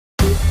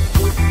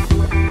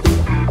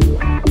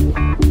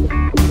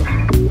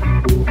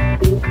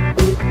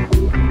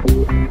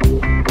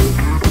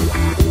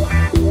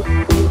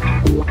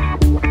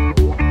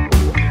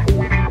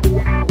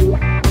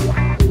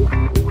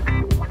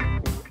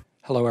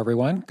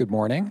everyone. Good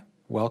morning.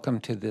 Welcome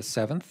to the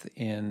seventh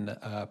in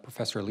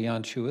Professor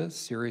Leon Chua's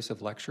series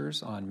of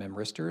lectures on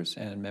memristors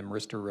and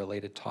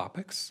memristor-related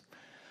topics.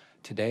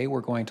 Today we're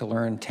going to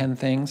learn 10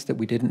 things that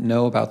we didn't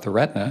know about the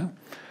retina,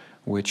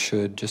 which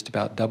should just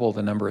about double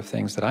the number of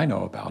things that I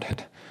know about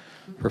it.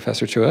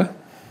 Professor Chua?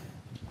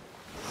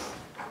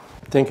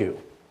 Thank you.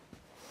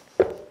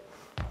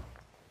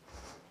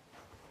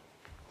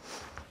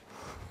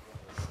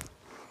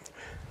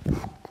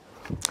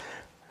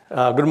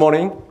 Good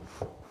morning.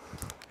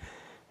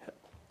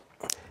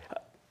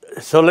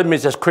 So let me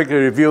just quickly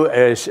review.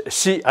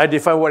 I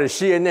define what a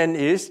CNN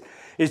is.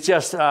 It's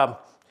just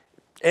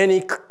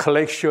any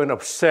collection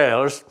of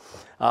cells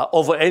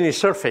over any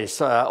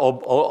surface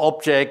or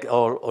object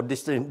or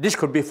distance. This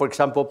could be, for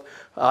example,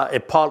 a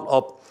part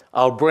of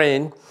our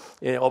brain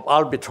of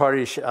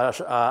arbitrary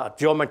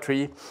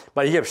geometry,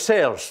 but you have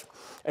cells.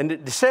 And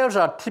the cells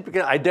are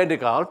typically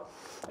identical,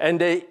 and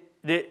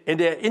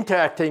they're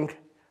interacting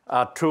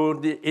through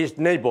its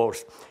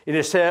neighbors. In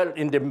a cell,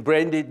 in the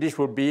brain, this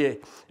would be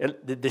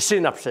the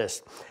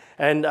synapses.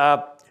 And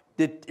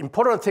the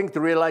important thing to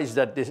realize is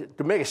that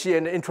to make a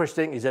CNN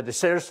interesting is that the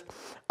cells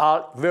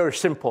are very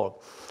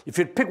simple. If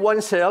you pick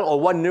one cell or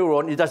one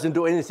neuron, it doesn't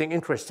do anything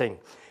interesting.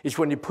 It's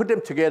when you put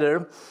them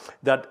together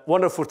that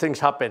wonderful things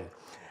happen.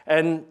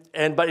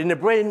 But in the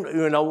brain,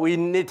 we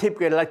need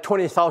typically like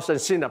 20,000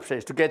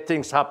 synapses to get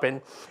things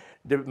happen.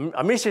 The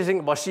amazing thing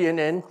about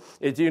CNN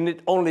is you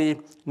need only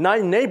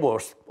 9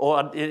 neighbors,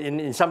 or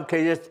in some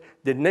cases,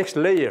 the next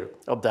layer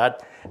of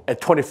that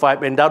at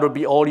 25, and that will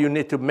be all you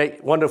need to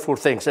make wonderful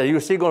things. And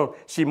you're still going to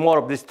see more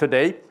of this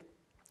today.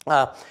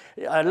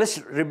 Let's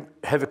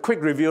have a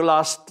quick review.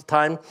 Last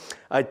time,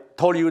 I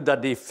told you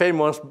that the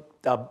famous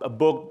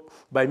book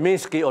by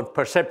Minsky on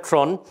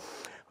perceptron,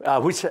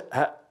 which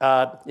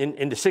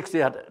in the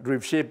 60s had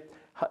received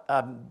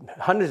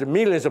hundreds of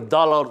millions of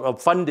dollars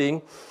of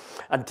funding,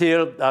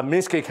 until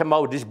Minsky came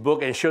out with this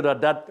book and showed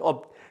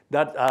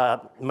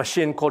that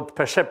machine called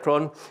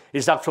perceptron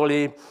is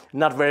actually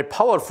not very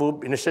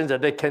powerful in the sense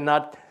that they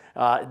cannot,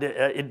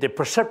 the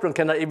perceptron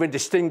cannot even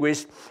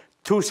distinguish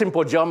two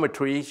simple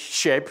geometry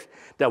shapes,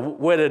 that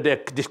whether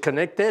they're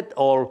disconnected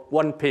or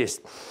one piece.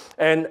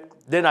 And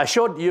then I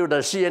showed you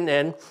the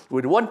CNN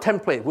with one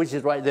template, which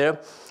is right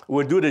there,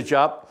 will do the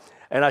job.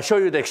 And I show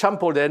you the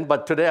example then,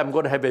 but today I'm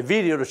going to have a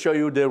video to show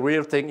you the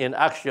real thing in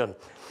action.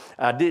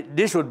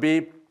 This would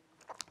be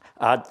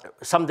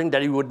something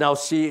that you would now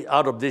see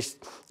out of this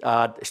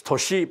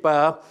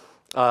Toshiba,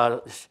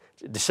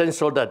 the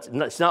sensor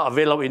that's now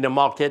available in the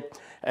market.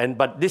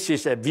 But this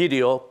is a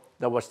video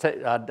that was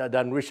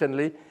done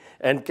recently.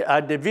 And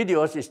the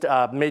videos is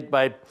made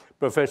by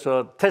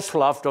Professor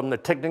Teslav from the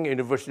Technical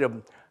University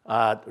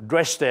of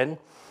Dresden.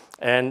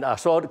 And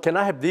so can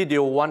I have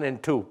video 1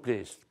 and 2,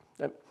 please?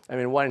 I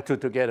mean 1 and 2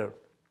 together.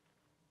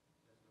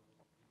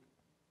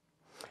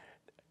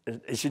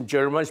 It's in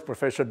German. It's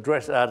Professor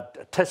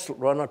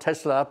Ronald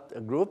Tesla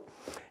group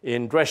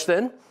in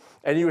Dresden.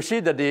 And you see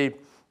that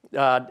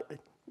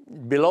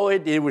below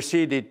it, you will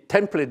see the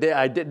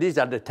template. These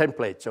are the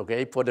templates,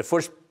 okay, for the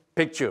first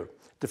picture,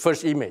 the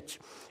first image.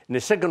 And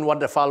the second one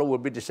that follow will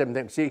be the same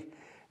thing. See,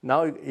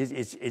 now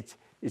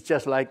it's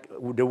just like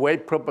the way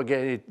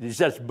propagated. It's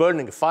just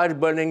burning, fire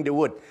burning the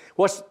wood.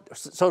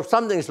 So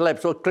something is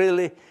left. So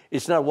clearly,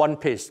 it's not one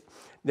piece.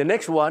 The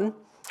next one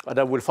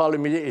that will follow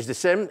immediately is the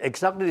same,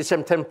 exactly the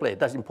same template.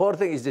 That's important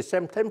thing is the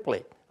same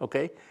template,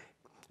 okay?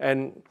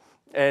 And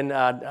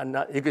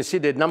you can see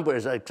the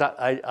numbers are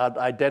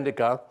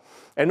identical.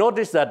 And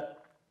notice that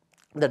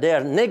there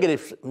are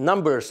negative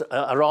numbers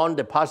around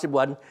the positive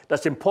one.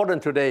 That's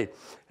important today.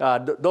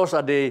 Those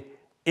are the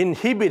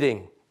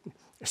inhibiting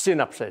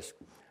synapses.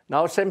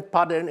 Now same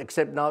pattern,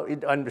 except now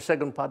on the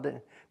second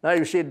pattern. Now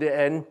you see the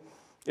end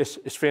is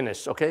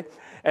finished, okay?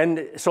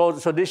 And so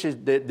this is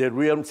the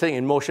real thing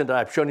in motion that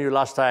I've shown you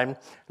last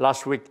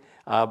week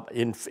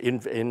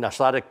in a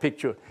static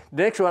picture.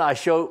 The next one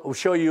will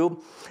show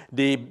you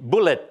the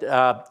bullet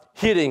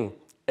hitting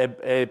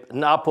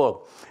an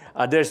apple.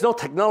 There's no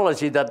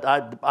technology that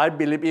I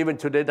believe even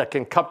today that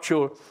can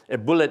capture a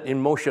bullet in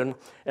motion.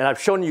 And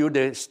I've shown you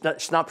the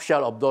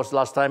snapshot of those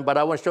last time, but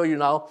I want to show you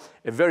now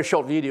a very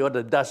short video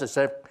that does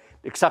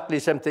exactly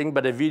the same thing,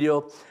 but the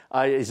video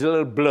is a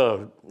little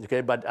blurred,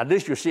 okay? But at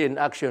least you see it in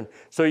action,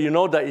 so you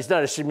know that it's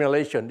not a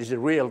simulation, it's a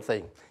real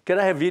thing. Can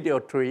I have video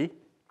 3?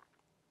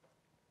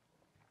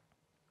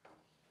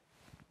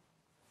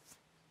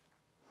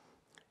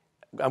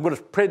 I'm going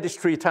to play this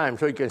 3 times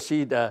so you can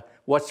see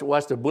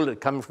what's the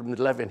bullet coming from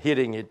the left and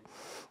hitting it.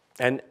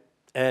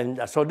 And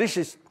so this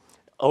is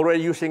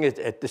already using it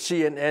at the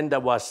CNN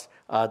that was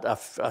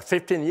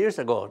 15 years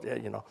ago,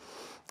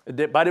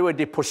 By the way,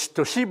 the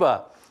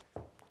Toshiba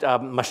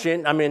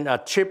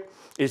chip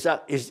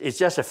is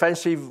just a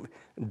fancy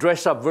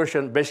dress-up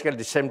version, basically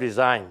the same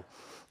design.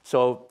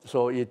 So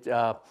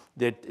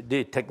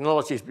the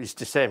technology is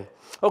the same.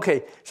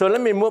 Okay, so let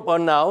me move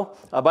on now.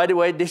 By the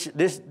way,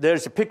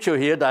 there's a picture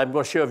here that I'm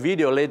going to show a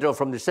video later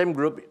from the same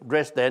group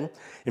dressed then.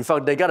 In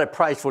fact, they got a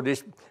prize for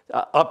this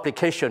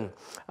application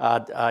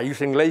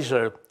using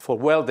laser for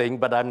welding.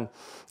 But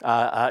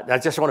I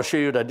just want to show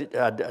you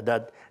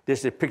that this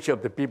is a picture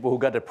of the people who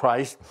got the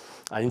prize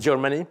in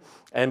Germany.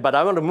 But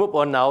I want to move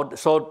on now.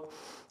 So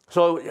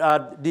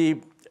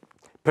the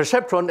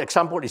perceptron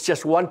example is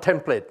just one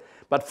template.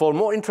 But for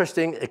more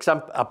interesting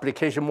example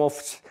application, more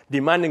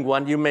demanding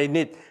one, you may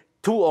need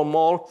 2 or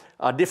more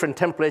different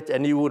templates,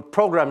 and you would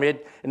program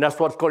it, and that's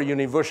what's called a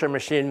universal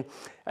machine.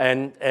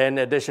 And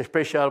there's a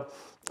special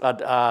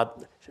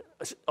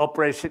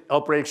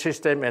operating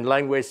system and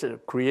language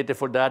created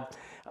for that.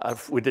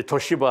 With the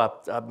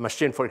Toshiba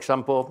machine, for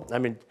example, I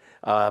mean,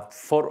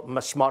 for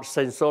smart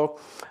sensor,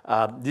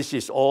 this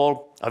is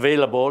all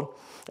available,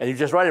 and you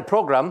just write a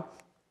program.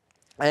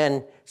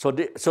 And so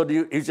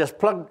you just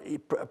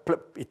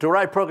to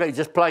write program, you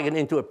just plug it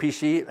into a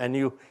PC, and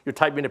you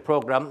type in a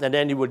program, and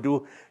then you will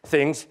do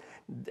things.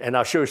 And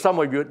I'll show you some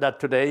of you that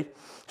today.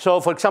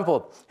 So, for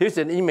example, here's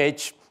an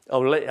image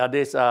of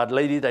this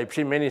lady that I've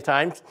seen many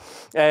times,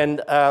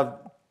 and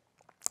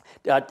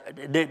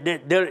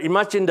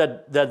imagine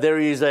that there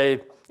is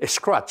a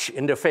scratch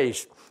in the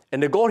face,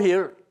 and the goal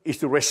here is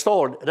to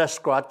restore that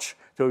scratch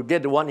to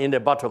get the one in the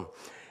bottom.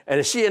 And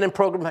the CNN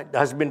program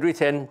has been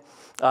written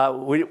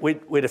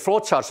with a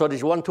flowchart. So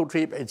this 1, 2,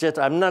 3. It's just,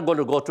 I'm not going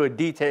to go to a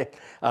detail.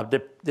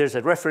 There's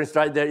a reference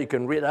right there you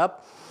can read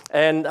up.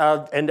 And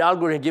the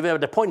algorithm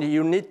given the point,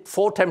 you need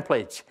 4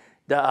 templates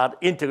that are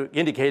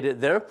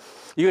indicated there.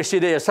 You can see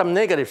there are some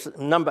negative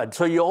numbers.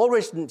 So you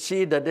always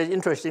see that it's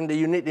interesting that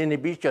you need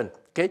inhibition.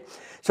 Okay.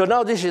 So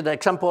now this is an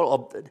example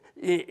of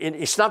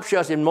in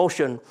snapshots in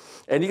motion.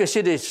 And you can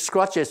see the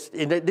scratches.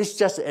 This is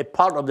just a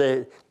part of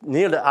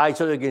near the eye,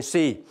 so you can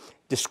see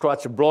the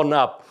scratch blown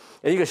up.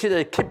 And you can see that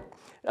it keeps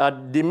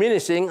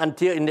diminishing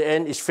until in the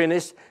end it's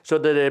finished. So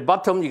that the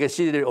bottom, you can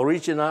see the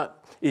original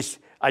is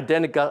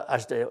identical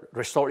as the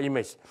restored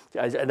image.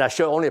 And I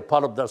show only a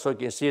part of that so you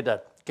can see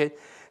that. Okay.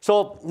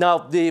 So now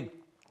the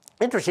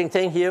interesting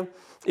thing here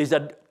is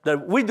that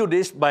we do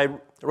this by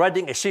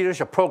writing a series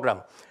of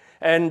programs.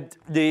 And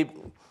we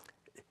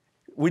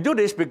do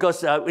this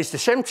because it's the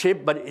same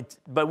chip,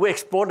 but we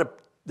explore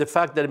the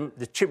fact that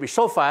the chip is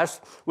so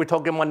fast, we're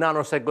talking about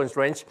nanoseconds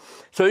range,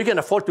 so you can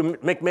afford to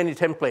make many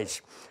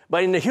templates.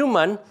 But in the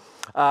human,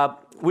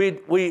 we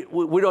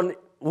don't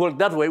work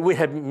that way. We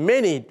have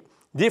many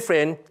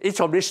different,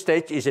 each of these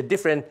stages is a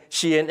different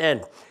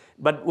CNN.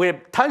 But we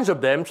have tons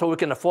of them, so we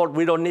can afford,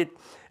 we don't need,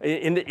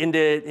 in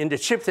the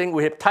chip thing,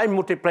 we have time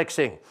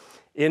multiplexing.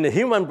 In the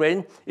human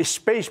brain, it's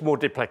space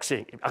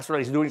multiplexing.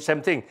 Actually, it's doing the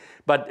same thing.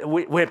 But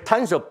we have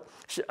tons of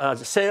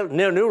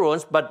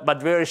neurons,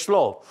 but very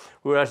slow.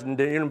 Whereas in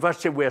the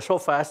university, we are so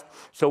fast,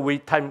 so we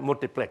time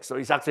multiplex. So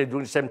it's actually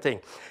doing the same thing.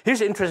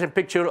 Here's an interesting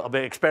picture of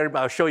an experiment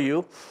I'll show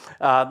you.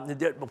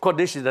 Of course,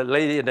 this is the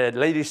lady in the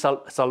ladies'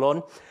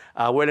 salon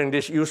wearing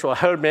this usual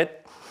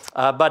helmet.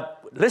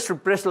 But let's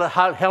replace the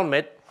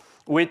helmet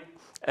with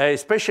a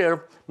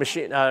special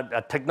machine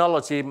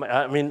technology,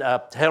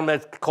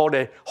 helmet called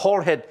a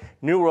whole head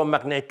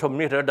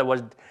neuromagnetometer that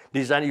was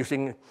designed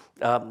using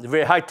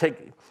very high-tech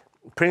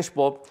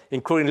principle,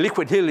 including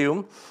liquid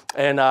helium.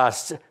 And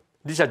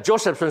these are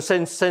Josephson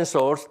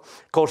sensors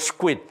called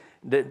SQUID.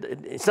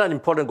 It's not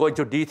important going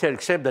into detail,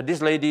 except that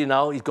this lady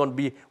now is going to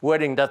be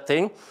wearing that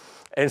thing.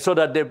 And so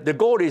that the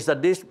goal is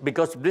that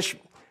because of this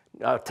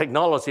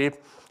technology,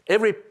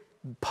 every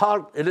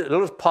part, a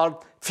little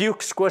part, few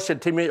square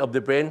centimeters of the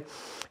brain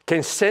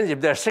can sense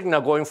if there's a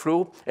signal going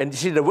through, and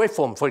this is the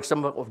waveform, for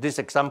example, of this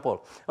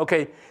example.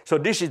 Okay, so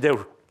this is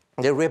the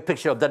real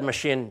picture of that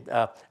machine,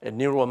 a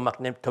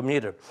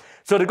neuromagnetometer.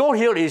 So the goal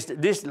here is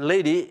this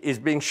lady is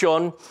being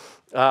shown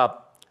a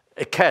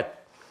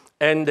cat,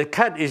 and the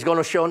cat is going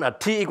to show at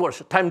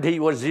time t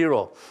equals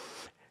 0.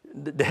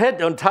 The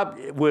head on top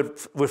will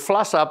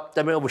flash up.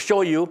 I mean, it will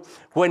show you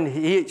when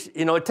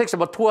it takes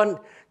about 200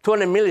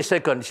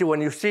 milliseconds. See,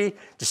 when you see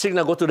the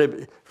signal go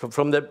to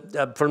from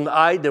the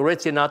eye, the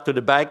retina to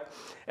the back,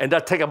 and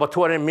that takes about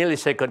 200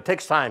 milliseconds. It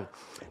takes time.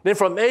 Then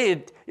from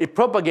A, it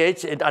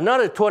propagates at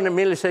another 200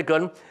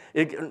 milliseconds.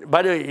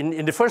 By the way,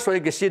 in the first one,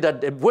 you can see that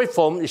the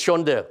waveform is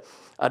shown there.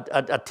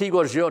 At t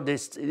equals 0,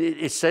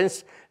 it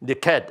sends the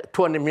cat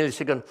 200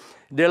 milliseconds.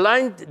 The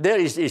line there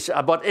is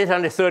about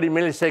 830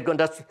 milliseconds.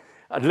 That's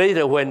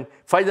later when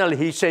finally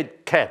he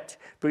said cat.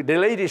 The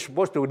lady is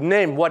supposed to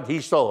name what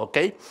he saw,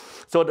 okay?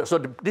 So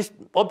this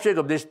object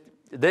of this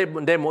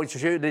demo is to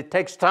show you that it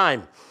takes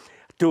time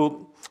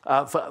to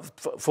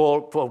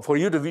for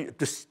you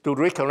to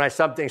recognize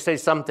something, say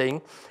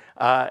something,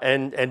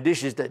 and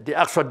this is the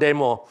actual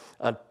demo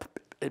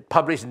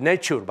published in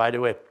Nature, by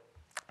the way.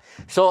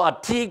 So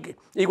at t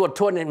equal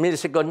 200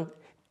 milliseconds,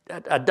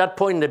 at that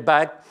point in the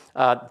back,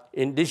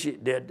 in this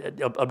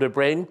of the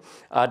brain,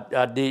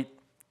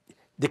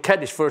 the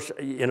cat is first,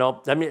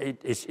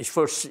 it's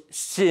first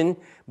seen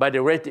by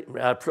the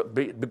retina.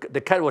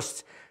 The cat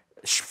was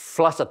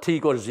flash at t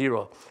equals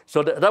 0.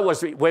 So that was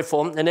the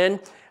waveform. And then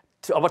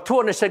about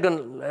 200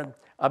 seconds,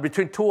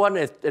 between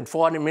 200 and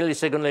 400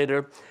 milliseconds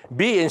later,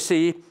 B and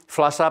C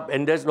flash up,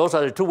 and those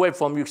are the two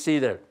waveforms you see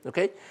there,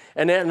 okay?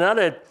 And then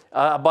another,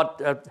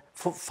 about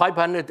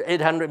 500 to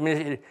 800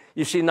 milliseconds,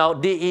 you see now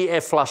D, E,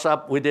 F flash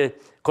up with the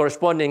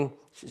corresponding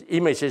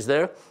images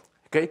there,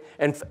 okay?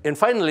 And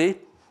finally,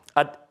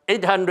 at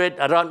 800,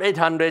 around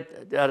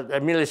 800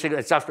 milliseconds,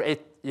 it's after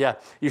 8, yeah,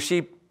 you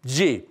see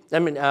G. I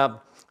mean,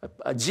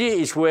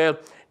 G is where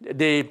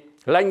the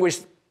language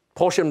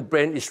portion of the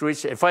brain is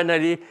reached. And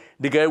finally,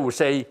 the guy will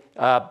say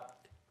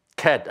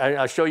cat.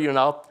 I'll show you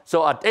now.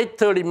 So at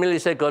 830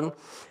 milliseconds,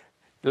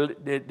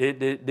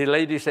 the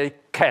lady say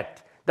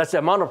cat. That's the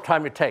amount of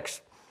time it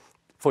takes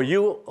for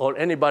you or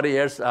anybody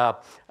else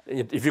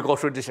if you go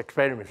through this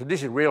experiment. So this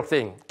is a real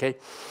thing, okay?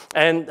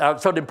 And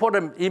so the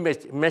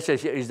important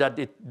message here is that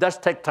it does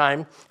take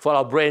time for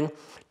our brain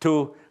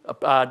to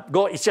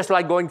go. It's just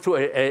like going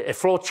through a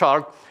flow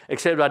chart,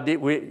 except that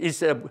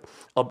it's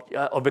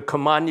of a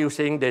command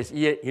using this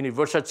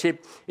universal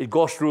chip. It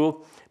goes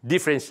through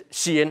different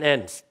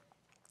CNNs.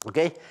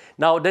 Okay.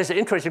 Now there's an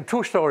interesting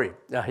true story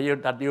here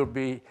that you'll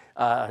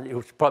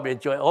probably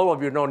enjoy. All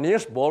of you know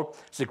Niels Bohr.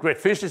 He's a great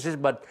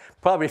physicist, but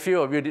probably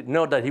few of you didn't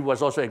know that he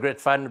was also a great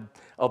fan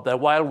of the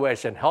Wild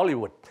West and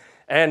Hollywood.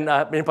 And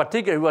in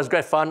particular, he was a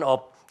great fan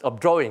of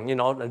drawing, you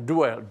know,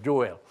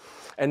 duel.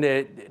 And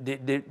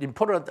the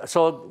important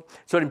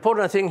the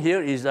important thing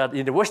here is that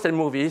in the Western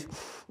movies,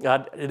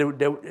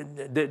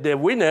 the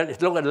winner is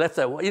look at the left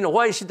side. You know,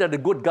 why is it that the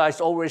good guys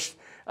always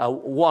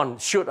won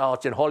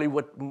shootouts in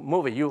Hollywood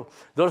movie?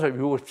 Those of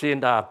you who've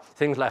seen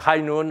things like High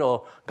Noon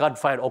or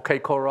Gunfight, OK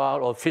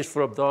Corral, or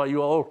Fistful of Dollars,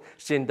 you all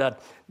seen that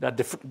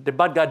the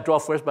bad guy draw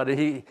first, but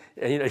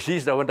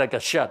he's the one that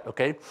got shot.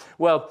 Okay.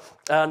 Well,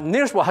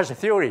 Niels Bohr has a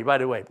theory, by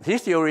the way.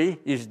 His theory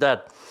is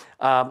that.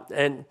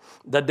 And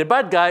that the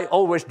bad guy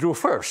always drew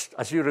first,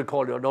 as you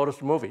recall in the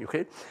movie,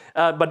 okay?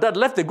 But that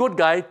left the good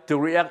guy to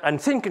react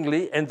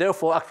unthinkingly and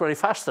therefore actually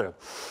faster.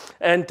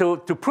 And to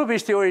prove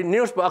his theory,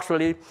 Niels Bohr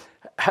actually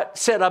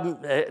set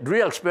up a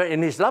real experiment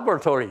in his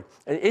laboratory,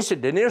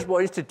 the Niels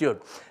Bohr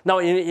Institute. Now,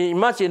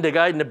 imagine the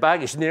guy in the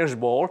back is Niels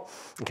Bohr,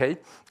 okay?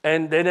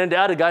 And then the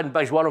other guy in the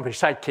back is one of his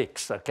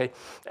sidekicks, okay?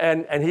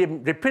 And he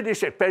repeated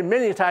this experiment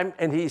many times,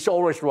 and he's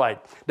always right.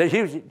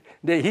 He's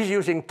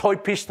using toy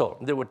pistol.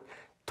 They would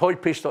toy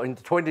pistol in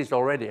the 20s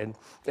already, and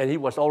he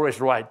was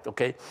always right,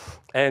 okay?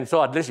 And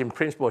so at least in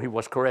principle, he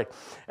was correct.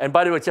 And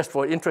by the way, just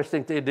for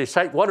interesting thing,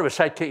 one of the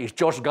sidekicks is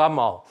George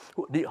Gamow.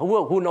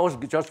 Who knows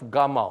George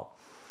Gamow?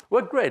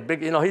 Well, great.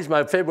 You know, he's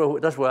my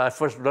favorite. That's where I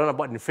first learned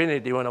about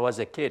infinity when I was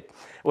a kid.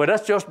 Well,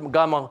 that's George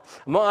Gamow.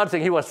 Among other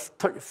things,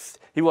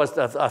 he was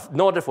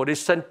noted for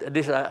this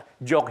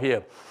joke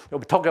here.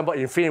 We're talking about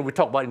infinity. We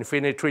talked about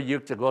infinity 3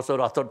 years ago,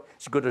 so I thought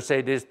it's good to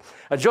say this.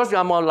 George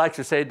Gamow likes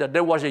to say that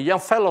there was a young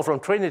fellow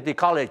from Trinity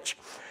College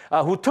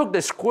who took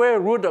the square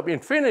root of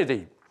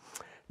infinity,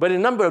 but the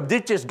number of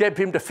digits gave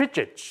him the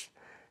fidgets.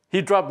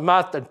 He dropped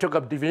math and took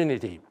up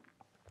divinity.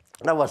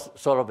 That was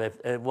sort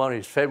of one of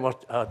his famous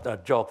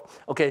jokes.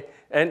 Okay,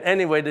 and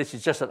anyway, this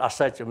is just an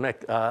aside to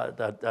make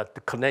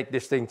to connect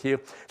this thing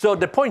here. So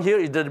the point here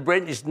is that the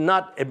brain is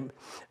not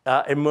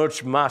a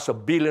merged mass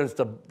of billions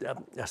of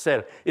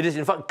cells. It is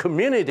in fact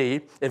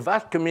a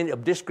vast community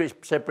of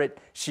discrete, separate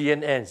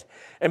CNNs.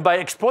 And by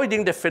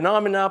exploiting the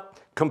phenomena,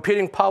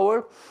 computing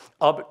power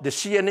of the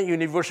CNN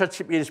universal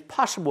chip, it is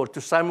possible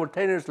to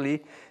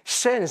simultaneously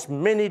sense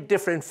many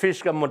different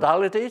physical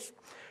modalities,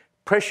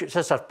 such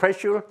as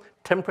pressure,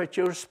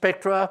 temperature,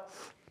 spectra,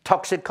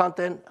 toxic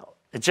content,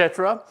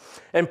 etc.,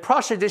 and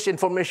process this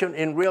information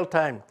in real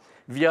time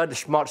via the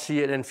smart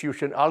CNN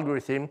fusion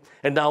algorithm,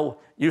 and now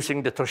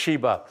using the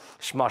Toshiba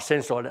smart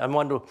sensor. I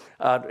want to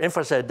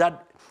emphasize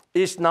that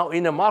is now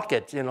in the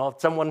market. You know,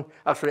 someone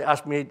actually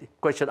asked me a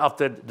question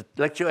after the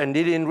lecture, and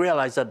they didn't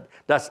realize that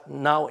that's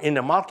now in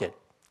the market.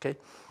 Okay,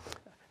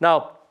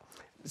 now,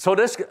 so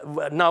let's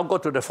now go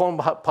to the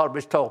formal part of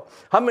this talk.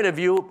 How many of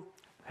you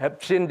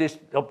have seen this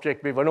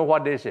object before? Know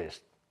what this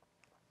is?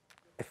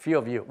 A few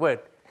of you. Wait.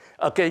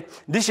 Okay,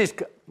 this is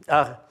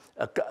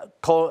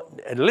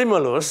called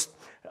Limulus,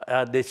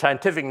 the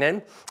scientific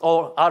name,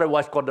 or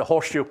otherwise called the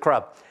horseshoe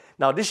crab.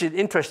 Now, this is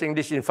interesting.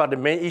 This is, in fact, the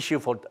main issue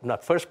for the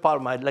first part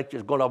of my lecture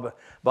is going to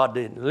about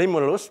the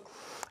Limulus.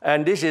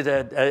 And this is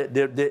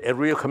a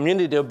real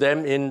community of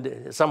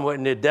them somewhere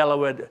in the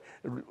Delaware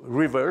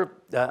River,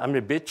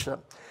 beach.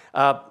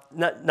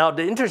 Now,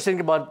 the interesting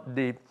thing about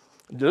the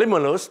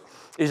Limulus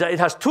is that it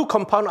has two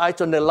compound eyes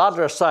on the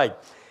lateral side.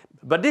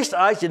 But this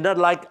eye is not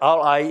like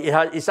our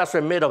eye. It's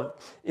actually made of,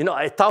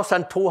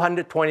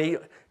 1,220,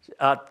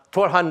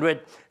 1,200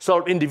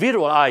 sort of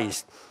individual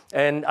eyes.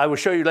 And I will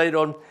show you later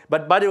on.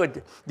 But by the way,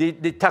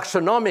 the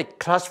taxonomic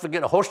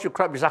classification of horseshoe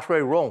crab is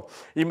actually wrong.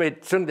 You may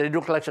think that it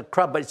looks like a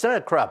crab, but it's not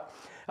a crab.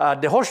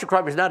 The horseshoe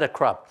crab is not a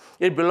crab.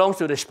 It belongs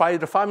to the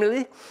spider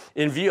family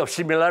in view of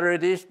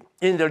similarities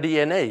in their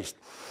DNAs.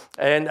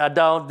 And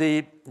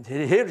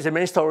here is the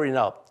main story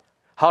now.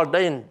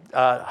 Haldane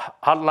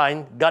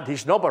got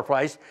his Nobel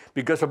Prize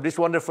because of this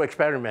wonderful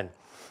experiment.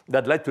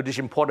 that led to this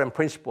important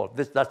principle.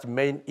 That's the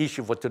main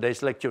issue for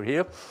today's lecture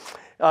here.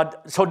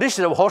 So this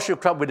is a horseshoe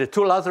crab with the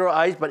two lateral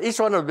eyes, but each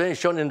one of them is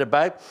shown in the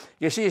back.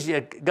 You see it's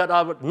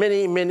got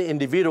many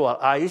individual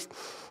eyes,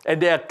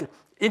 and they are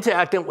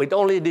interacting with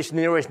only this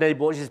nearest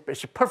neighbor.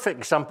 It's a perfect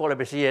example of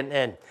a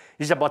CNN.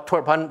 It's about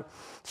 1,200.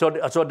 So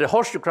the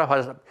horseshoe crab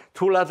has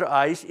two lateral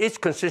eyes,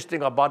 each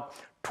consisting of about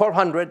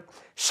 1,200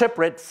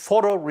 separate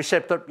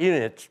photoreceptor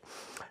units.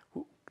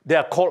 They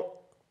are called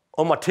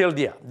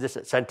ommatidia, this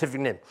is a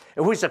scientific name,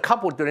 which is a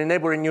couple to the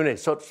neighboring unit.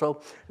 So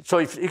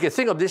if you can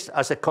think of this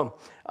as a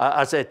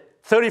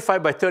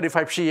 35 by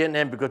 35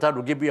 CNN, because that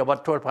will give you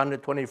about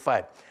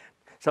 1,225.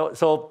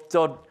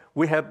 So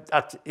we have,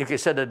 you can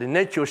say that the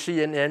nature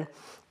CNN,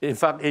 in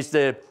fact, is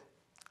the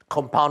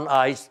compound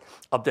eyes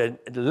of the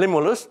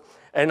Limulus.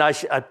 And I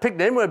picked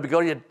the Limulus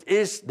because it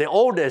is the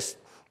oldest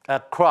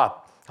crab,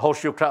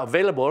 horseshoe crab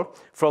available.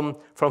 From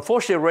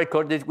fossil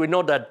record, we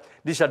know that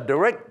these are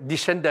direct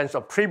descendants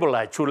of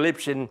tribolites who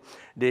lived in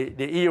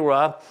the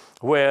era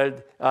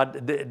where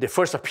the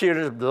first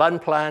appearance of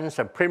land plants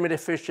and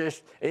primitive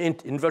fishes and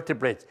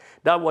invertebrates.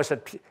 That was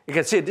you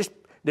can see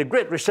the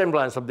great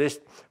resemblance of this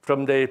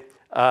from the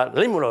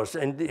Limulus,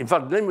 and in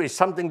fact, Limulus is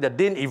something that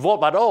didn't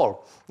evolve at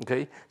all.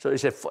 Okay, so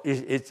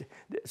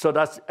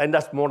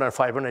that's more than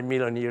 500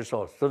 million years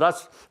old. So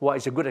that's why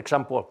it's a good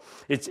example.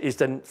 It's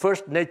the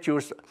first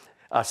nature's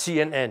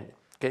CNN.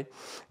 Okay,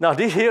 now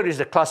this here is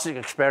the classic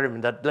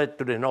experiment that led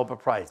to the Nobel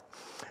Prize.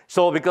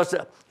 So because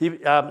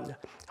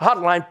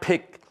Hartline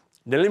picked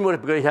the Limulus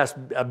because he has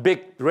a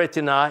big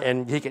retina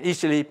and he can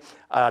easily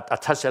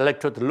attach an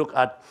electrode to look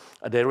at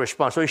the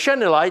response. So he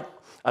shined a light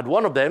at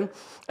one of them,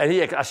 and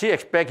as he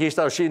expected, he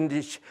started seeing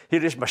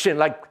this machine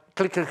like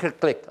click, click, click,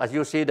 click, as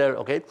you see there,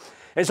 okay?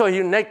 And so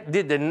he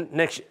did the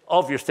next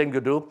obvious thing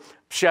to do,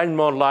 shine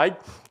more light,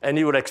 and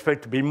you would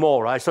expect to be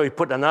more, right? So he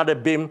put another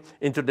beam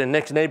into the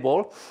next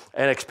neighbor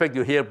and expect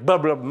to hear blah,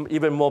 blah,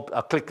 even more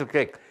click, click,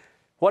 click.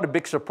 What a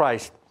big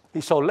surprise. He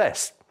saw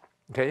less,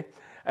 okay?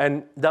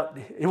 And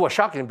it was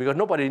shocking because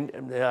nobody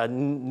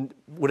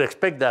would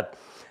expect that.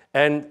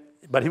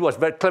 But he was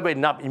very clever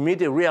enough,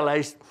 immediately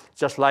realized,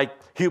 just like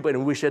Hubert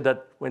and we said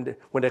that when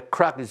the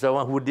crack is the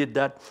one who did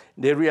that,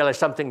 they realized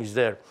something is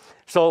there.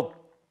 So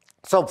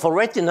for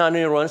retina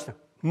neurons,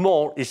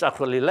 more is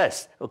actually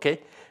less, okay?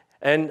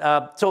 And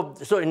so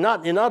in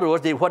other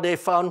words, what they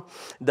found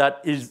that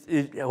is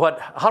what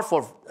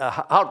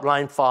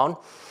Hartline found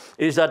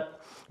is that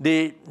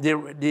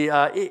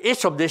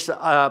each of these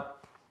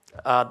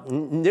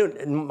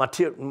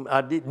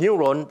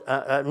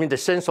neuron, the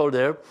sensor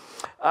there,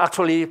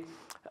 actually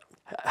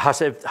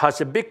has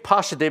a big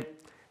positive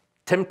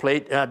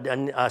template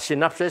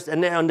synapses,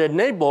 and then on the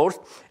neighbors,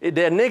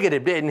 they're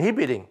negative, they're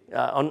inhibiting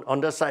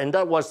on that side, and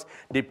that was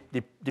if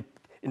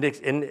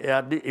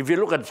you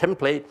look at the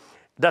template,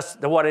 that's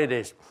what it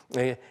is.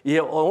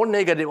 You're all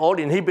negative, all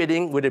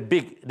inhibiting with a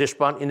big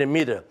response in the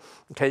middle.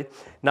 Okay,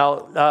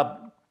 now.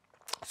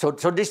 So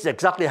this is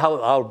exactly how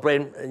our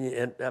brain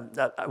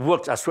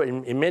works as well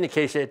in many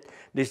cases.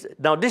 This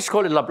is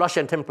called a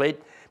Laplacian template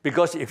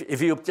because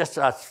if you just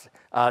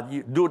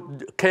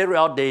carry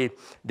out the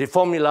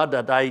formula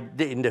that I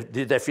did in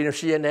the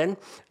definition CNN,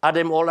 add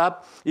them all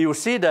up, you will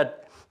see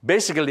that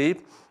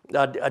basically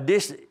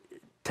this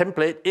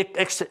template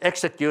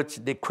executes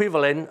the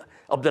equivalent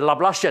of the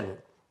Laplacian.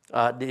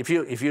 If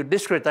you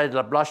discretize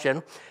the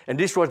Laplacian, and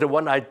this was the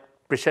one I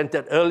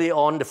presented early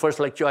on, the first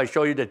lecture I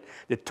showed you that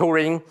the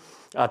Turing.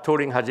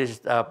 Turing has this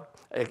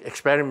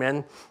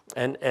experiment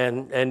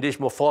and this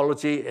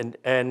morphology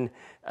and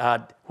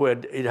where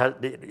it has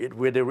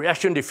where the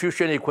reaction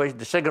diffusion equation,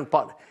 the second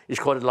part is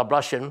called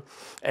Laplacian,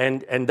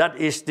 and that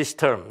is this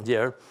term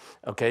here,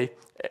 okay,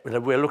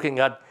 that we're looking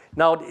at.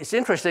 Now it's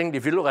interesting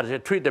if you look at the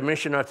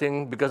three-dimensional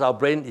thing because our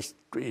brain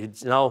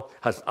now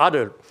has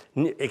other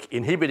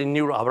inhibiting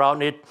neuron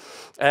around it,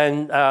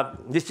 and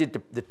this is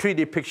the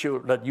 3D picture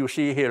that you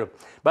see here.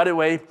 By the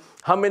way,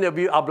 how many of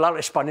you hablar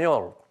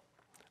español?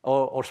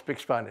 Or speak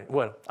Spanish?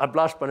 Well,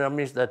 hablar español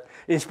means that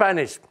in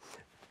Spanish,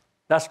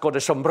 that's called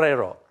the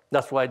sombrero.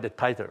 That's why the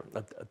title,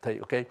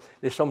 okay?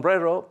 The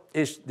sombrero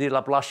is the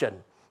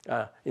Laplacian.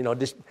 How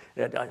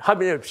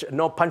many of you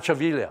know Pancho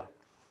Villa?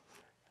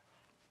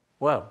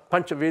 Well,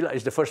 Pancho Villa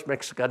is the first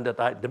Mexican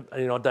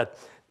that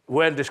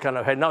wear this kind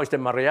of hair. Now it's the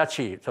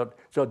mariachi.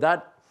 So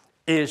that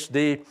is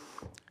the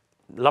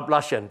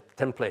Laplacian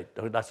template.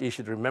 That's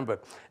easy to remember.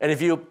 And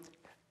if you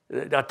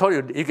I told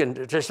you, you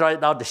can just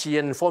write out the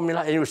CNN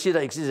formula, and you see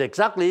that it is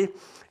exactly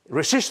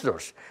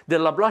resistors. The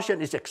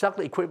Laplacian is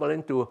exactly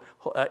equivalent to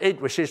 8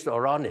 resistors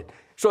around it.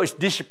 So it's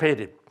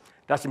dissipated.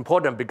 That's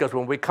important because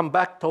when we come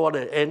back toward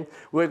the end,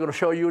 we're going to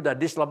show you that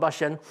this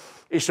Laplacian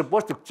is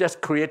supposed to just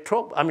create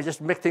trope.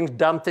 Just make things,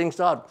 dumb things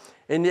out.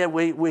 And then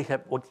we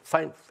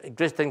find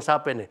great things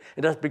happening.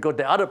 And that's because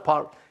the other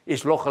part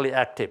is locally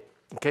active,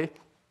 okay?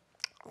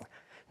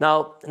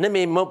 Now, let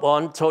me move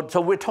on. So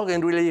we're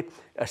talking really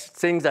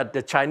things that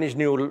the Chinese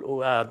knew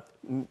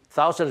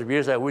thousands of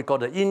years ago. We call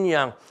the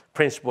yin-yang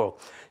principle,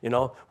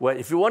 where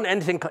if you want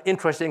anything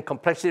interesting,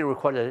 complexity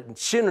requires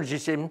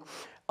synergism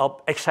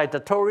of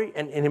excitatory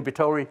and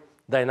inhibitory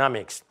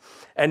dynamics.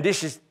 And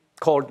this is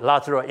called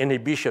lateral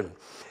inhibition.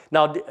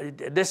 Now,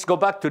 let's go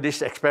back to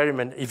this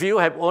experiment. If you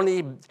have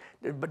only,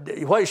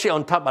 what you see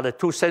on top are the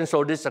two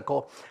sensors. This is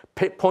called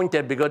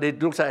pointed because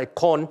it looks like a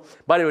cone.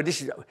 By the way,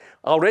 this is,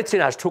 our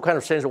retina has two kinds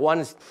of sensors. One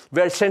is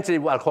very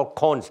sensitive, what are called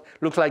cones,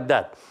 looks like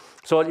that.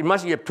 So it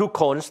must have two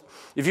cones.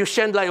 If you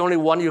send light only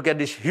one, you get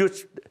this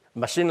huge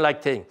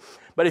machine-like thing.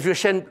 But if you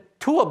send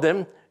two of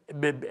them,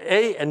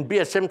 A and B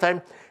at the same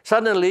time,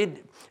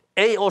 suddenly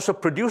A also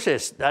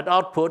produces that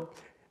output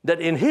that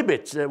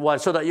inhibits one,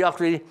 so that you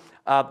actually,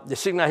 the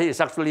signal here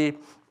is actually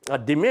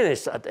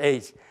diminished at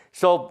A.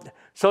 So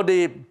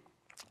the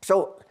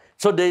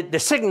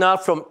signal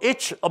from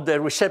each of the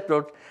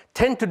receptors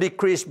tend to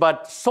decrease,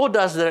 but so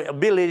does the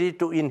ability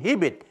to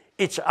inhibit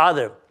each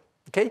other.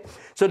 Okay?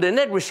 So the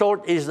net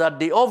result is that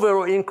the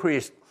overall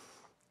increase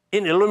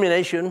in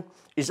illumination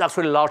is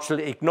actually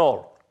largely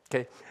ignored.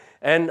 Okay?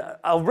 And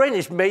our brain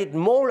is made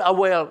more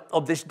aware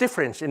of this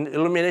difference in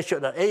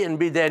illumination at A and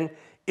B than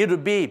it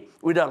would be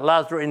without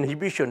lateral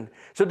inhibition.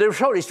 So the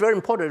result is very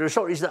important. The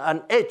result is that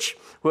an edge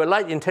where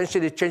light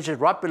intensity changes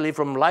rapidly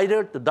from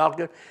lighter to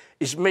darker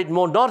is made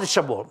more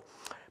noticeable.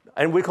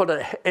 And we call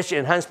that edge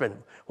enhancement,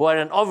 where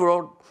an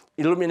overall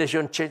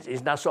illumination change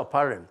is not so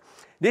apparent.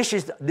 This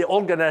is the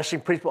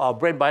organizing principle of our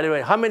brain. By the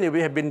way, how many of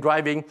you have been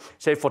driving,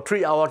 say, for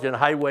 3 hours on a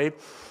highway,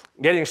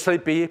 getting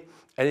sleepy,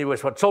 and it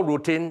was so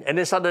routine, and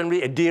then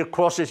suddenly a deer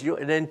crosses you,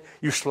 and then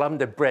you slam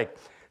the brake.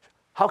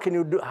 How can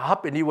you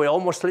happen? You were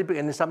almost sleeping,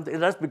 and something.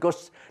 That's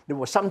because there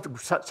was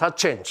such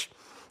change.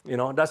 You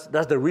know, that's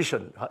the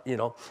reason. You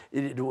know,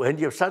 when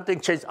you have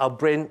something change, our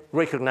brain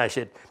recognizes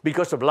it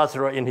because of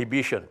lateral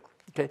inhibition.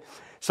 Okay,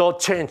 so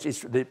change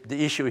is the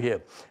issue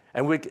here,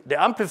 and the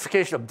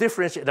amplification of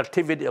difference in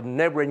activity of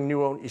neighboring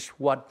neuron is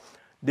what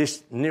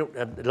this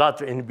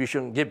lateral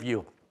inhibition gives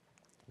you.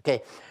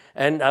 Okay.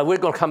 And we're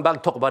going to come back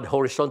and talk about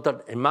horizontal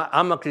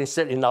amacrine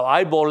cell in our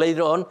eyeball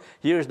later on.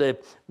 Here's the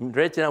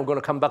retina. I'm going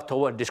to come back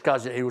to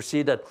discuss it. You will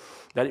see that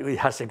it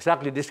has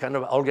exactly this kind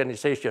of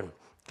organization.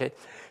 Okay?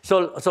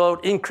 So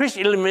increased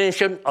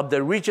illumination of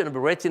the region of the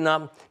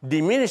retina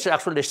diminishes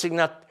actually the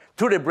signal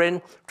to the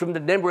brain from the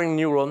neighboring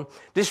neuron.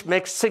 This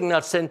makes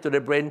signals sent to the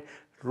brain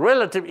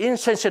relatively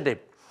insensitive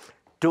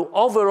to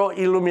overall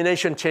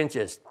illumination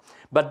changes,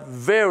 but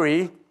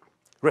very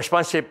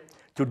responsive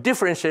to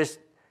differences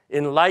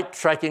in light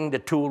tracking the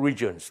two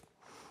regions.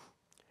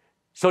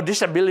 So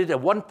this ability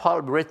of one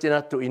part of the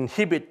retina to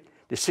inhibit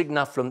the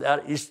signal from the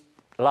other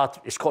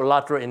is called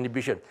lateral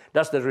inhibition.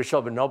 That's the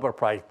result of the Nobel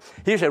Prize.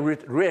 Here's a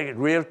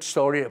real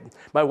story.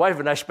 My wife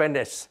and I spent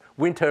this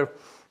winter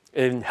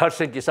in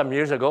Helsinki some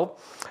years ago,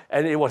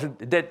 and it was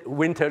that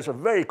winter, so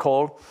very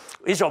cold.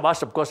 Each of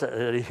us, of course,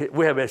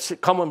 we have a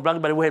common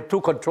blanket, but we have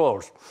two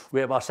controls.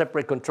 We have our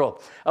separate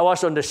control. I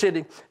was on the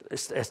sitting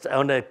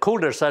on the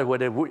colder side where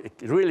they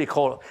really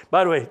cold.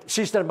 By the way,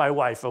 she's not my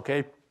wife,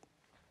 okay?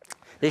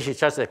 This is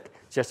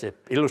just a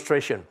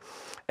illustration,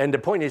 and the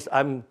point is,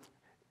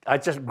 I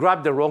just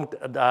grabbed the wrong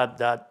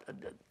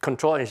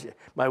control. And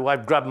my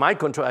wife grabbed my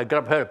control. I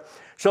grabbed her.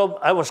 So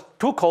I was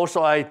too cold,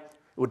 so I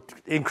would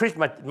increase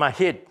my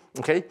heat.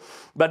 Okay,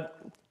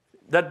 but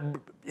that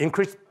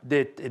increased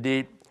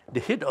the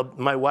heat of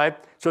my wife,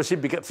 so she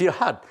feel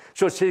hot.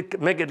 So she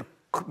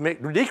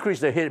decrease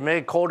the heat,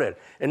 make it colder,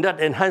 and that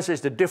enhances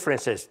the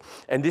differences.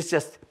 And this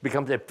just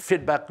becomes a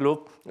feedback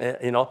loop,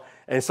 you know.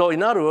 And so,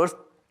 in other words,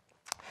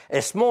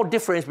 a small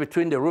difference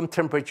between the room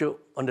temperature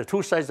on the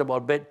two sides of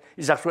our bed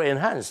is actually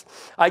enhanced.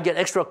 I get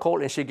extra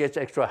cold, and she gets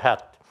extra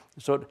hot.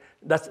 So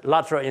that's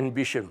lateral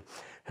inhibition.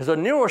 So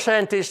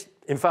neuroscientists,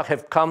 in fact,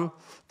 have come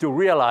to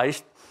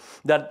realize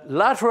that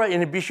lateral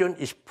inhibition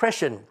is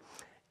present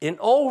in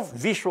all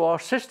visual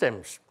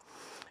systems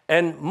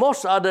and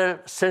most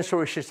other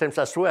sensory systems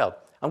as well.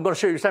 I'm going to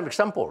show you some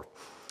examples.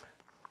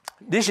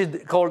 This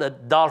is called a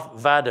Darth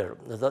Vader.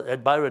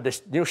 By the way,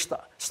 this new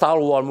Star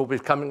Wars movie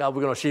is coming out.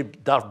 We're going to see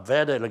Darth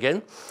Vader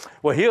again.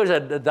 Well, here's a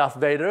Darth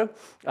Vader.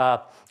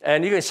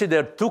 And you can see there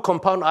are two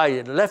compound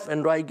eyes, left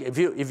and right. If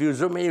you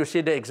zoom in, you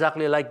see they're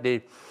exactly like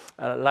the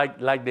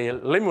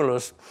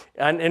Limulus.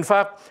 And in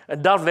fact,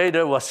 Darth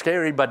Vader was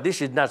scary, but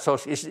this is not so,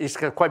 it's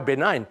quite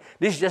benign.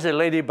 This is just a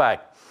ladybug.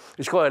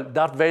 It's called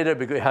Darth Vader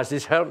because it has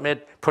this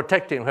helmet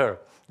protecting her,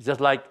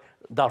 just like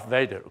Darth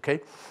Vader,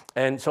 okay?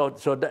 And so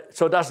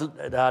that's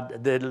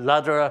the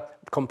lateral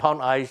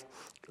compound eyes,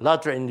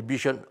 lateral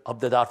inhibition of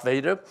the Darth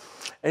Vader.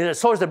 And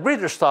so is the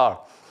British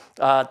star.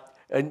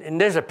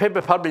 And there's a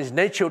paper published in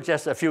Nature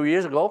just a few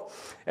years ago,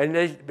 and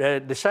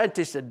the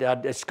scientists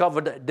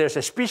discovered that there's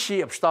a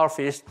species of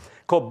starfish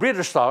called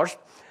British stars,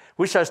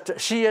 which has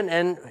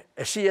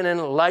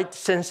CNN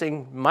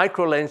light-sensing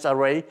microlens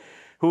array,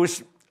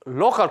 whose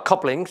local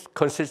couplings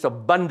consist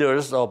of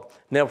bundles of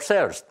nerve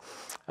cells.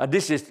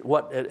 This is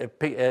what a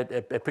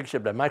picture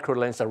of the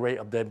microlens array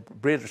of the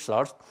British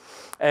stars,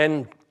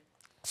 and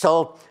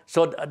so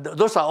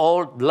those are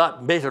all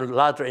based on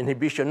lateral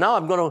inhibition. Now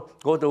I'm going to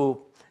go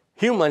to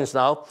humans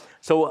now.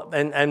 So,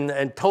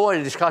 and toward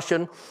the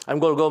discussion, I'm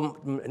going to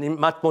go in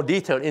much more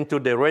detail into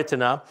the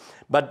retina.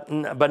 But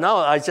now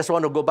I just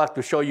want to go back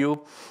to show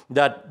you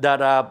that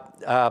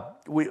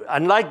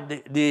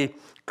unlike the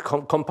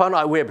compound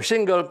eye, we have a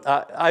single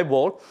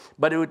eyeball,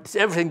 but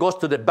everything goes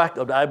to the back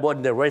of the eyeball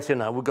in the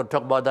retina. We're going to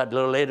talk about that a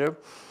little later.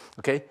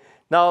 Okay.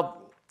 Now,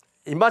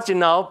 imagine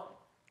now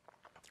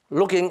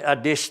looking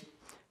at this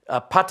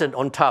pattern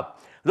on top.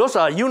 Those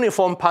are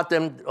uniform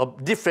patterns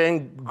of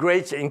different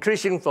grades,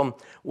 increasing from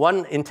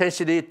one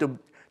intensity to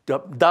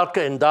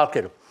darker and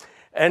darker.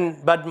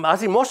 But I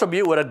think most of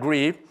you would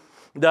agree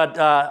that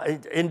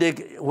in the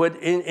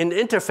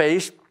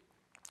interface,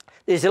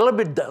 it's a little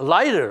bit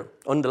lighter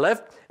on the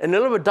left and a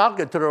little bit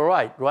darker to the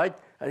right, right?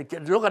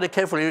 Look at it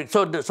carefully.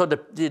 So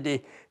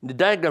the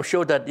diagram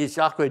shows that it's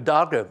actually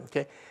darker,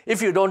 okay?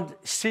 If you don't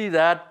see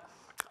that,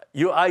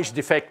 your eye is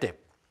defective,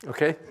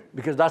 okay?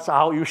 Because that's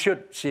how you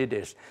should see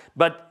this.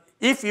 But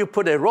if you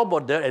put a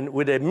robot there and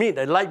with a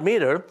light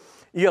meter,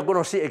 you're going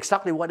to see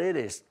exactly what it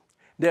is.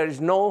 There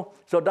is no,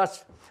 so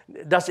that's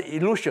an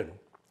illusion,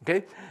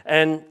 okay?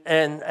 And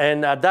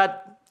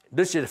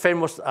this is the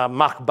famous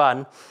Mach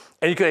band,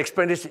 and you can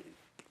explain this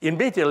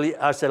immediately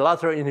as a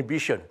lateral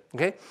inhibition,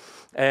 okay?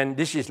 And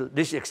this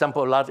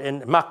example of lateral,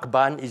 and Mach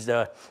band is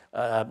the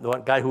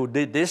one guy who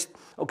did this.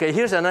 Okay,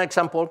 here's another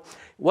example.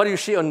 What you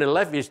see on the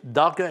left is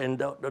darker, and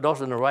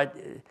those on the right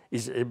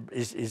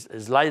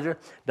is lighter.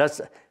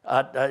 That's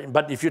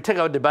but if you take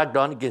out the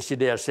background, you can see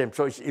they are the same.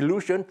 So it's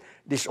illusion.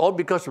 This is all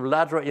because of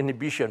lateral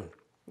inhibition.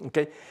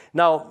 Okay.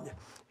 Now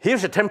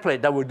here's a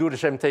template that will do the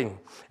same thing,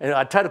 and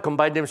I try to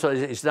combine them so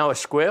it's now a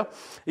square.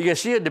 You can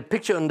see the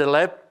picture on the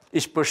left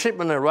is perceived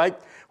on the right,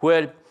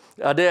 where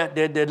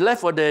the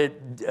left or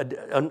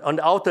on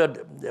the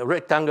outer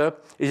rectangle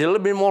is a little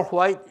bit more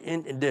white,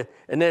 and a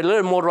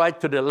little more right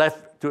to the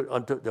left,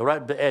 onto the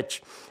right of the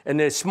edge. And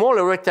the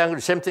smaller rectangle,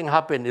 the same thing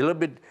happened, a little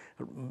bit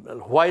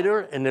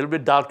whiter and a little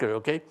bit darker,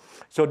 okay?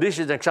 So this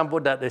is an example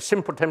that a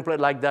simple template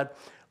like that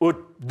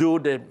would do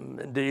the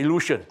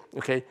illusion,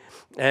 okay?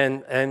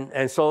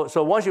 And so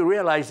once you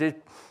realize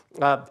it,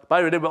 by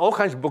the way, there were all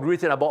kinds of books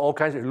written about all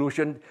kinds of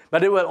illusion,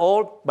 but they were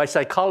all by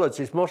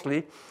psychologists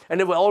mostly, and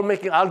they were all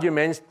making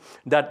arguments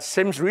that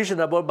seems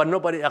reasonable, but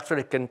nobody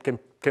actually can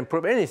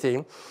prove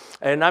anything.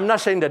 And I'm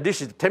not saying that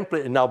this is the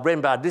template in our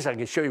brain, but at least I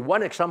can show you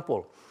one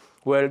example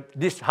where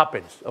this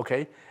happens,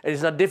 okay? And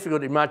it's not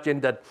difficult to imagine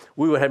that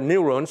we will have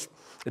neurons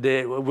with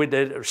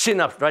the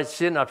synapse, right?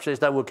 Synapses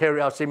that will carry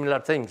out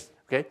similar things,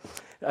 okay?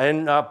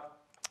 And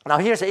now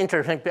here's the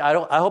interesting thing.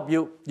 I hope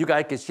you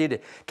guys can see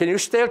it. Can you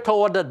stare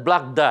toward that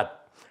black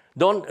dot?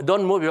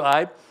 Don't move your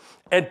eye,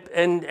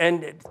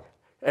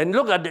 and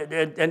look at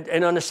it.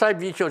 And on the side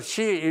view, you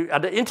see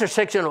at the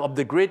intersection of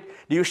the grid,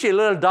 you see a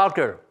little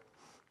darker.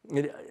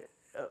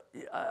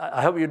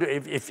 I hope you do.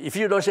 If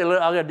you don't see a little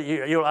darker,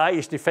 your eye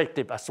is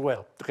defective as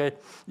well. Okay,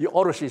 you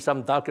ought to see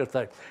some darker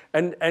thing,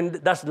 and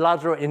that's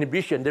lateral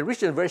inhibition. The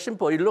reason is very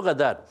simple. You look at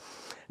that.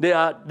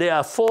 There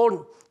are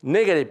 4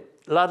 negative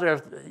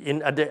lateral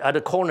at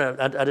the corner,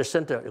 at the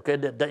center, okay,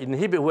 that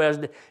inhibit, whereas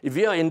if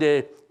you're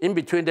in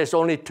between, there's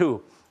only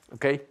 2,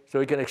 okay?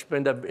 So you can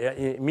explain that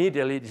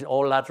immediately, it's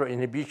all lateral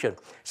inhibition.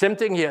 Same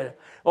thing here.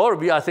 All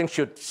of you, I think,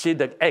 should see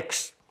the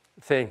X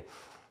thing,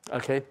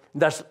 okay?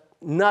 That's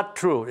not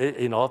true,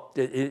 you know.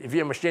 If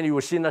you're a machine, you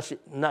will see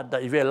not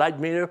that. If you're a light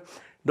meter,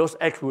 those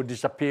X will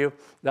disappear.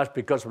 That's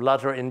because of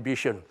lateral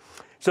inhibition.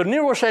 So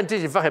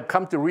neuroscientists, in fact, have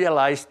come to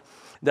realize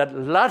that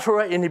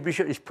lateral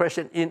inhibition is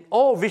present in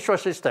all visual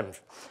systems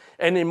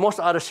and in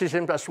most other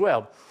systems as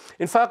well.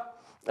 In fact,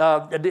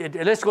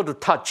 let's go to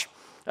touch.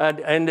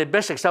 And the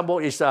best example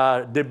is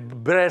the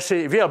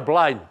bracelet. If you are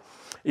blind,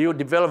 you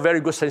develop very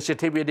good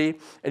sensitivity,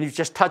 and you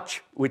just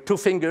touch with 2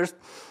 fingers,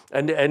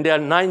 and there are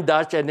 9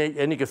 dots, and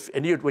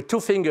you with 2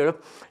 fingers,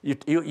 you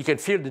can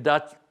feel the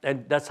dots,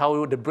 and that's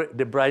how the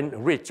brain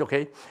reads,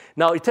 okay?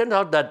 Now, it turns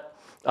out that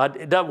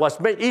that was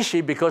made easy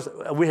because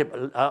we have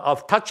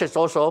of touches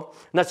also,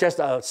 not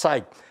just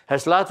outside,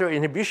 has lateral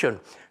inhibition.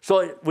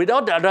 So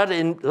without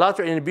the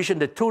lateral inhibition,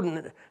 the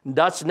 2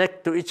 dots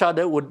next to each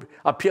other would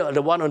appear,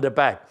 the one on the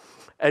back.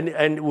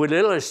 And with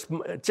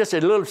just a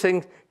little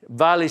thing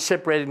valley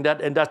separating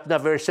that, and that's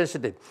not very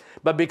sensitive.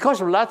 But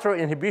because of lateral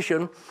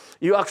inhibition,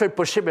 you actually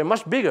perceive a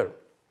much bigger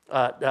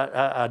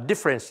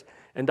difference,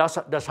 and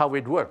that's how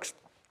it works.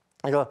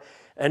 You know,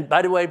 and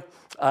by the way,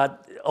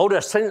 all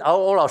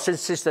our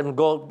sense systems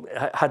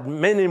had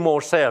many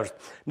more cells.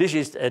 This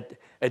is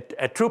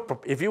a true.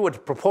 If you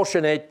would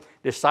proportionate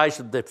the size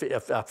of the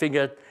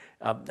finger,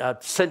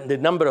 the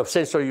number of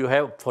sensors you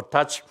have for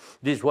touch,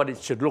 this is what it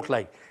should look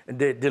like.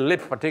 The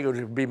lip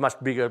particularly will be much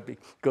bigger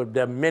because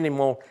there are many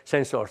more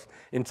sensors.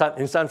 In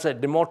some sense,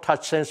 the more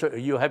touch sensor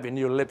you have in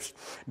your lips,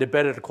 the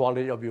better the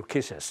quality of your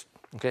kisses.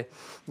 Okay,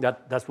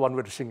 that's one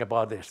way to think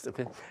about this.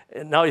 Okay,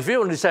 now if you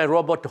want to design a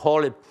robot to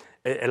hold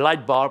a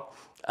light bulb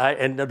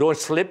and don't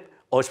slip,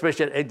 or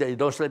especially that you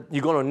don't slip,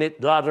 you're going to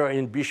need lateral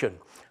inhibition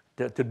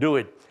to do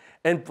it.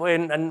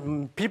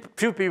 And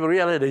few people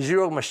realize the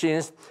zero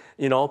machines,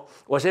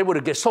 was able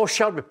to get so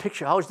sharp a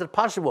picture. How is that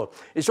possible?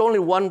 It's only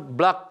one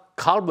black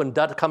carbon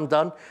that comes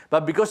down,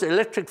 but because the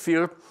electric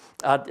field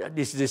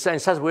is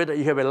designed such a way that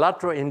you have a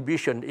lateral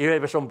inhibition, you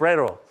have a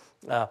sombrero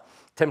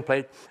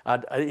template,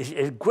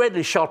 it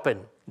greatly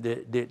sharpened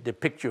the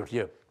picture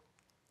here.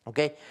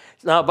 Okay.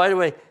 Now, by the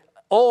way,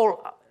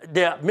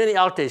 there are many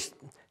artists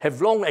have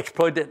long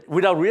exploited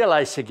without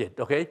realizing it.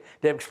 Okay,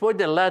 they have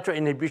exploited lateral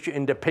inhibition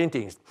in their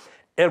paintings.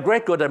 El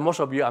Greco, that most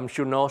of you I'm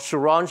sure know,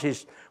 surrounds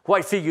his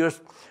white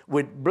figures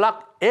with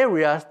black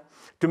areas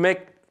to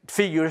make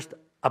figures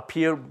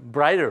appear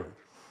brighter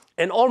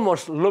and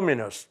almost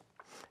luminous.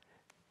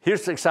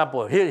 Here's an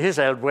example. Here's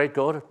El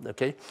Greco,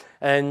 okay,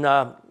 and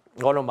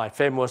one of my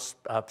famous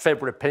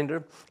favorite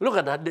painter. Look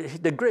at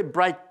that, the great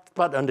bright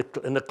spot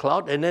in the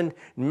cloud, and then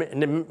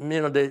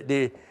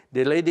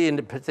the lady in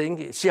the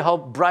thing. See how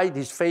bright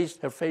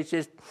her face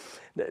is.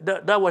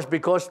 That was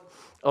because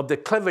of the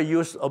clever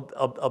use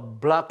of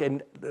black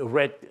and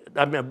red,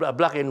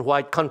 black and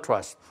white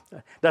contrast.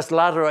 That's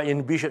lateral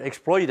inhibition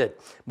exploited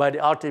by the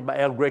artist, by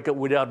El Greco,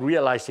 without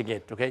realizing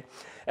it. Okay,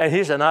 and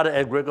here's another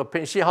El Greco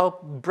painting. See how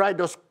bright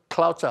those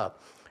clouds are.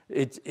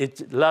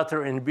 It's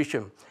lateral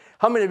inhibition.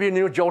 How many of you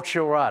knew George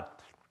Chua?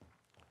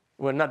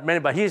 Well, not many,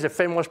 but he's a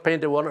famous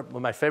painter, one of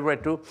my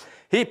favorite too.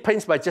 He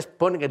paints by just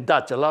putting a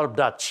lot of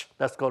dots.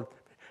 That's called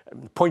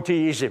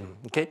pointillism.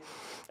 Okay.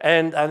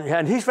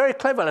 And he's very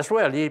clever as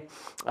well. He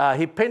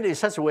painted in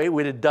such a way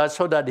with the dots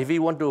so that if he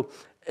want to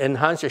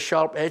enhance a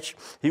sharp edge,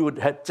 he would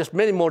have just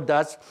many more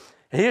dots.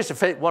 And here's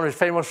one of his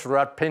famous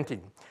rat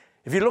painting.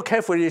 If you look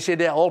carefully, you see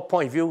they're all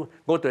points. If you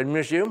go to a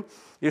museum,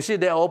 you see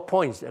they're all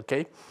points,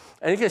 okay?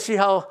 And you can see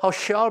how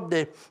sharp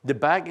the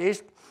back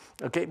is,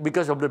 okay,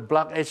 because of the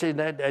black edge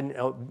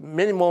and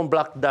many more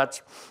black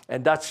dots.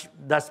 And that's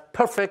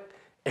perfect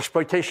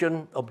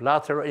exploitation of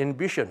lateral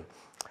inhibition.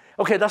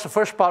 Okay, that's the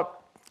first part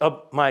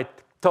of my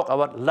talk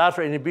about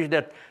lateral inhibition.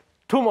 There are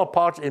two more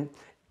parts in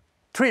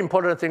three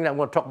important things I'm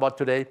going to talk about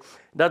today.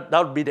 That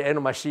would be the end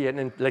of my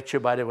CNN lecture,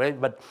 by the way.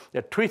 But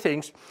there are three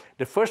things.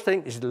 The first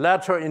thing is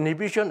lateral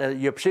inhibition,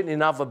 and you've seen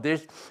enough of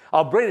this.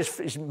 Our brain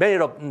is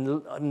made of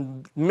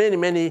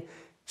many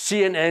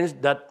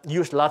CNNs that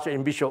use lateral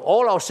inhibition,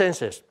 all our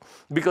senses,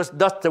 because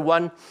that's the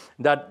one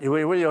that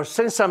when you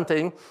sense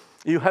something,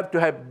 you have to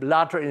have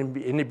lateral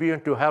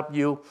inhibition to help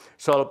you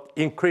sort of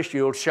increase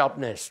your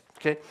sharpness.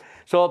 Okay.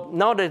 So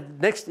now the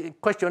next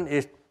question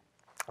is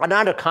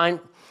another kind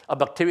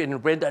of activity in the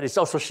brain that is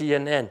also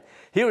CNN.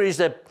 Here is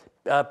a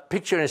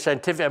picture in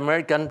Scientific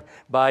American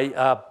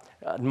by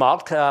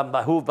Mark,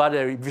 who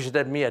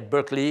visited me at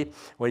Berkeley,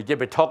 where he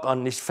gave a talk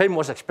on this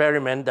famous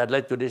experiment that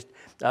led to this,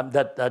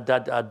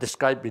 that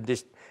described in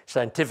this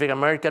Scientific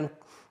American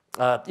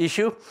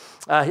issue.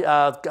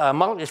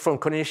 Mark is from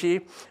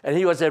Konishi, and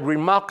he was a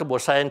remarkable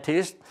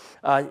scientist.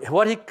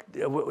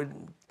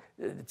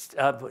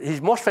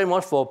 He's most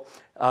famous for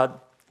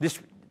this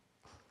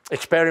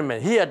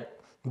experiment. He had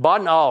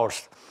barn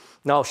owls.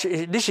 Now,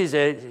 this is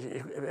a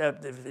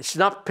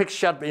snap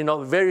picture,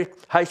 very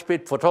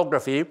high-speed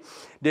photography.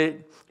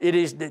 The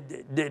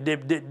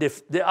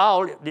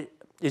owl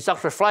is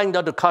actually flying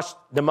down to catch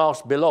the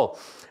mouse below.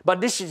 But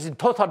this is in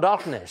total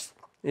darkness.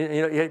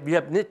 You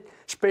have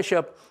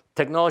special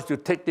technology to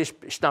take this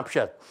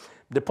snapshot.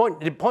 The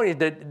point is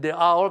that the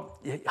owl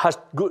has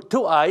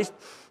two eyes,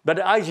 but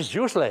the eyes is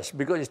useless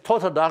because it's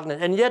total darkness.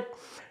 And yet,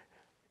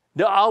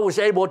 the owl was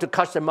able to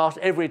catch the mouse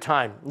every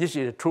time. This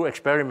is a true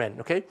experiment,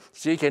 okay?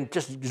 So you can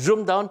just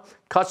zoom down,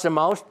 catch the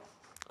mouse.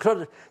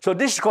 So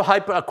this is called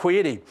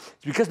hyperacuity,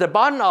 because the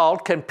barn owl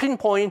can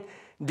pinpoint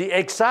the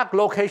exact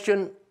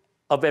location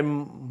of a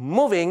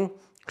moving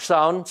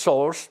sound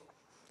source,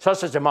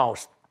 such as a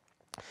mouse,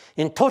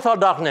 in total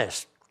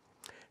darkness,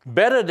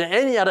 better than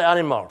any other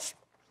animals.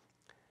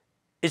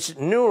 Its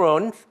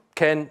neurons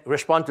can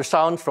respond to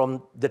sounds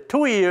from the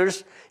two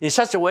ears in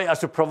such a way as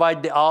to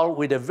provide the owl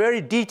with a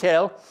very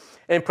detailed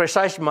and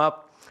precise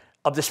map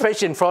of the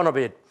space in front of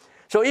it.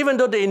 So even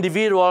though the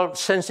individual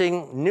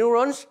sensing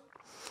neurons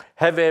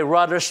have a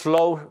rather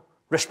slow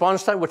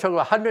response time, we're talking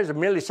about hundreds of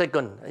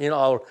milliseconds in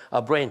our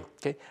brain,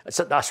 okay?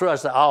 So as well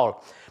as the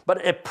owl.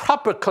 But a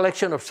proper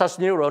collection of such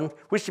neurons,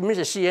 which means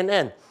a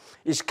CNN,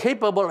 is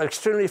capable of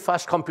extremely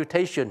fast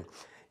computation,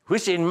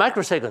 which is in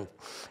microseconds.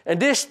 And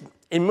this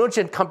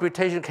emergent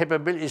computation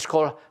capability is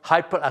called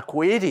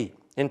hyperacuity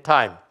in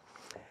time.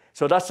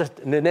 So that's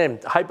the name,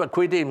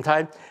 hyperacuity in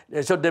time.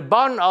 So the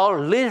barn owl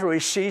literally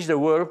sees the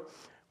world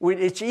with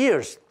its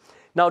ears.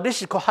 Now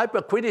this is called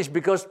hyperacuity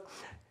because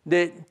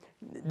the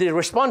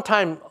response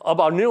time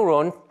of our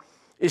neuron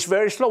is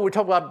very slow. We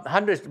talk about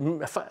hundreds of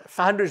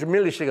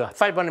milliseconds,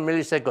 500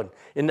 milliseconds.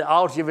 In the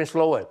owls, even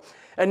slower.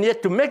 And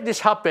yet to make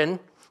this happen,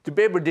 to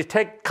be able to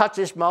detect, catch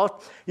this mouse,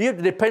 you have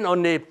to depend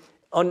on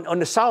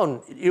the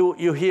sound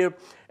you hear,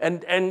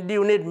 and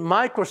you need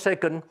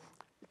microsecond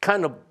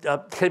kind of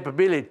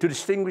capability to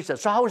distinguish that.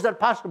 So how is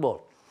that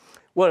possible?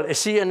 Well, a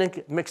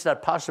CNN makes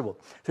that possible.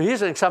 So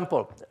here's an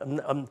example.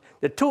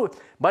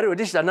 By the way,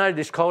 this is another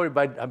discovery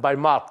by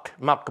Mark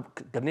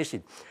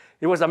Konishi.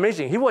 It was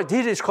amazing. He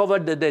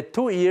discovered that the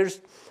 2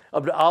 ears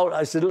of the owl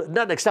is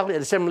not exactly at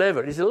the same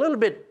level. It's a little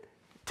bit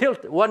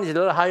tilt. One is a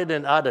little higher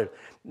than the other.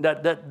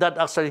 That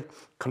actually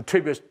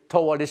contributes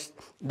toward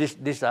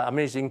this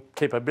amazing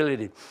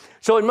capability.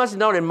 So imagine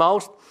now a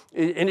mouse,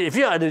 and if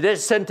you are at the dead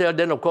center,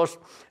 then of course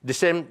the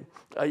same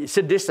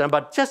distance,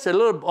 but just a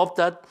little of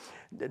that,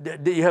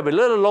 you have a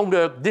little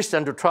longer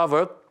distance to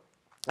travel,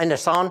 and the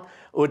sound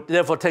would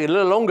therefore take a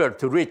little longer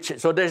to reach.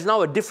 So there's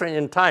now a difference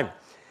in time.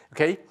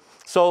 Okay,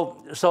 so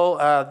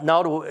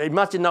now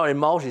imagine now a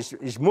mouse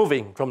is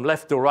moving from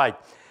left to right,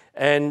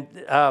 and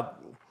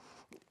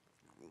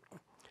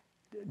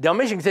the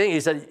amazing thing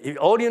is that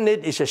all you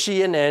need is a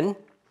CNN,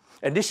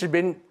 and this has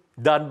been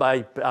done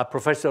by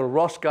Professor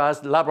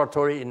Roska's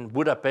laboratory in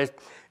Budapest.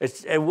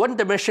 It's a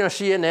one-dimensional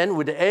CNN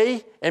with the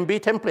A and B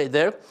template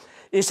there,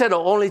 instead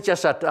of only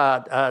just at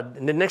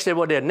the next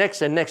neighbor, the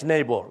next and next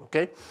neighbor,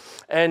 okay?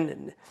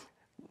 And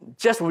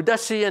just with that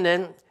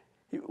CNN,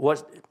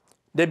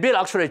 they built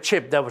actually a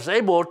chip that was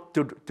able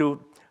to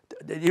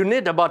you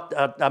need about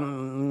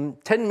 10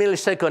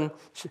 millisecond,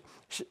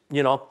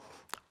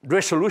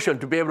 resolution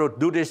to be able to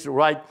do this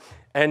right.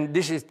 And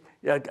this is,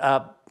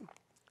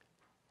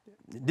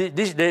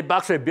 they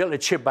actually built a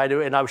chip, by the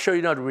way, and I'll show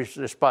you how to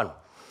respond.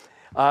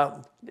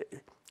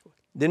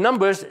 The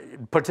numbers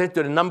pertain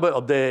to the number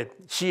of the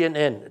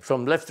CNN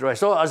from left to right.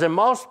 So as a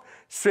mouse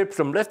sweeps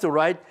from left to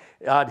right,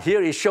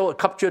 here is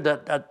captured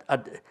that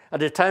at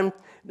the time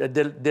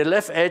the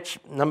left edge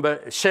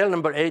cell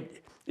number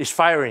 8 is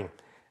firing,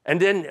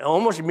 and then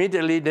almost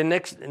immediately the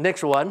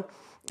next one,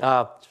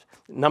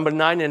 number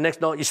 9, the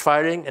next one is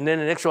firing, and then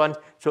the next one.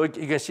 So you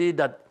can see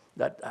that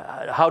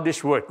how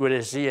this works with a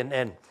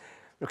CNN.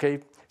 Okay,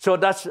 so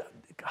that's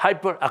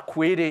hyper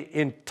acuity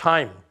in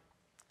time.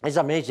 It's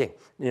amazing,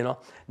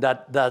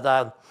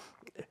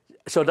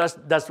 so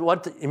that's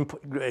one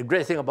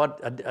great thing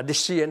about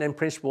this CNN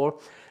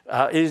principle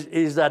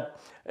is that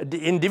the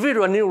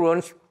individual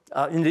neurons,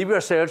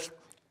 individual cells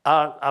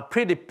are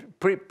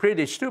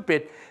pretty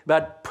stupid,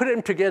 but put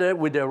them together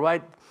with the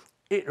right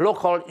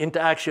local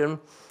interaction,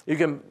 you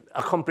can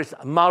accomplish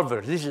a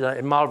marvel. This is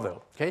a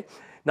marvel. Okay.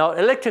 Now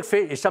electric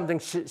field is something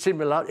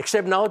similar,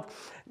 except now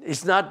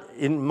it's not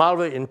in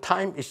marvel in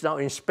time; it's now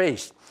in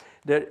space.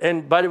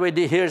 And by the way,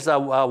 here's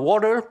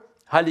Walter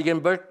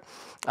Heiligenberg.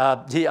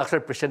 He actually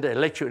presented a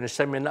lecture in a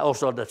seminar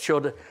also that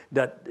showed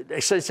that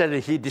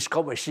essentially he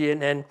discovered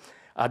CNN,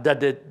 that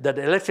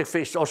the electric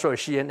field is also a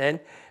CNN.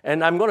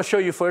 And I'm going to show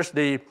you first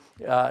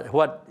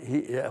what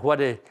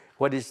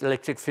is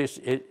electric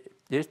field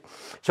is.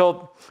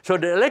 So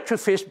the electric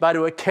field, by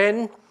the way,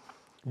 can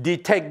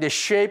detect the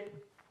shape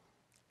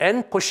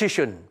and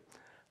position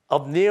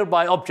of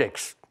nearby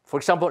objects. For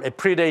example, a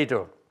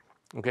predator,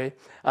 okay,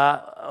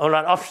 or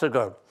an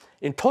obstacle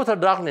in total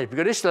darkness,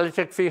 because these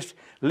electric fields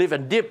live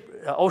in deep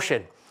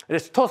ocean.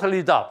 It's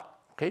totally dark,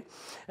 okay?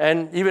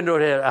 And even though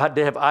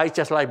they have eyes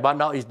just like, but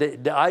now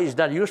the eye is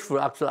not useful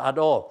actually at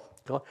all.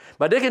 Okay?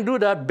 But they can do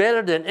that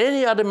better than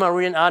any other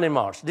marine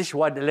animals. This is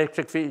why the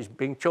electric field is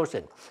being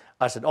chosen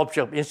as an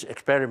object of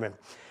experiment.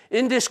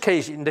 In this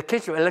case, in the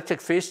case of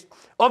electric fish,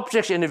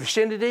 objects in the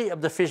vicinity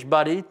of the fish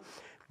body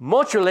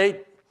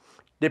modulate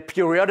the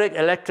periodic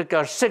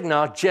electrical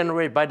signal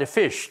generated by the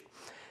fish.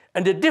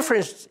 And the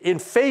difference in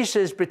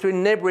phases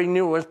between neighboring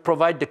neurons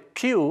provide the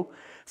cue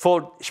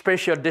for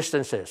spatial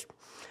distances.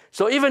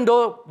 So even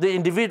though the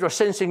individual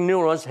sensing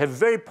neurons have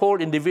very poor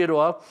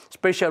individual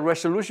spatial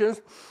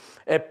resolutions,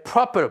 a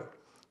proper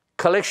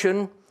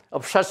collection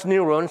of such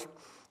neurons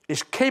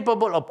is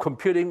capable of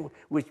computing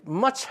with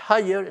much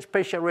higher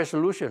spatial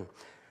resolution,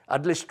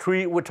 at least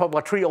we talk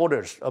about 3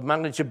 orders of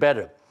magnitude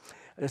better.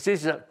 This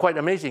is quite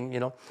amazing,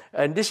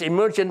 And this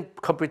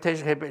emergent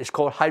computation is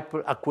called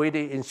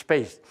hyperacuity in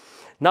space.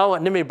 Now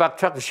let me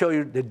backtrack to show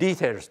you the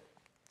details.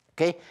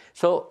 Okay,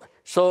 so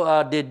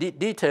the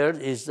detail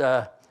is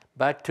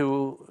back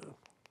to.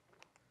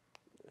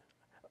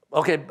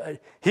 Okay,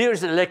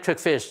 here's the electric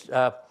fish.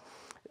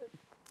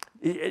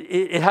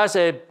 It has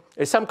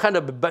some kind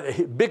of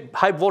big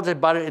high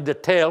voltage battery in the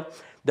tail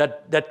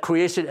that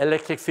creates an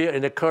electric field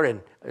in the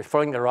current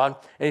flowing around.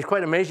 And it's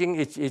quite amazing.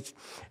 It's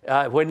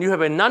when you have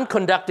a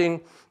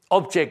non-conducting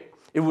object,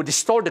 it will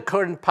distort the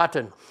current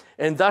pattern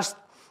and thus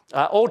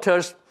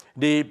alters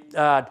the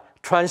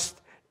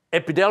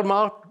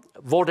transepidermal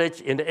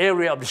voltage in the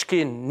area of the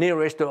skin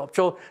nearest to.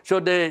 So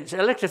the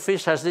electric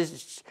field has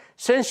these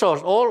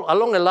sensors all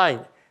along the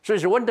line. So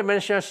it's a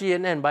one-dimensional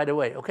CNN, by the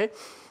way, okay?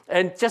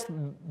 And just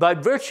by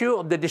virtue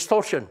of the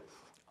distortion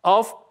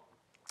of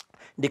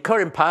the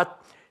current path,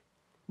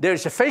 there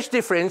is a phase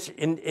difference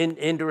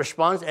in the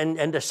response,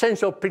 and the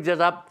sensor picks it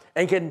up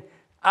and can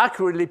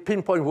accurately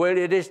pinpoint where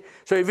it is.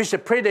 So if it's a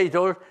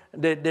predator,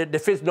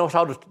 the fish knows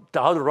how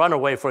to run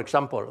away, for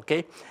example,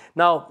 okay?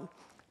 Now,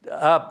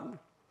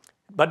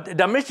 but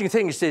the amazing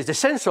thing is this, the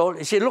sensor,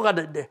 if you look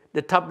at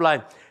the top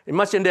line,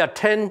 imagine there are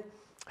 10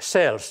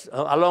 cells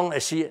along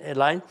a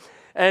line,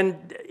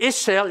 and each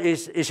cell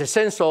is a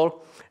sensor,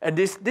 and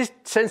this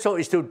sensor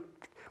is to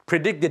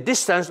predict the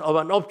distance of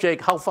an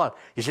object, how far.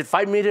 Is it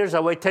 5 meters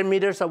away, 10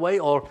 meters away,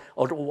 or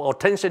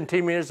 10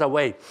 centimeters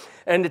away?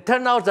 And it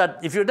turned out that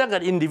if you look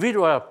at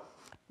individual,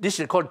 this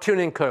is called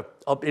Turing curve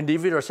of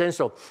individual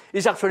sensor,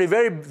 it's actually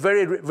very,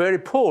 very, very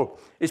poor.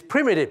 It's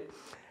primitive.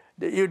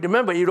 You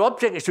remember, your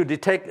object is to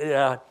detect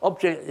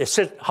object is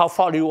how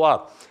far you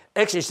are.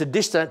 X is the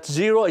distance,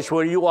 0 is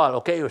where you are,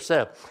 okay,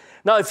 yourself.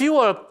 Now, if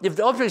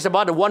the object is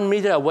about 1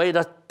 meter away,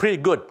 that's pretty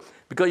good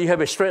because you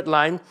have a straight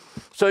line.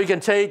 So you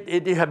can say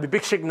you have a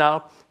big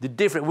signal, the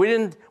difference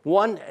within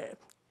 1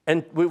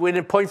 and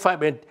within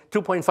 0.5 and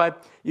 2.5,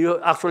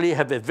 you actually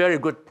have a very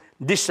good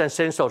distance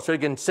sensor. So you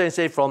can sense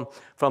it from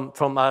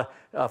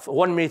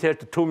 1 meter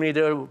to 2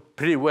 meters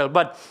pretty well.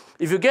 But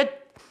if you get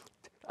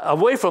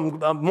away from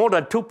more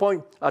than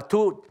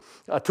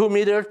 2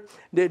 meters,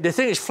 the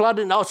thing is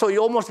flooding out, so you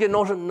almost get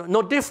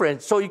no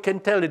difference. So you can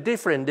tell the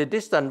difference, the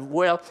distance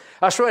well.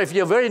 As well, if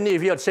you're very near,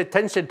 if you're say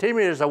 10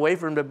 centimeters away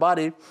from the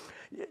body,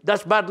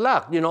 that's bad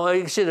luck. You know,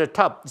 you see the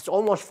top, it's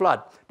almost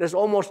flat. There's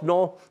almost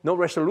no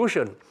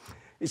resolution.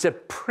 It's a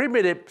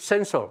primitive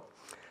sensor.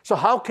 So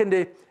how can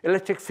the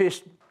electric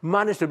field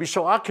manage to be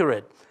so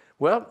accurate?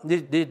 Well,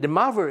 the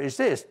marvel is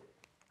this.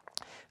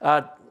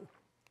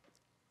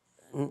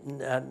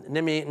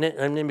 Let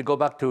me go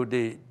back to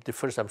the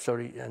first. I'm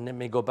sorry. Let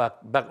me go back.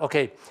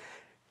 Okay.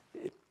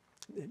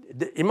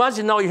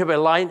 Imagine now you have a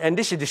line, and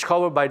this is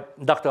discovered by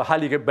Dr.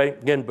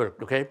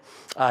 Heiligenberg. Okay.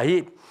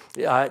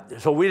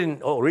 So we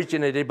didn't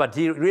originate it, but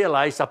he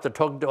realized after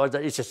talking to us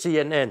that it's a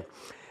CNN,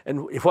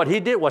 and what he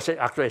did was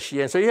actually a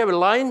CNN. So you have a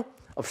line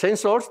of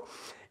sensors.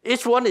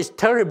 Each one is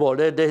terrible.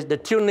 The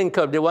Turing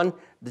curve, the one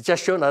that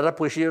just shown at that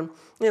position,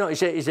 you know,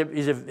 is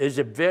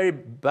a very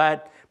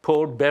bad,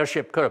 poor,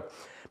 bear-shaped curve.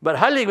 But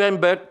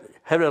Heiligenberg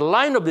had a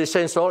line of the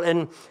sensor,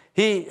 and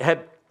he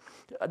had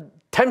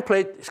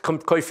template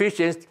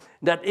coefficients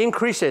that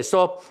increases.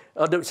 So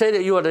say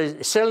that you are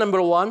the cell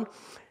number 1,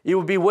 you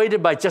will be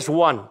weighted by just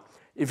 1.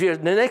 If you're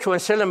the next one,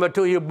 cell number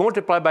 2, you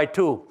multiply by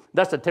 2.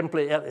 That's the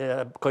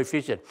template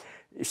coefficient.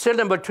 Cell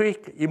number 3,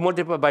 you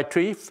multiply by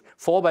 3,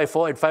 4 by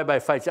 4, and 5 by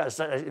 5. That's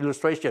an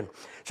illustration.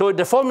 So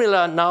the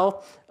formula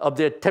now of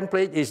the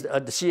template is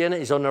the CNN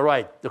is on the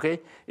right.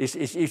 Okay,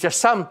 it's just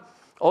sum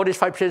all these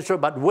 5 sensors,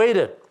 but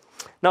weighted.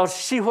 Now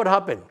see what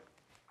happened.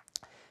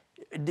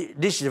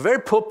 This is a very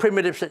poor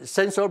primitive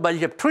sensor, but you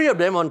have 3 of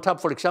them on top,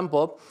 for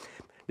example.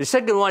 The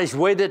second one is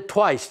weighted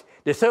twice.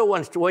 The third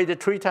one is weighted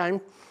 3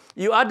 times.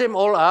 You add them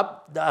all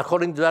up,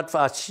 according to that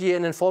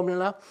CNN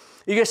formula,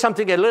 you get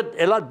something a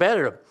lot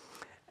better.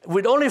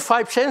 With only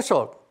 5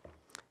 sensors,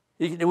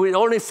 with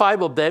only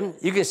 5 of them,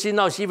 you can see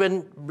now it's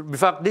even, in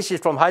fact, this is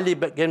from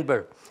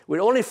Heiligenberg.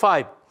 With only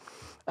 5,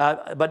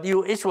 but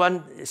each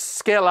one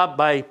scale up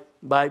by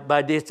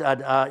this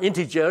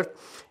integer,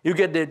 you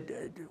get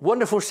the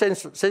wonderful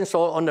sensor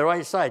on the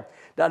right side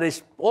that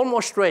is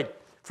almost straight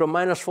from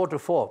 -4 to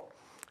 4.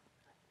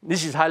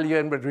 This is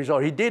Heiligenberg's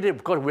result. He did it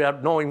because we are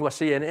knowing what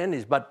CNN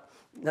is, but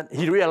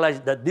he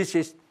realized that this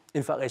is,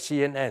 in fact, a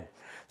CNN.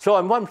 So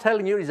what I'm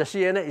telling you is that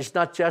CNN is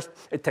not just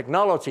a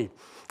technology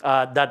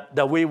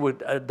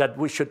that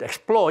we should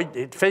exploit.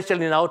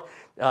 Especially now,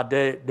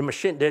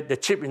 the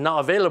chip is now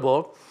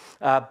available,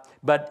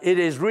 but it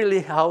is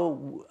really how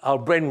our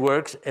brain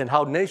works and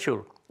how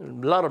nature,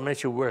 a lot of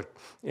nature works.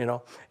 You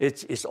know,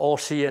 it's all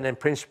CNN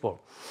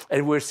principle,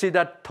 and we'll see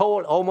that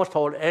almost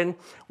toward the end.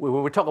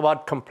 When we talk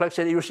about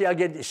complexity, you will see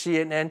again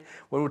CNN.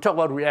 When we talk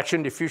about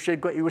reaction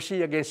diffusion, you will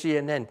see again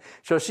CNN.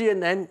 So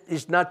CNN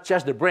is not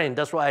just the brain.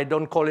 That's why I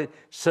don't call it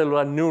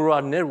cellular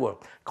neural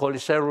network. I call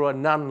it cellular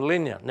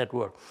nonlinear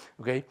network.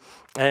 Okay,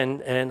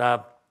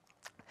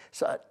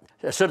 so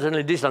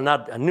certainly these are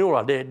not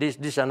neural.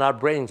 These are not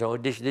brains. Or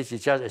this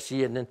is just a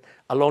CNN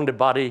along the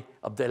body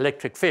of the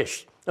electric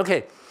fish.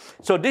 Okay.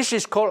 So this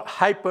is called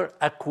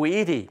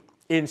hyperacuity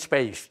in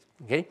space.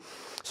 Okay,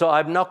 so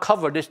I've now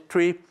covered these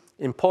 3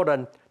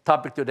 important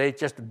topics today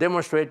just to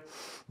demonstrate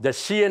that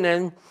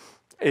CNN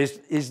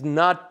is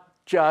not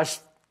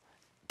just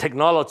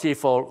technology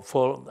for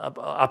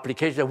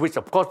application, which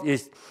of course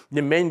is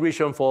the main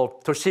reason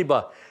for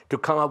Toshiba to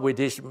come up with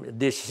this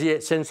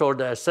sensor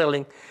they are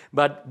selling,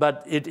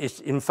 but it is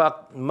in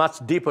fact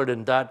much deeper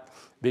than that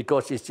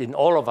because it's in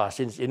all of us,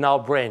 it's in our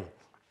brain.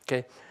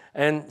 Okay,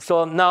 and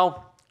so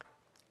now,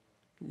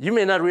 you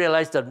may not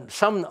realize that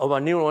some of our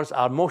neurons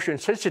are motion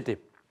sensitive.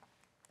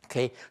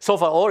 Okay, so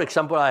for all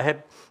example, I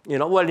have,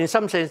 well, in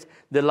some sense,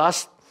 the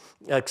last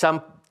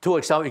 2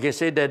 examples, you can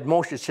say that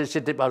motion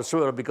sensitive are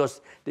sure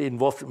because they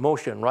involve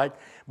motion, right?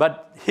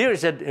 But here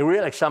is a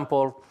real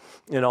example,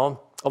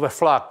 of a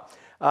flock.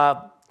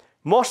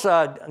 Most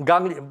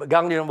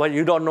ganglion, well,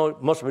 you don't know,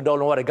 most of you don't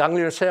know what a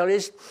ganglion cell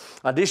is.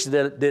 This is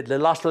the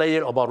last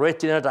layer of our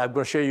retina that I'm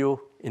going to show you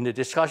in the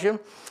discussion.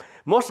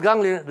 Most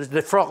ganglion,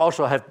 the frog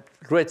also have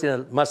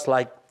retina much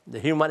like the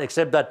human,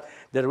 except that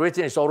the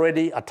retina is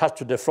already attached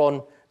to the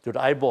front, to the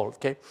eyeball.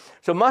 Okay,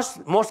 so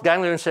most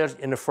ganglion cells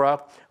in the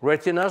frog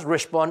retinas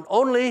respond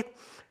only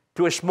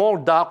to a small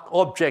dark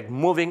object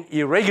moving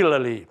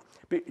irregularly,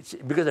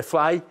 because the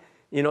fly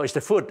it's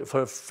the food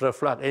for the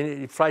frog,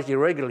 and it flies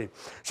irregularly.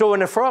 So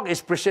when a frog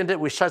is presented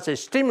with such a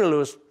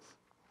stimulus,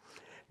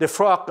 the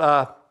frog,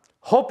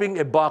 hoping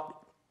a bug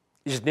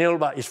is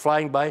nearby, is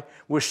flying by,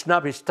 will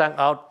snap his tongue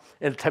out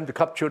and attempt to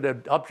capture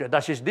the object.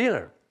 That's his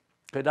dinner.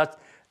 Okay, that's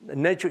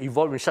nature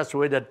evolved in such a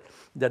way that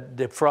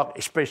the frog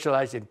is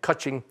specialized in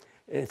catching,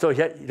 and so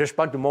he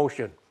responds to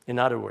motion, in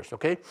other words,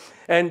 okay?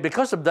 And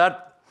because of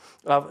that,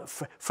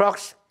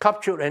 frogs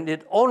capture and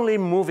eat only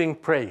moving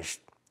prey.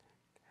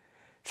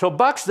 So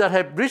bugs that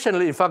have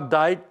recently, in fact,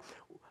 died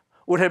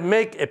would have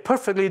made a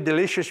perfectly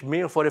delicious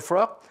meal for the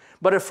frog,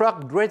 but the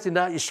frog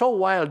retina is so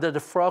wild that the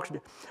frogs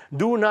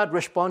do not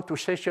respond to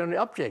stationary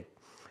object.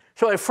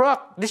 So a frog,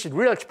 this is a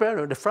real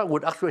experiment, the frog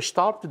would actually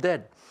starve to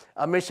death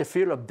amidst a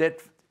field of dead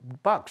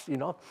bugs,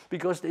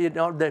 because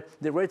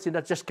the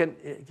retina just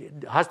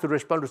has to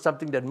respond to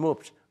something that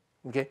moves.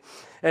 Okay,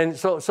 and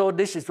so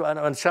this is an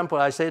example.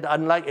 I said,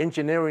 unlike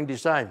engineering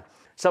design,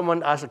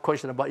 someone asked a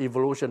question about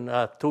evolution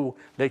 2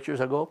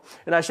 lectures ago,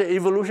 and I said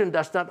evolution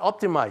does not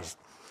optimize.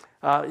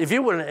 If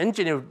you were an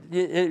engineer,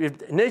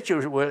 if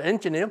nature were an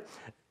engineer,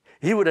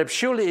 he would have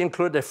surely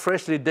included the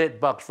freshly dead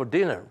bugs for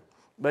dinner,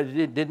 but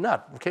it did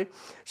not. Okay,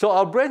 so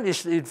our brain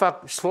is in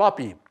fact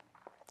sloppy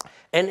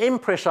and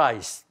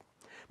imprecise,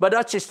 but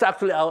that's just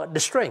actually our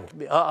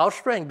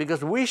strength,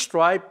 because we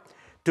strive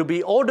to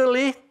be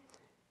orderly.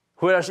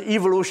 Whereas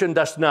evolution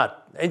does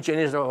not.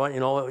 Engineers,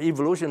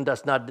 evolution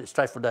does not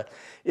strive for that.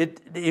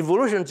 The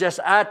evolution just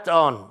adds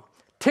on,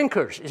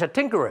 tinkers. It's a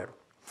tinkerer.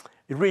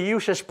 It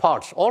reuses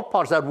parts, all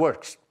parts that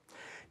works.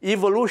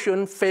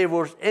 Evolution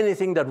favors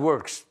anything that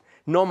works,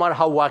 no matter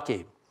how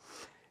wacky.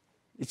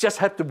 It just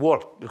has to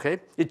work, okay?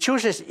 It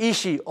chooses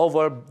easy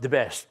over the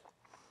best.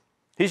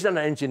 He's not an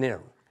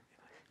engineer.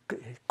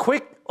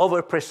 Quick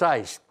over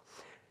precise.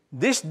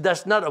 This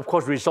does not, of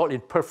course, result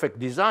in perfect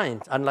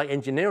design, unlike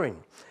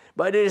engineering.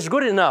 But it is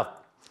good enough.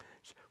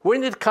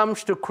 When it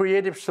comes to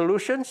creative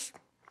solutions,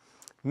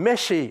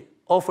 messy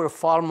offer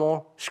far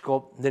more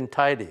scope than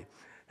tidy.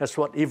 That's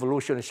what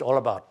evolution is all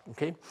about.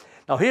 Okay?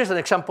 Now here's an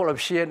example of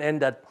CNN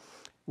that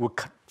will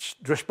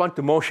respond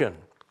to motion.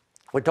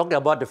 We're talking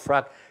about the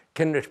frog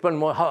can respond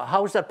more.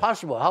 How is that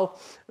possible? How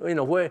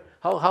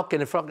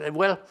can a frog?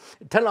 Well,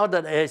 it turns out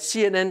that a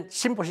CNN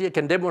simple CNN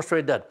can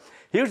demonstrate that.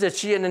 Here's the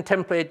CNN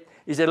template.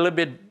 It's a little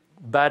bit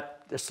bad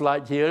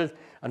slide here,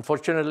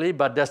 unfortunately,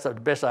 but that's the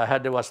best I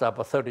had. It was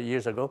about 30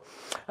 years ago.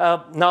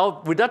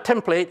 Now, with that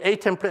template, A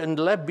template on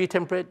the left, B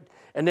template,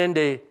 and then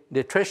the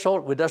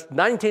threshold with just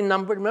 19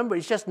 numbers. Remember,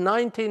 it's just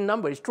 19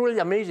 numbers. It's truly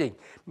amazing.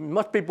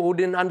 Most people who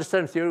didn't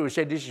understand theory would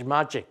say this is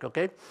magic,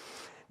 okay?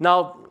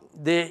 Now,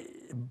 the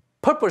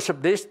purpose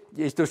of this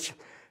is to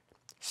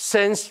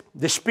sense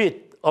the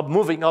speed of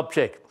moving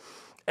object.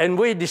 And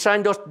we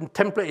designed those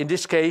templates in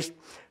this case.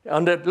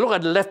 Look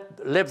at the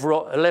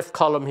left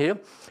column here.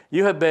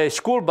 You have a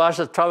school bus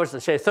that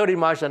travels, say, 30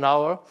 miles an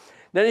hour.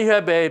 Then you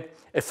have a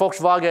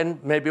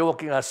Volkswagen maybe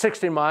walking at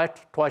 60 miles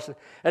twice.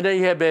 And then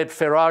you have a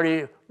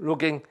Ferrari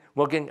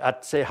working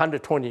at, say,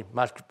 120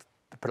 miles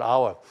per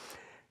hour.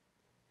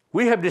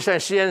 We have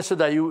designed CNN so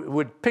that you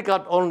would pick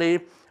out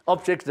only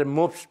objects that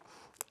moves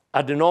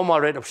at the normal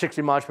rate of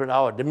 60 miles per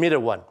hour, the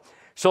middle one.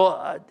 So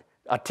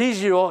at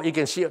T0, you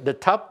can see at the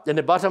top and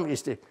the bottom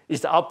is the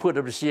output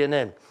of the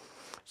CNN.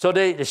 So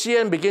the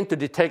CNN begin to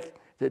detect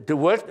the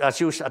work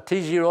as used at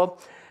T0,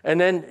 and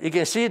then you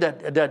can see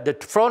that the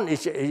front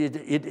is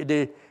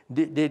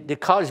the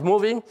car is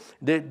moving,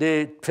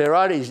 the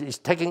Ferrari is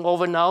taking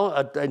over now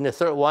in the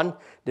third one,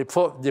 the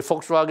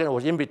Volkswagen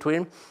was in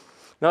between.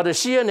 Now the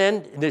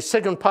CNN, the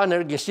second panel,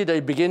 you can see that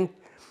it begin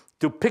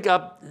to pick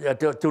up,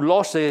 to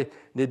lose the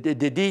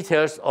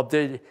details of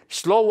the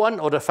slow one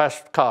or the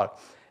fast car.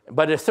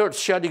 By the third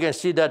shot, you can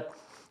see that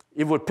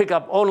it would pick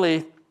up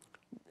only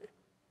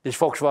this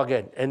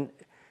Volkswagen. And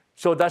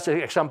so that's an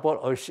example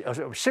of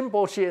a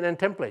simple CNN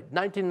template,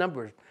 19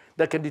 numbers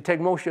that can detect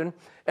motion.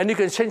 And you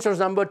can change those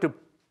numbers to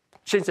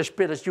change the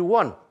speed as you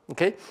want,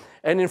 okay?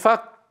 And in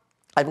fact,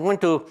 I'm going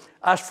to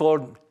ask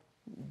for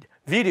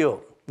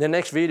video, the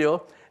next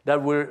video that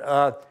will,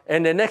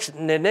 and the next 3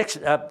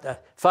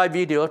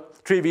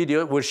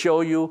 videos will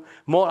show you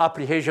more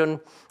application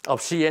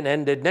of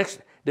CNN.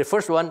 The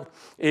first one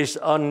is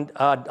on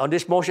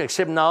this motion,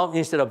 except now,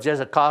 instead of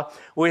just a car,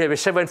 we have a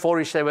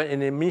 747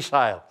 in a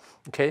missile,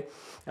 okay?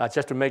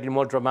 Just to make it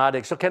more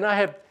dramatic. So can I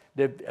have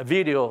the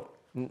video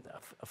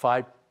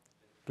 5,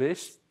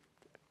 please?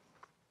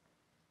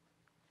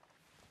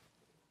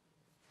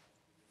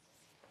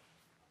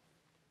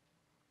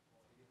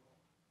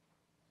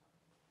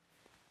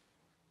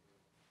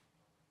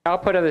 The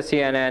output of the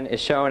CNN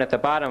is shown at the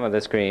bottom of the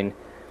screen.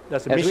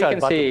 That's the As we can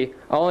button. see,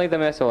 only the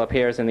missile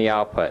appears in the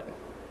output.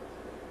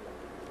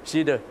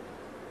 See the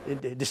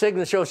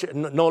signal shows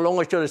no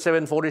longer shows the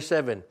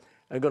 747.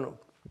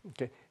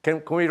 Okay.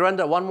 Can we run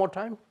that one more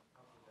time?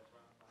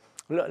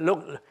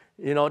 Look,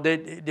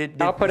 the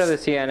Output of the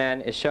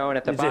CNN is shown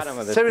at the bottom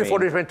of the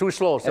 747 too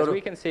slow. As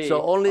we can see,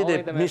 so only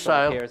the missile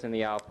missile appears in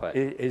the output.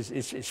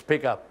 is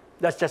pick up.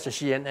 That's just a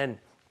CNN.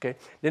 Okay.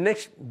 The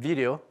next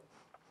video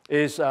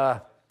is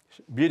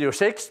video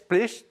 6,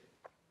 please.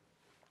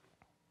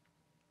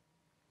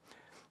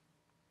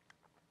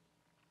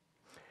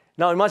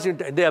 Now imagine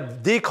there are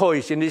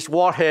decoys in these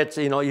warheads.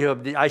 You know, you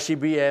have the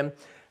ICBM.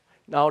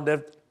 Now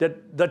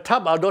the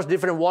top are those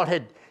different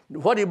warheads.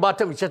 What you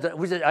bottom?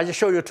 I just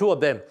show you two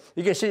of them.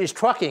 You can see it's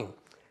tracking.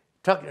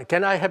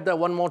 Can I have that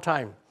one more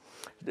time?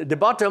 The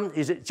bottom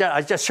is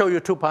I just show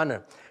you two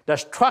partners.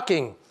 That's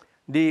tracking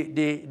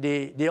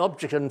the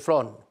object in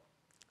front.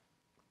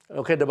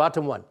 Okay, the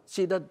bottom one.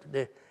 See that?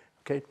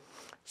 Okay.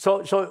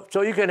 So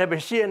you can have a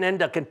CNN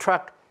that can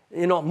track,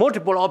 you know,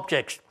 multiple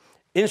objects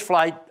in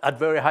flight at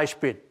very high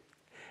speed.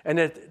 And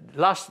the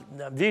last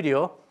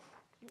video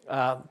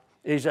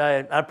is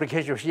an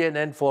application of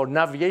CNN for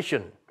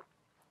navigation.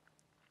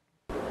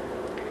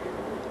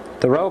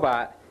 The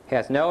robot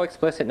has no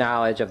explicit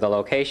knowledge of the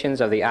locations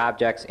of the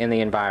objects in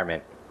the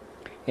environment.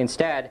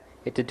 Instead,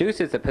 it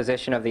deduces the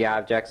position of the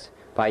objects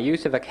by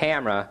use of a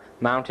camera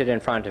mounted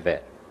in front of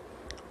it.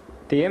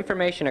 The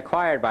information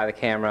acquired by the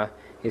camera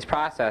is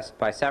processed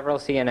by several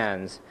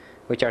CNNs,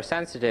 which are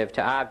sensitive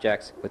to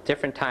objects with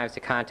different times to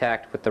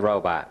contact with the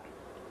robot.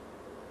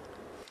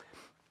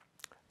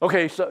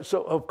 Okay,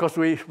 so of course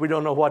we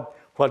don't know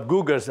what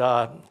Google's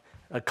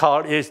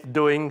car is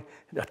doing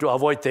to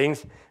avoid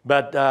things,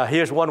 but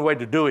here's one way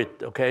to do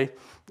it, okay?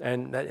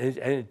 And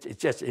it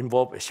just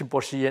involves a simple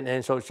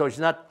CNN, so it's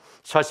not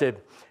such a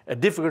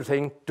difficult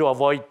thing to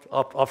avoid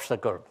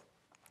obstacle.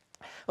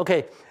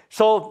 Okay,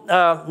 so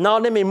now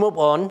let me move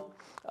on.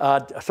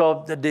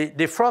 So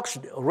the frog's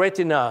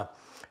retina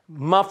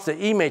maps the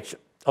image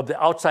of the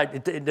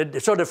outside.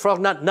 So the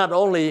frog not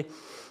only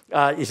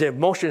is a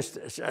motion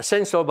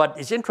sensor, but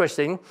it's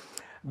interesting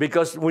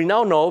because we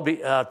now know,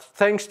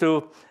 thanks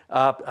to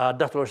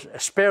Dr.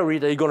 Sperry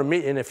that you're going to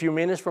meet in a few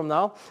minutes from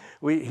now,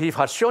 he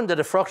has shown that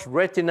the frog's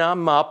retina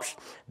maps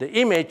the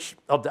image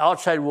of the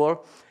outside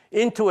world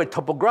into a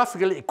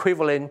topographically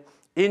equivalent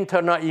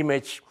internal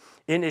image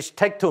in its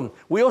tectum.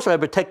 We also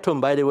have a tectum,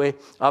 by the way,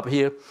 up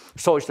here.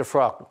 So is the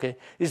frog. Okay,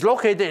 it's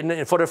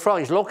located for the frog.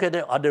 It's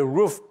located at the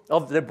roof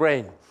of the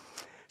brain.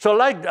 So,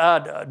 like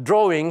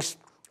drawings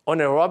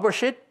on a rubber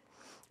sheet,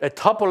 a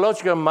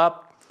topological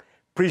map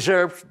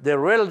preserves the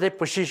relative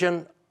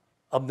position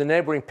of the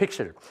neighboring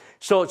pixel.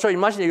 So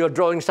imagine you're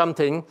drawing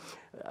something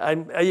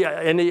on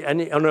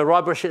a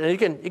rubber sheet, and you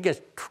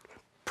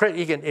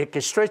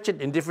can stretch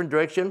it in different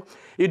directions.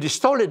 You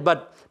distort it,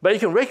 but you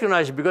can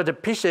recognize it because the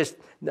pieces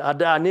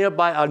that are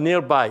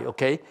nearby,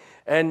 okay?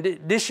 And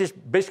this is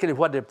basically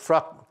what the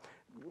frog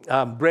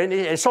brain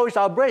is, and so is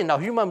our brain, our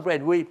human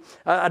brain. We're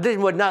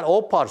not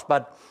all parts,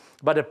 but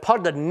the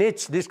part that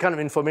needs this kind of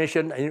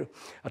information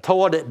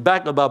toward the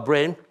back of our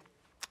brain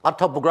are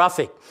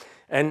topographic.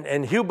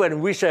 And Hubert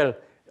and Wiesel,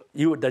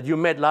 that you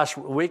met last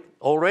week,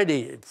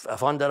 already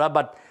found that out,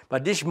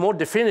 but this is more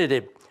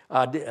definitive.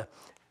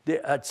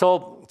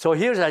 So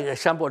here's an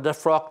example of the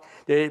frog.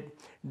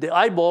 The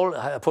eyeball,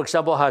 for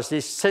example, has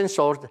these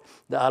sensors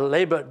that are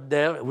labeled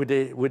there with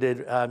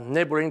the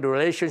neighboring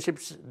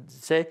relationships,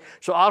 say.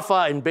 So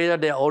alpha and beta,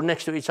 they're all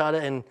next to each other,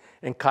 and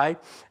chi.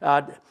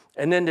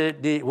 And then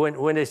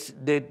when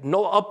the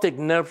no optic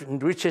nerve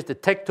reaches the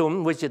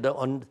tectum, which is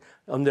on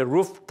the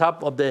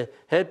rooftop of the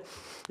head,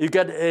 you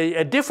get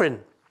a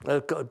different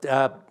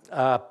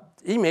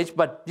image,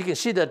 but you can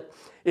see that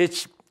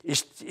it's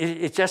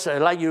just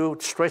like you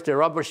stretch the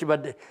rubber sheet,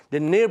 but the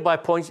nearby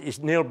points is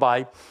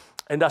nearby,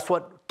 and that's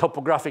what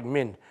topographic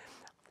means.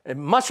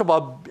 Much of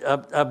our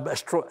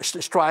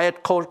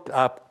striate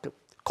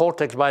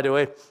cortex, by the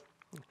way,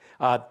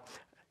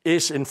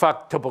 is in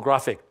fact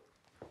topographic.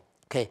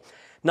 Okay,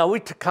 now we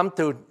come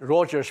to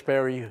Roger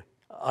Sperry,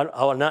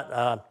 our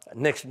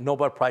next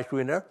Nobel Prize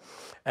winner.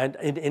 And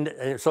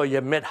so you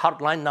have met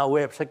Hartline, now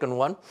we have second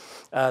one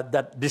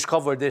that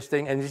discovered this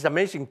thing. And he's an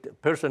amazing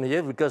person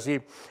here because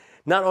he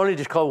not only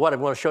discovered what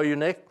I'm going to show you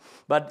next,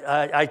 but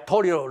I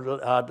told you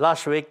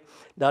last week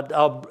that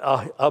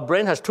our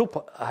brain has two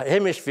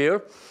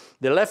hemispheres,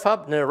 the left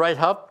half and the right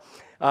half.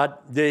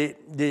 The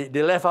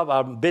left half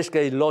are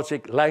basically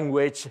logic,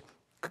 language,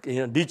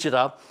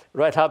 digital.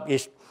 Right half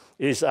is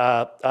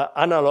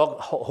analog,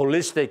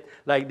 holistic,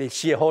 like the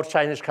Xie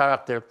Chinese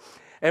character.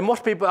 And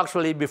most people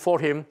actually before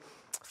him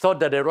thought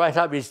that the right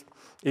half is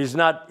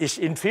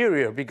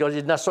inferior because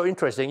it's not so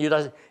interesting.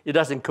 It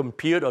doesn't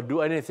compute or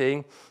do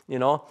anything,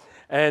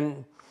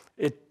 And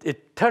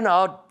it turned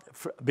out,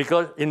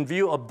 because in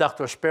view of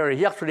Dr. Sperry,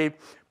 he actually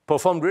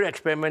performed real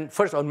experiment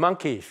first on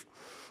monkeys,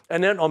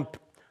 and then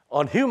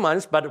on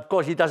humans. But of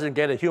course, he doesn't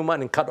get a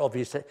human and cut open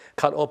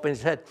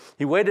his head.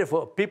 He waited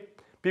for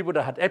people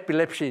that had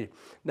epilepsy,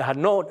 that had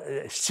no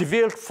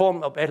severe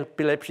form of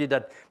epilepsy,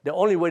 that the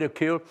only way to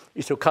cure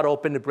is to cut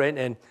open the brain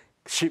and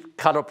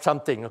cut up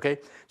something, okay?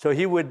 So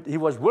he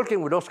was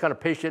working with those kind of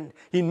patients.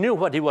 He knew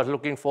what he was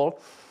looking for,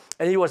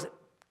 and he was,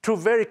 through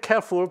very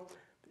careful,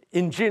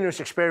 ingenious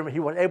experiment, he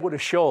was able to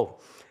show,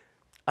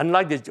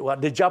 unlike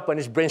the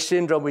Japanese brain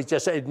syndrome, which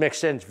just it makes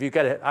sense. If you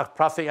get a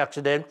traffic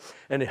accident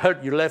and it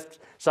hurt your left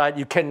side,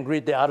 you can't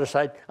read the other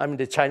side. I mean,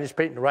 the Chinese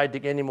paint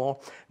writing anymore.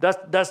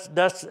 That's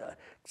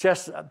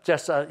just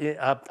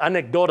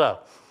anecdotal.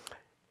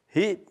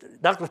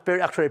 Dr.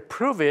 Sperry actually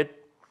proved it.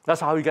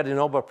 That's how he got the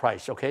Nobel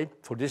Prize, okay,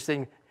 for this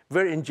thing,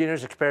 very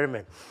ingenious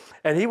experiment.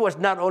 And he was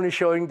not only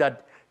showing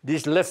that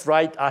this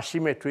left-right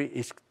asymmetry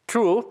is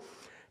true,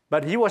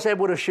 but he was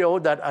able to show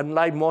that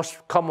unlike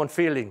most common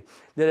feeling,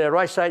 that the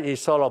right side is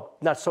sort of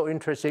not so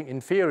interesting,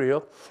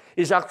 inferior,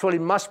 is actually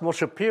much more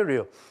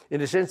superior in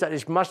the sense that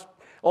it's much,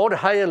 all the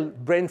higher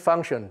brain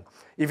function.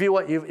 If you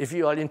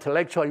are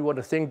intellectual, you want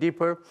to think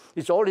deeper,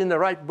 it's all in the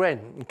right brain,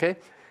 okay?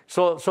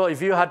 So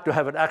if you had to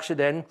have an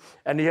accident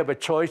and you have a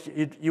choice,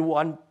 you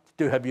want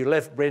to have your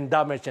left brain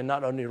damaged and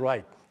not only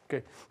right,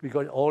 okay?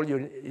 Because all your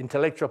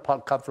intellectual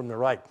part comes from the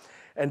right.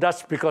 And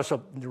that's because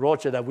of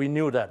Roger that we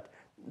knew that.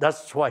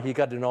 That's why he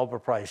got the Nobel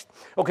Prize.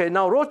 Okay,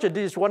 now Roger did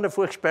this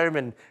wonderful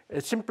experiment,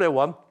 a simpler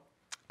one.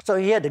 So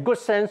he had a good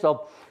sense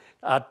of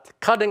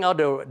cutting out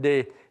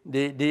the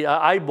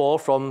eyeball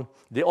from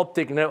the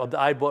optic nerve of the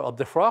eyeball of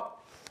the frog,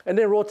 and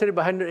then rotate it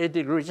by 180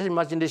 degrees. Just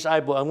imagine this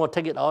eyeball. I'm going to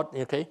take it out,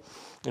 okay?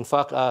 In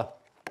fact,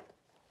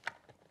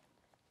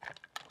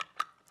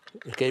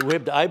 okay, we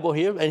have the eyeball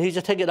here, and he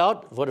just take it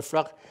out for the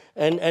frog.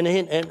 And I'm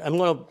going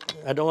to,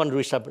 I don't want to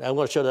do something. I'm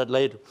going to show that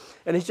later.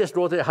 And he just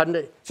rotated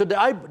 100. So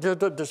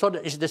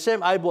it's the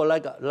same eyeball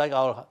like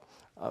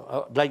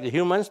the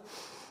humans.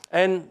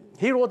 And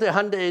he rotated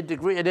 180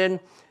 degrees, and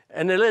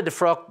then let the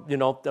frog,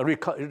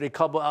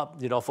 recover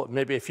up, for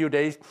maybe a few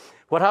days.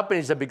 What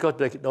happens is that because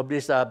of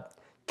these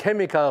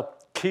chemical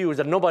cues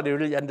that nobody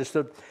really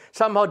understood,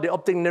 somehow the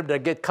optic nerve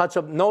that gets cut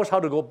off knows how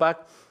to go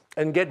back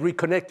and get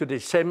reconnected to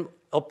the same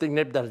optic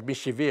nerve that has been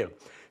severe.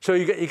 So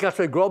you can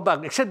actually grow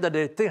back, except that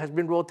the thing has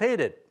been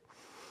rotated.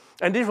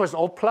 And this was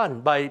all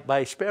planned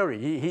by Sperry.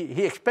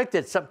 He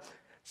expected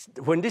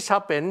when this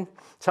happened,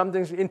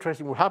 something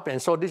interesting would happen.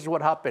 So this is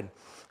what happened.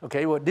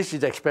 Okay, well, this is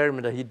the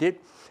experiment that he did.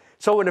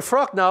 So when the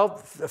frog now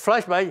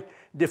flies by,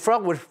 the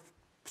frog would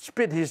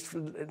spit his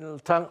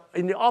tongue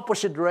in the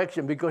opposite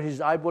direction because his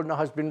eyeball now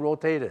has been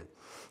rotated.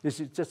 This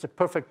is just a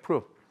perfect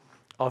proof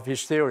of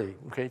his theory.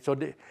 Okay, so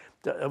this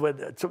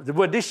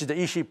is the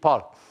easy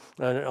part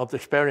of the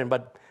experiment.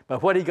 But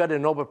what he got the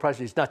Nobel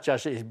Prize is not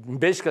just, it's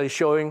basically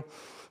showing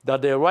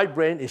that the right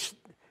brain is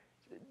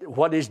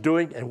what it's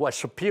doing and what's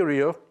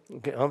superior,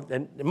 okay,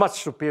 and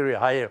much superior,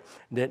 higher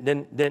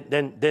than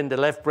the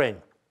left brain.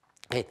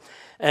 Okay.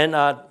 And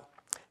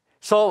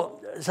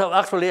so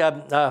actually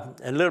a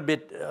little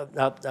bit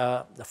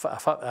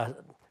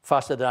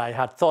faster than I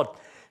had thought.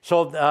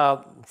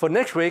 So for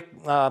next week,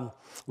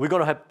 we're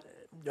going to have,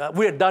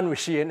 we're done with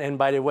CNN,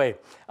 by the way,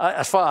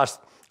 as far as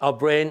our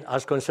brain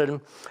is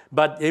concerned.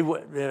 But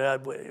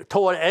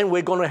toward the end,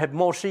 we're going to have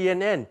more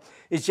CNN.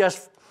 It's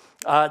just,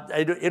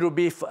 it will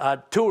be a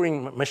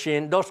Turing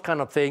machine, those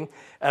kind of thing.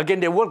 Again,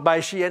 they work by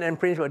CNN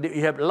principle.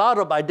 You have a lot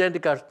of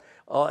identical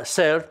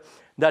cells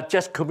that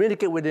just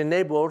communicate with the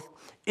neighbors.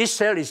 Each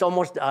cell is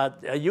almost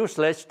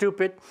useless,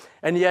 stupid,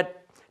 and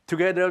yet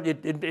together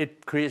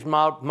it creates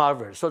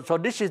marvels. So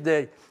this is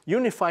the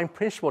unifying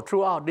principle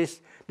throughout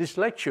these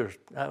lectures.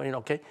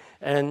 Okay.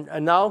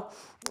 And now,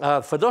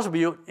 for those of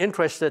you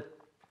interested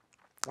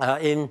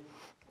in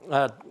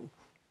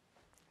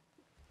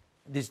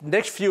these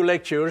next few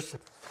lectures,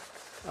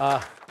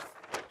 and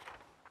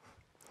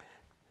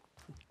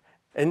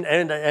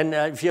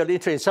if you're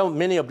interested in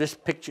many of these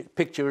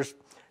pictures,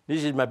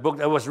 this is my book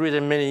that was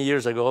written many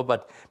years ago,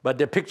 but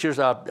the pictures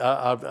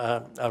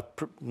are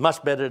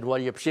much better than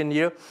what you've seen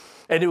here,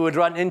 and it would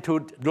run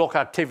into local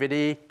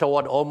activity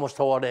almost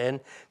toward the end.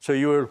 So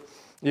you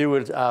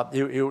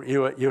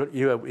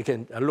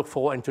can look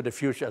forward into the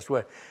future as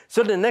well.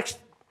 So the next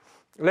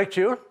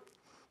lecture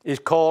is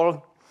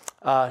called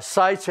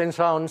Sights and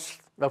Sounds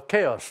of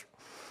Chaos.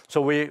 So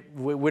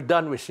we're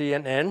done with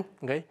CNN,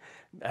 okay?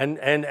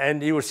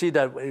 And you will see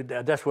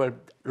that that's where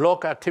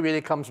local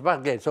activity comes back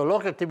again. So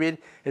local activity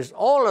is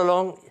all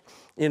along,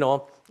 in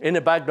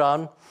the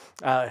background.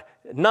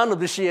 None of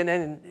the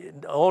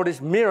CNN, all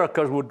these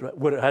miracles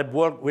would have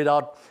worked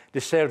without the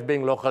cells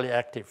being locally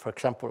active, for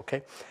example,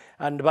 okay?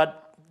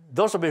 But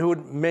those of you who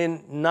may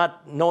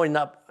not know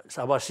enough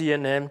about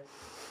CNN,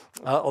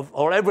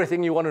 or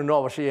everything you want to know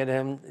about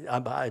CNN,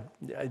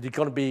 it's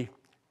going to be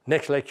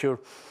next lecture.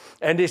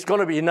 And it's going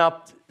to be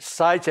enough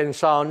sights and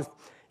sounds,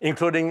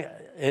 including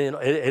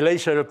a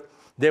laser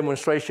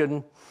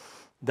demonstration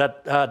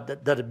that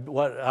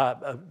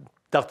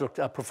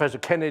Professor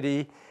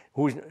Kennedy,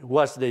 who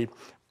was the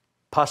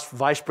past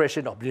vice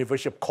president of the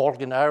University of Cork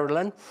in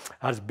Ireland,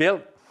 has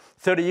built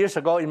 30 years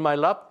ago in my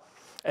lab.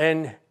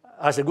 And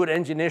as a good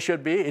engineer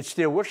should be, it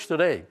still works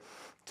today.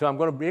 So I'm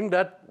going to bring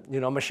that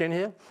machine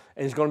here,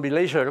 and it's going to be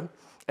laser,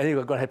 and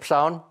you're going to have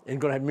sound, and you're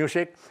going to have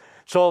music.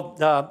 So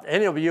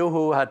any of you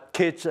who had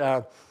kids,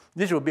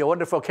 this will be a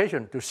wonderful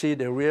occasion to see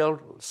the real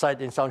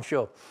sight and sound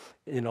show,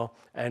 so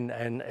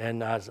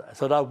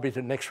that will be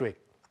the next week.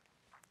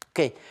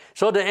 Okay,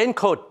 so the end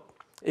quote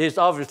is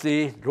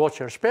obviously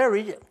Roger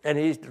Sperry, and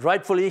he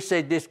rightfully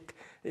said this.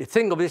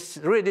 Think of this,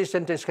 read this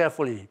sentence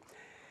carefully.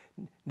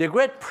 The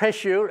great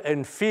pressure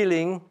and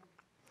feeling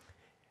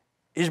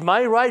is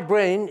my right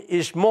brain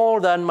is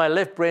more than my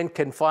left brain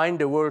can find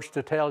the words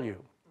to tell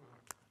you.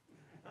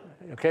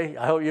 Okay,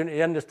 I hope you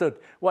understood.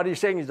 What he's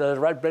saying is that the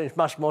right brain is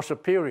much more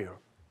superior.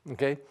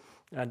 Okay,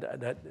 And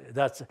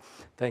that's the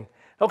thing.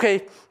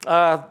 Okay,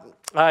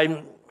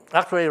 I'm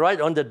actually right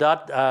on the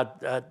dot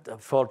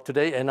for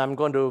today, and I'm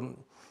going to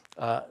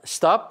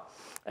stop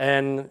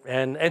and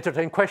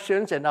entertain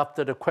questions. And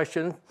after the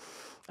question,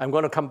 I'm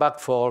going to come back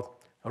for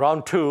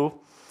round 2,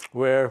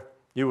 where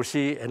you will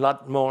see a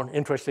lot more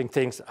interesting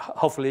things,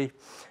 hopefully.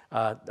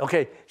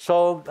 Okay,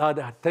 so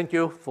thank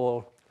you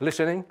for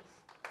listening.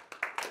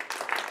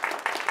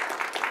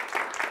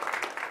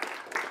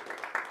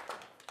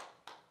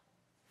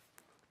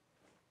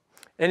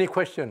 Any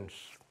questions?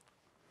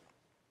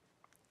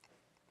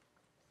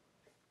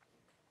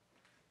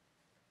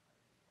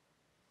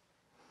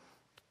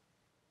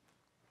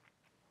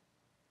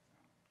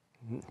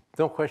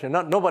 No question.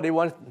 Nobody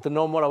wants to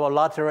know more about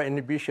lateral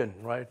inhibition,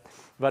 right?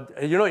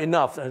 But you know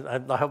enough.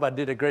 I hope I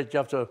did a great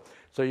job. So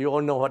you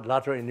all know what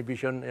lateral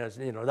inhibition is.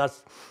 You know,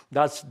 that's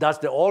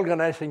the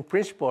organizing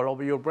principle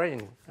of your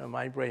brain,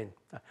 my brain.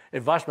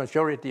 A vast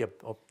majority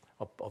of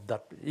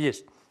that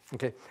is.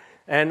 Okay.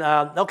 And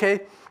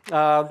okay,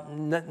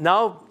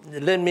 now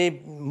let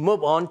me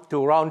move on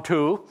to round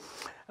 2.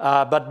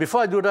 But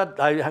before I do that,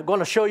 I'm going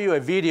to show you a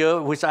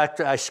video, which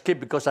actually I skipped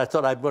because I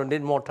thought I would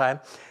need more time.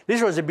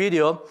 This was a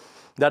video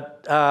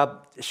that,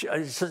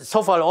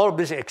 so far all of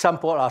these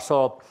examples are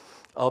sort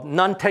of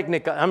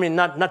non-technical, I mean,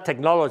 not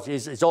technology.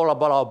 It's all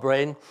about our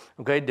brain,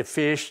 okay? The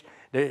fish,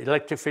 the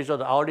electric fish of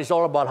the owl. It's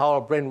all about how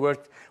our brain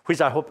works,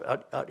 which I hope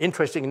are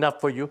interesting enough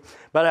for you.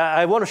 But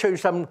I want to show you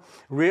some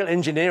real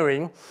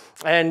engineering.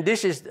 And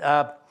this is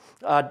an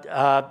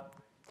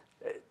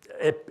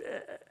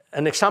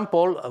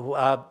example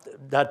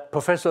that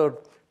Professor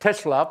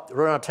Tesla,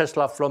 Ronald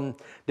Tesla from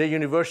the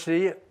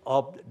University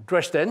of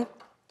Dresden,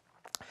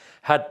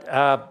 had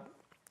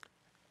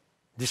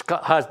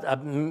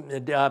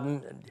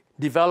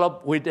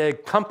developed with a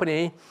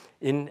company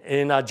in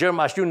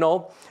Germany. As you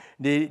know,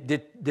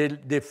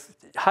 the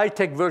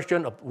high-tech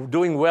version of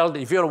doing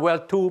welding, if you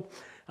weld two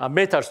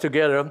metals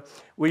together,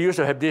 we used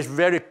to have this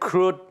very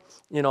crude,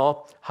 you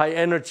know, high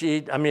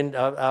energy, I mean,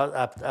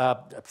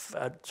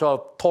 sort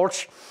of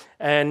torch,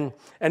 and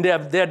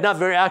they're not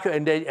very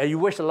accurate, and you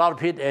waste a lot of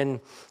heat, and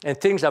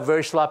things are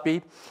very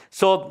sloppy.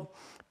 So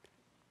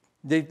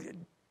the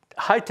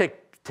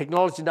high-tech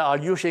technology now are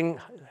using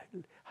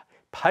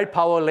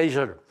high-power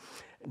laser,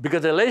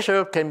 because the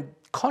laser can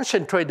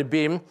concentrate the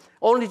beam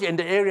only in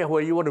the area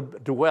where you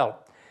want to weld.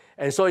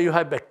 And so you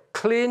have a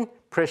clean,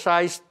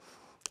 precise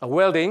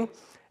welding.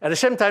 At the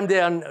same time,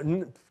 there are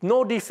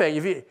no defect.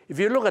 If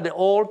you look at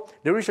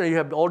the reason you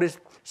have all this,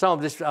 some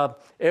of these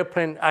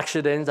airplane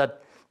accidents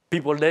that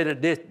people later,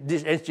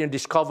 this engineer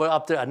discovered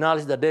after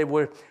analysis that they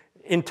were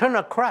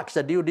internal cracks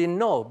that you didn't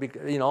know,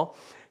 you know.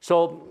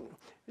 So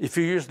if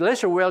you use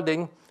laser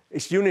welding,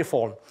 it's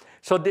uniform.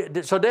 So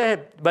their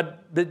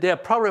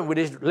problem with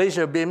this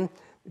laser beam,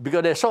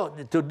 because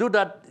to do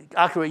that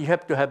accurate, you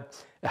have to have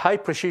a high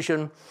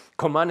precision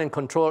command and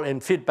control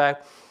and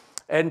feedback.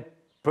 And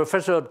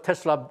Professor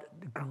Tesla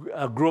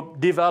group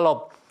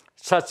developed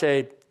such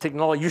a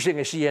technology using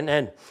a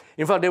CNN.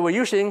 In fact, they were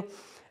using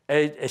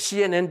a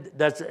CNN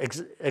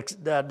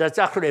that's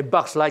actually a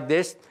box like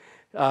this,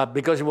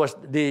 because it was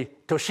the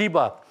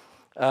Toshiba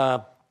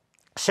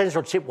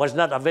sensor chip was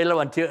not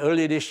available until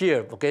early this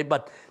year. Okay,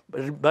 but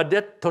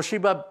that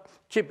Toshiba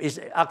chip is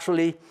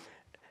actually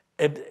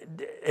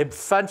a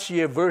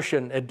fancier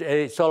version,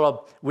 a sort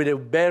of with the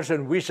bells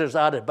and whistles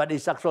added, but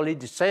it's actually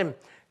the same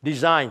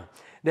design.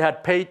 They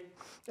had paid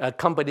a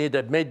company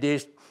that made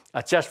this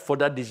just for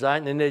that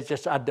design, and they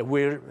just add the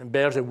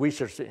bells and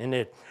whistles in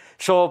it.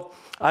 So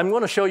I'm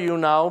going to show you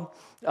now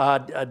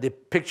the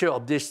picture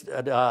of this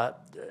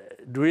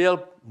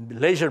real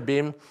laser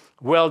beam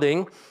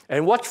welding.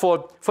 And watch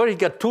for, first you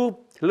got two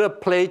little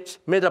plates,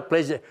 metal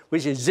plates,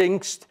 which is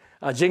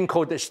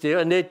zinc-coated steel,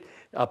 and they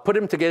put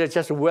them together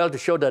just to weld to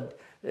show that,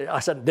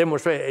 as I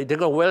demonstrate, they're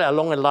going to weld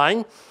along a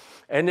line.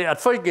 And at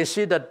first you can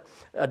see that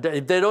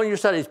if they don't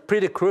use that, it's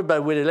pretty crude,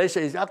 but with the laser,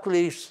 it's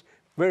actually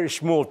very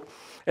smooth.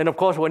 And of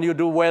course, when you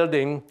do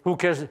welding, who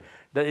cares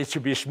that it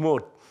should be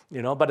smooth,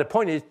 you know? But the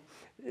point is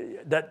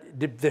that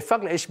the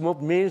fact that it's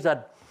smooth means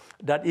that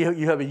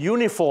you have a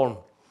uniform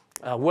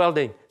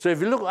welding. So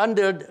if you look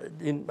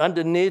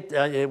underneath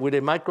with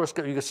a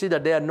microscope, you can see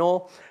that there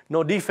are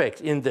no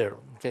defects in there.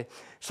 Okay,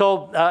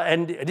 so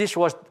and this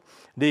was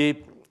the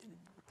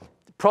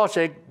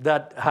project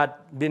that had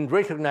been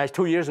recognized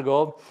 2 years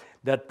ago,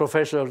 that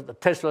Professor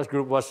Tesla's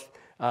group was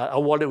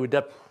awarded with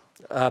that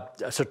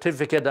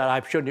certificate that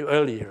I've shown you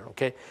earlier.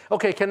 Okay,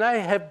 okay. Can I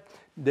have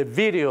the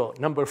video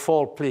number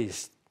 4,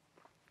 please?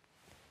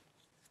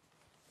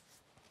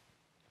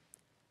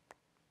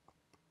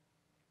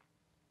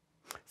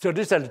 So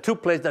these are the two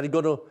plates that are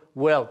going to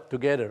weld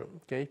together,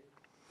 okay?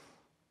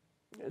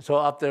 So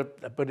after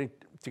putting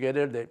it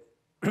together,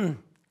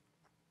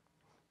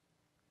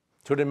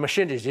 so the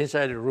machine is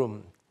inside the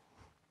room.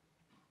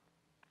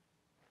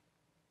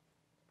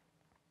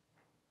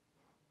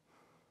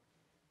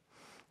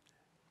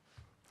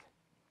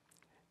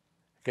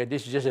 Okay,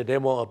 this is just a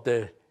demo of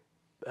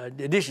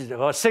this is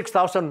about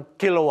 6,000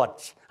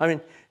 kilowatts. I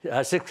mean,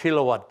 6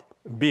 kilowatt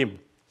beam.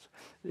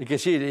 You can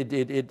see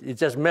it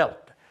just melt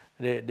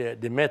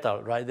the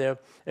metal right there,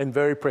 and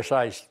very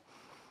precise.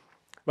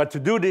 But to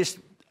do this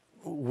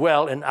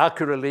well and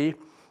accurately,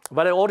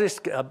 but all these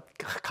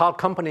car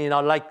company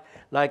now, like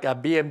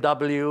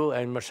BMW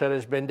and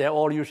Mercedes-Benz, they're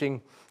all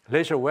using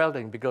laser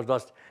welding because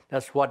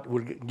that's what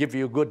will give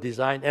you good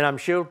design. And I'm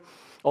sure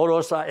all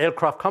those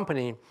aircraft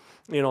company,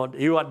 they're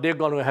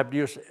going to have to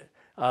use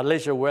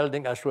laser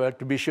welding as well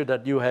to be sure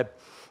that you have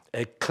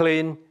a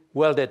clean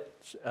welded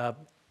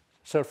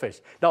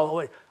surface.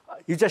 Now,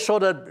 you just saw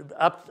that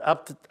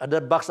up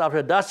that box up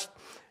here. That's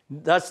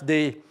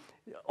the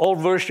old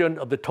version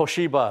of the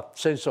Toshiba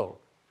sensor.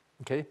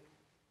 Okay.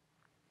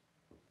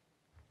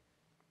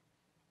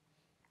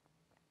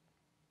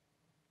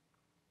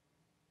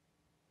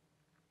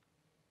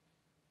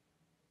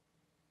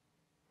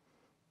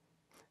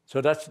 So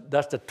that's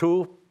the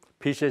two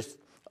pieces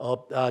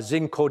of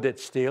zinc-coated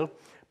steel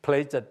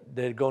plates that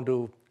they're going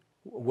to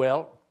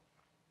weld.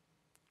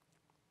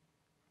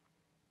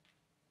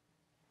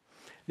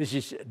 This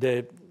is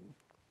the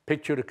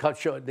picture to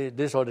capture.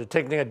 These are the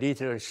technical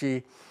details.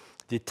 See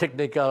the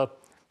technical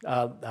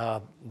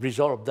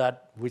result of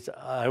that, which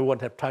I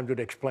won't have time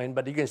to explain.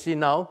 But you can see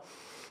now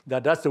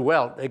that that's the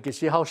weld. You can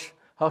see how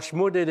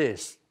smooth it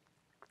is.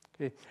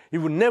 Okay. You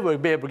would never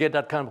be able to get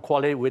that kind of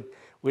quality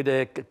with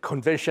a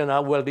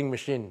conventional welding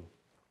machine.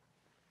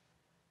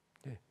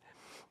 Okay.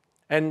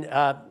 And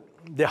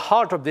the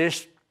heart of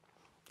this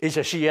is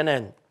a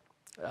CNN.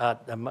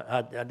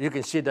 You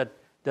can see that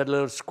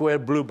little square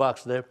blue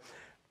box there.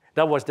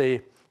 That's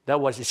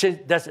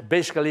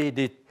basically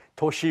the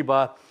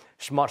Toshiba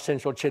smart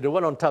sensor chip. The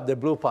one on top, the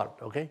blue part.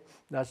 Okay,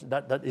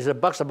 that is a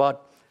box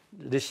about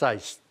this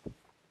size.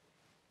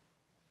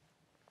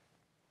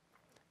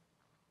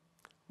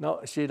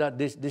 Now see that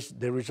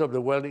the result of the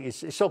welding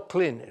is so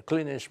clean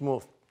and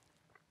smooth.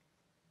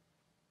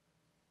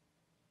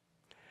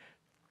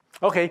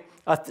 Okay,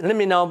 let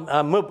me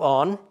now move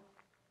on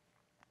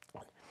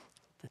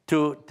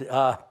to.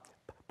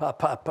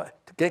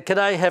 Can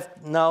I have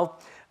now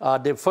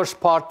the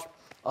first part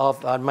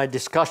of my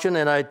discussion?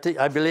 And I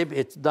believe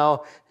it's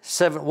now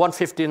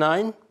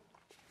 1:59.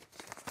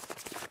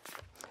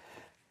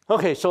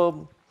 Okay,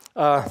 so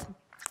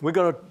we're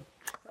going to,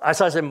 as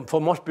I said, for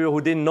most people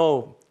who didn't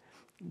know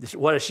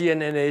what a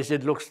CNN is,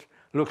 it looks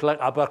like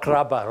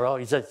abracadabra,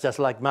 right? It's just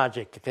like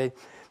magic. Okay,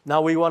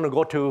 now we want to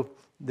go to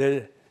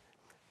the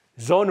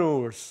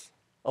zoners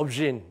of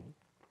gene.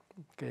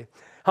 Okay,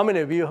 how many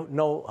of you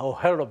know or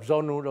heard of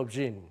zoners of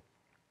gene?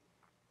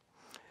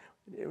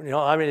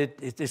 I mean,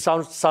 it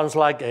sounds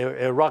like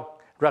a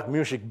rock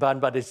music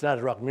band, but it's not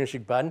a rock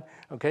music band.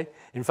 Okay,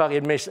 in fact,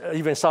 it may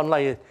even sound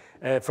like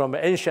from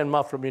an ancient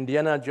map from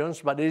Indiana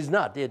Jones, but it is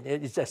not.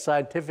 It's a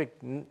scientific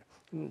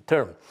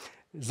term.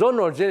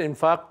 Zonal gene, in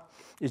fact,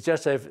 is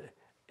just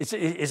it's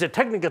a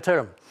technical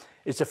term.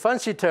 It's a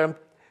fancy term.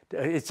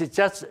 It's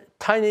just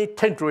tiny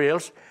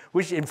tendrils,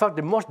 which, in fact,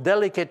 the most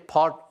delicate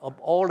part of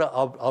all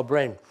our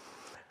brain.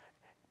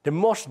 The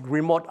most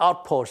remote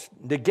outpost,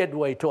 the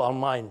gateway to our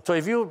mind. So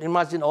if you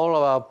imagine all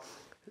of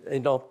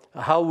our,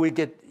 how we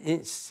get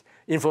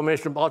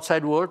information from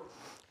outside world,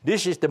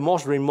 this is the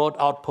most remote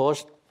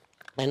outpost.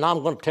 And now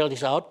I'm going to tell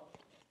this out.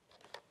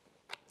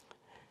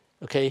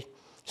 Okay,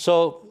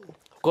 so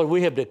of course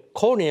we have the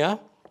cornea,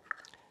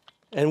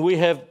 and we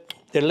have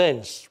the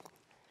lens.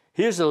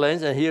 Here's the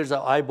lens, and here's the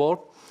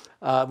eyeball.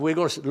 We're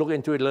going to look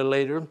into it a little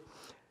later.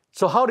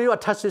 So how do you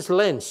attach this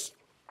lens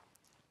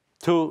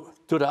to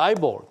the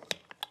eyeball?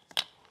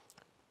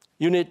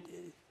 You need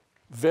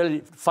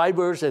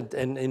fibers and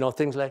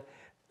things like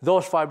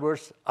those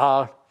fibers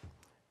are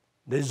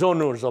the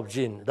zoners of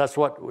gene.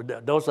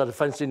 Those are the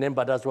fancy name,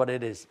 but that's what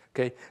it is.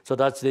 Okay, so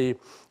that's the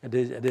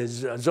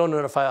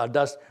zoner fiber.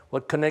 That's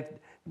what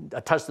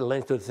attach the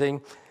lens to the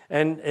thing,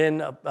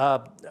 and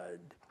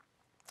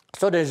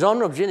so the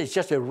zoner of gene is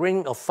just a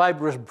ring of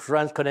fibrous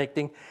strands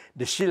connecting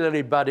the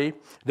ciliary body,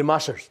 the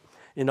muscles,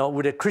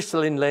 with a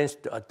crystalline lens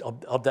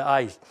of the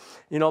eyes,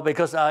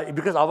 because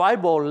our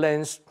eyeball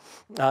lenses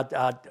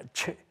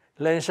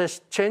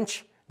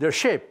change their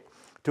shape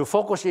to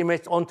focus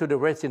image onto the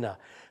retina.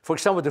 For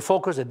example, to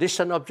focus a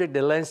distant object,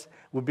 the lens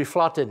would be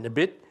flattened a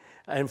bit,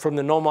 and from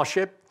the normal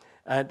shape,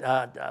 and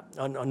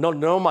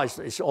normal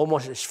is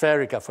almost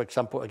spherical, for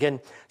example. Again,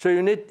 so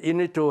you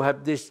need to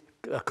have this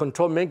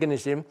control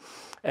mechanism,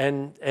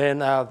 and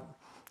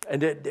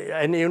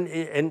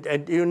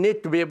you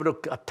need to be able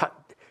to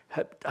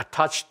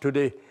attach to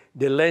the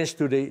lens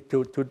to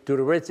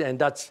the retina, and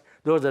those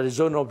are the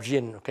zone of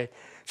gene. Okay,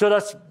 so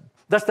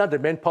that's not the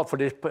main part for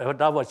this.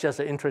 That was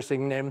just an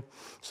interesting name.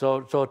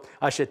 So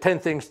I said 10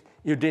 things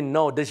you didn't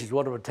know. This is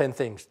one of the 10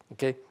 things.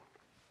 Okay.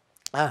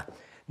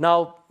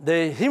 Now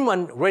the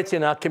human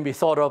retina can be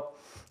thought of,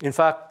 in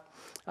fact,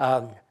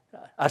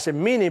 as a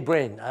mini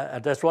brain.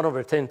 That's one of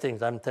the 10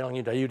 things I'm telling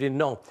you that you didn't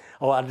know,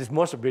 or at least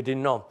most of you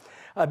didn't know,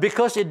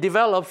 because it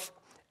develops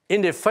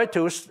in the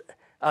fetus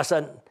as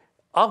an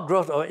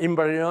outgrowth of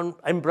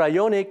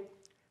embryonic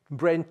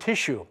brain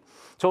tissue.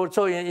 So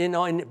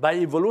by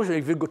evolution,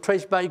 if you go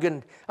trace back, you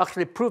can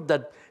actually prove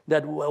that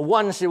that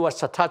once it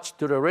was attached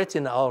to the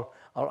retina,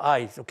 our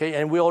eyes, okay?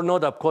 And we all know,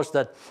 that, of course,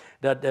 that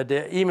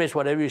the image,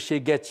 whatever you see,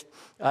 gets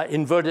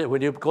inverted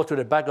when you go to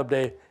the back of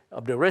the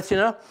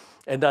retina,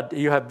 and that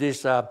you have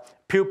these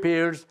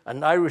pupils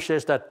and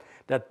irises that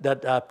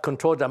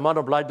control the amount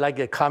of light, like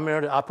a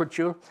camera, the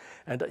aperture.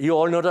 And you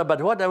all know that.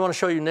 But what I want to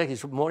show you next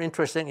is more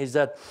interesting, is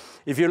that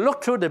if you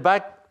look through the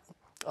back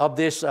of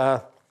this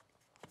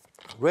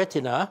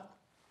retina,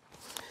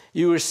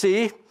 you will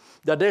see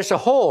that there's a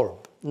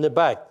hole in the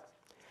back.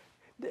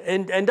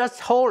 And that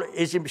hole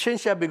is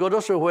essential because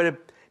also where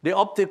the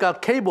optical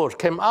cables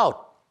came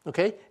out,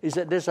 okay? Is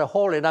that there's a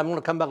hole, and I'm going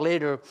to come back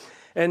later.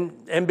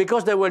 And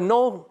because there were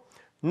no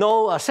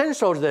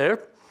sensors there,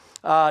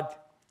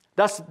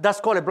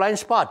 that's called a blind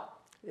spot,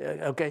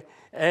 okay?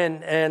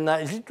 And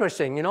it's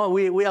interesting, you know,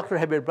 we actually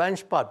have a blind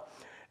spot.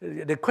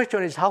 The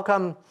question is, how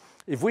come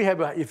if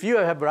you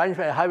have a blind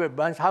spot, I have a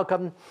blind spot, how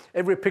come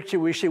every picture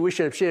we see, we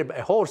should see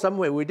a hole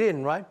somewhere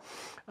within, right?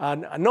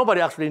 And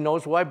nobody actually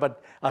knows why,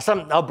 but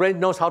our brain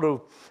knows how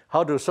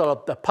to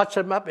sort of patch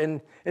them up.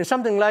 And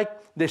something like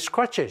the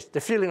scratches,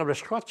 the feeling of the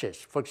scratches,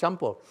 for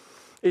example,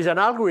 is an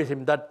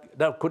algorithm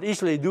that could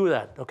easily do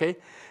that, okay?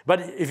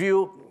 But if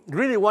you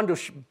really want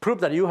to prove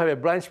that you have a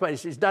blind spot,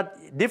 it's not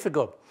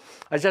difficult.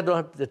 I just don't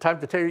have the time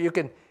to tell you.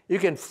 You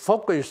can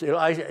focus your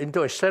eyes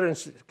into a certain,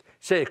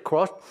 say,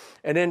 cross,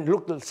 and then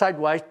look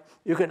sideways.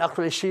 You can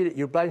actually see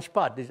your blind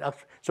spot.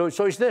 So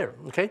it's there,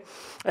 okay?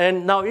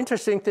 And now,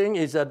 interesting thing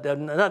is that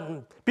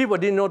people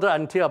didn't know that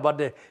until about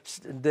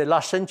the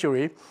last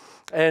century.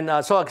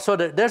 And so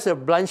there's a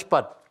blind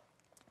spot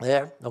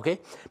there, okay?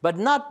 But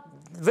not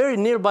very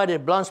nearby the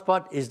blind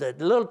spot is the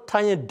little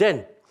tiny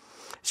dent.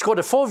 It's called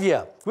a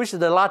fovea, which is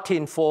the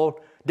Latin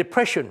for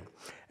depression.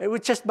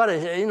 It's just about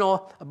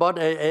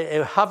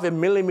a half a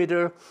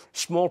millimeter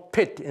small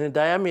pit in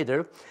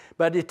diameter.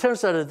 But it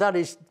turns out that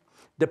is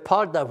the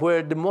part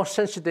where the most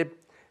sensitive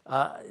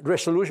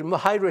resolution, more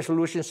high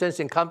resolution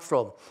sensing comes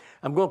from.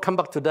 I'm going to come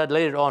back to that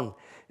later on.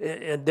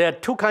 There are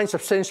two kinds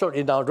of sensors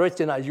in our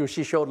retina, as you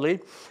see shortly.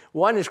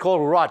 One is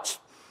called rods.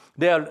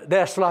 They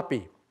are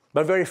sloppy,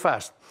 but very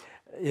fast.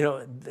 You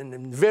know,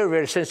 very,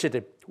 very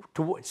sensitive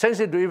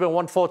to even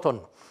one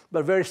photon,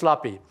 but very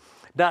sloppy,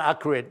 not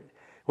accurate.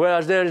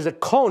 Whereas there is a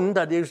cone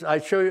that I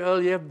showed you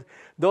earlier.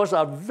 Those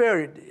are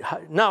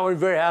not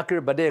very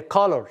accurate, but they're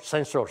color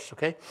sensors,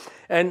 okay?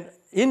 And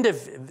in the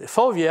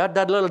fovea,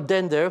 that little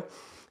dent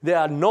there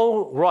are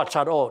no rods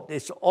at all.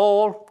 It's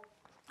all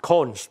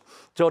cones.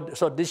 So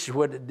this is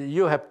where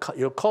you have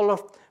your color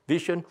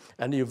vision,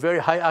 and you're very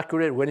high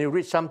accurate. When you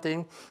read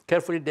something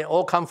carefully, they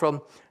all come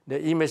from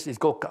the image.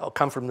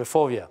 Come from the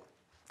fovea,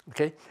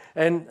 okay?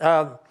 And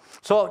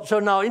so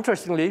now,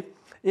 interestingly,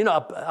 you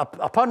know,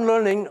 upon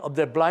learning of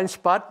the blind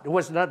spot, it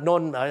was not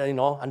known,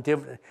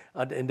 until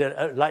in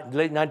the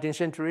late 19th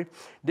century.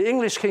 The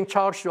English King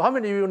Charles II. How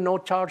many of you know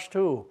Charles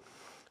II?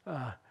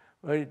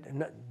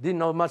 Didn't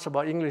know much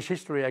about English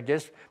history, I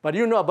guess, but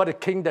you know about the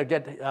king that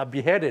get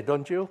beheaded,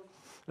 don't you?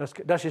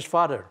 That's his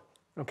father,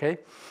 okay?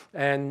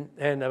 And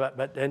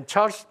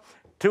Charles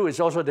II is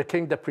also the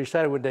king that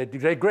presided with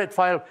the Great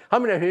Fire. How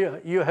many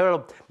of you heard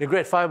of the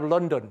Great Fire of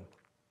London?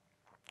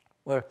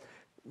 Well,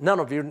 none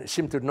of you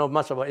seem to know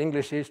much about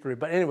English history,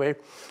 but anyway,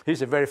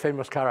 he's a very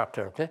famous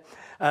character, okay?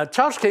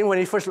 Charles King, when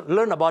he first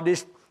learned about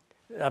this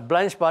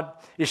blind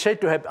spot, is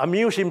said to have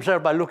amused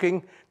himself by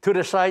looking to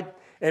the side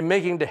and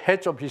making the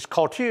heads of his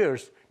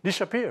courtiers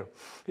disappear.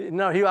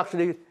 Now, he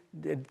actually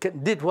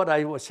did what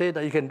I would say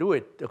that you can do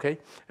it, okay?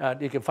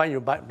 You can find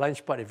your blind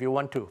spot if you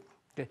want to.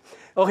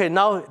 Okay,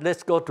 now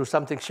let's go to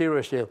something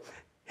serious here.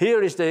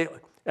 Here is the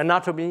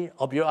anatomy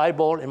of your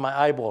eyeball and my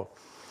eyeball.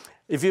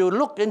 If you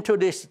look into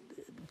this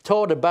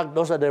toward the back,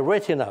 those are the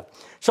retina.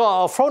 So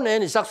our front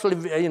end is actually,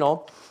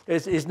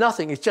 is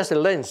nothing. It's just a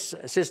lens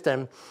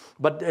system.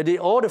 But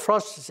all the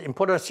first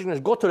important signals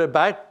go to the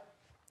back.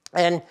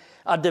 And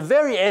at the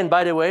very end,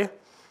 by the way,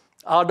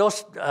 are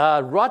those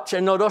rods,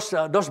 and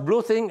those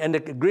blue thing and the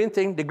green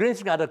thing. The green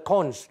thing are the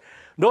cones.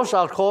 Those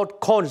are called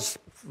cones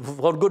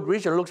for good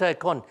reason. It looks like a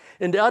cone.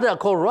 And the other are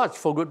called rods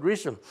for good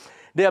reason.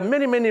 There are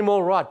many, many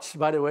more rods,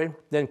 by the way,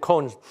 than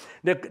cones.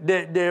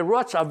 The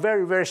rods are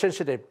very, very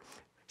sensitive.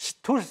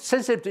 Too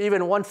sensitive to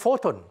even one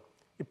photon.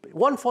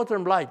 One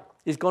photon of light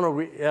is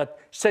going to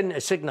send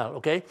a signal,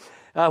 okay?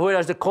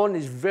 Whereas the cone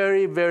is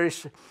very, very,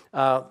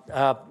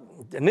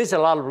 needs a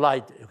lot of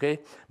light, okay?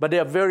 But they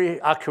are very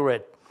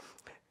accurate.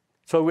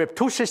 So we have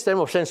two systems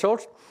of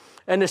sensors.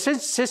 And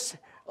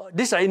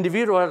these are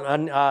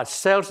individual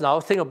cells now.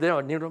 Think of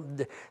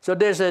them. So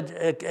there's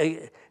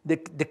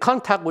the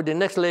contact with the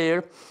next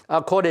layer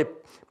called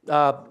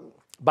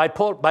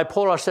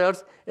bipolar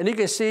cells. And you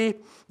can see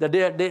that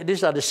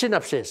these are the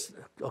synapses,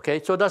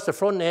 okay? So that's the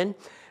front end.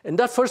 And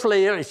that first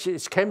layer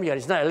is chemical,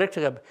 it's not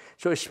electrical.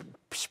 So it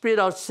spit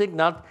out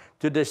signal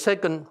to the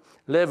second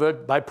level,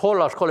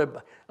 bipolar, call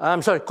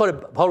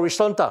it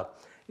horizontal.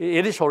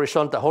 It is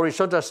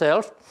horizontal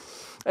cells.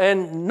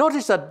 And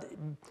notice that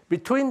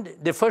between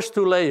the first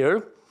two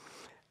layers,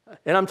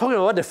 and I'm talking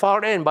about the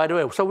far end, by the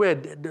way, so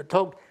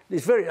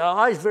our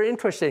eye is very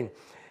interesting.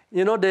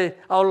 you know,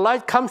 our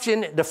light comes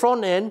in the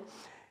front end.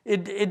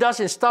 It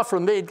doesn't start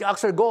from there. It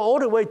actually go all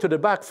the way to the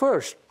back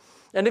first.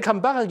 And they come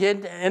back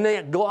again, and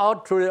they go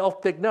out through the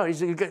optic nerve.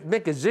 You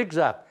make a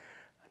zigzag.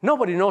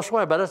 Nobody knows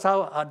why, but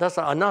that's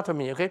our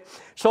anatomy, okay?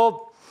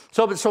 So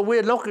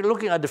we're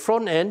looking at the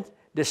front end,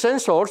 the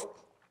sensors,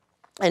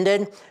 and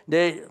then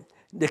the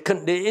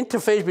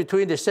interface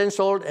between the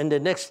sensor and the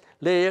next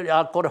layer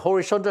are called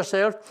horizontal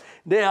cells.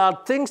 There are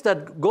things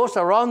that goes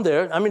around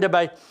there. I mean,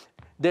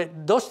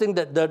 those things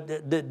that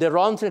the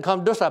round thing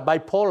come, those are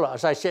bipolar,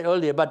 as I said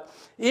earlier. But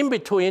in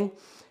between,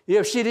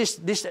 you see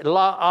these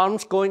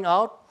arms going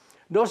out.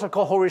 Those are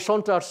called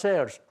horizontal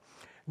cells.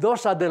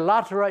 Those are the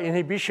lateral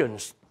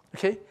inhibitions.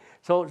 Okay,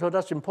 so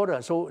that's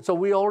important. So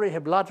we already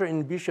have lateral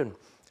inhibition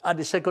at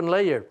the second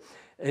layer,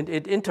 and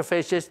it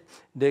interfaces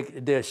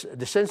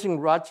the sensing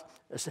rods,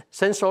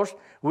 sensors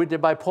with the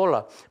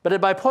bipolar. But the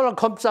bipolar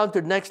comes down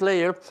to the next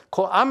layer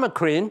called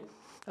amacrine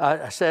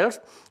cells,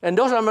 and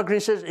those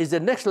amacrine cells is the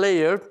next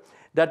layer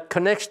that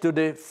connects to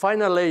the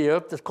final layer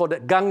that's called the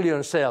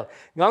ganglion cell.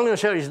 Ganglion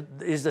cell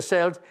is the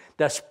cell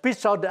that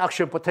spits out the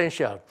action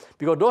potential,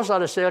 because those are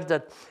the cells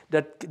that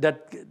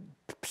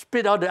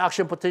spit out the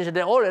action potential.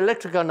 They're all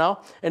electrical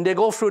now, and they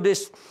go through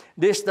this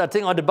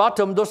thing on the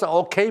bottom. Those are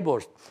all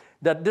cables.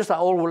 These are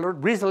all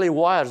recently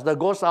wires that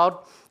goes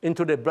out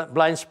into the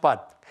blind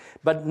spot.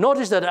 But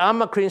notice that the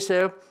amacrine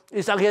cell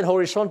is again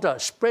horizontal,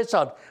 spreads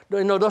out.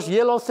 You know those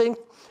yellow things?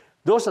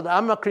 Those are the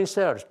amacrine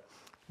cells.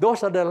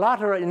 Those are the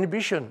lateral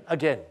inhibition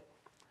again.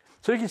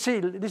 So you can see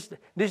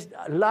this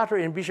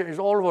lateral inhibition is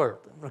all over,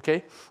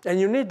 okay? And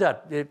you need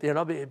that. You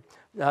know,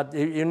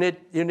 you need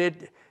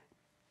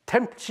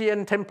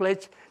CN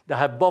templates that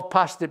have both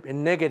positive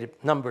and negative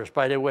numbers,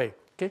 by the way.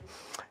 Okay.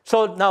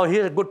 So now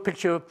here's a good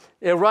picture.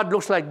 A rod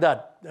looks like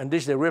that, and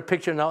this is a real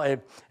picture now, a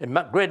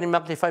greatly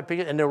magnified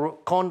picture, and the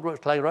cone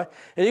looks like right.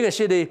 And you can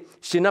see the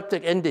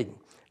synaptic ending.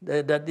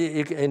 That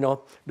you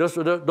know,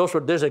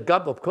 there's a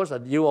gap, of course,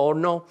 that you all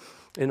know.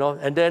 You know,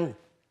 and then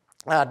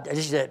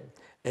this is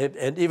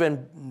an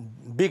even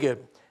bigger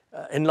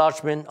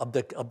enlargement of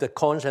the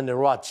cones and the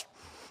rods.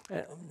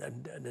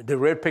 The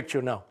red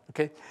picture now.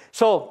 Okay,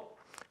 so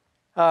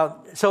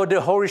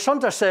the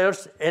horizontal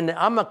cells and the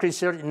amacrine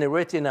cells in the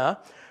retina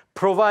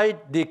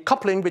provide the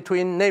coupling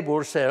between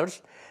neighbor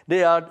cells.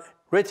 They are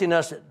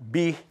retina's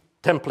B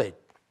template.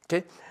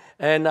 Okay,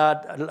 and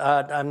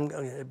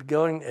I'm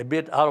going a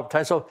bit out of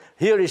time. So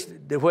here is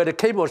where the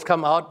cables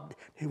come out,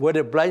 where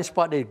the blind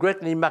spot is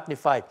greatly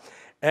magnified.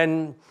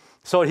 And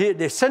so here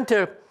the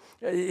center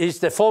is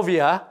the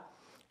fovea,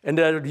 and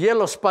the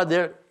yellow spot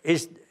there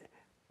is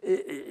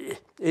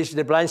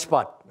the blind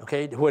spot,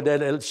 okay?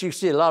 Where you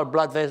see a lot of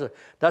blood vessels,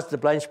 that's the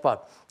blind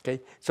spot,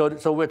 okay?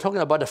 So we're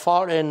talking about the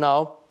far end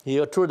now,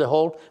 here through the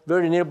hole,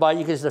 very nearby,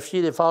 you can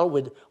see the far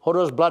with all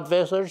those blood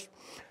vessels.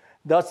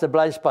 That's the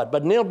blind spot,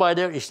 but nearby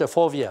there is the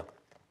fovea,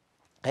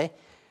 okay?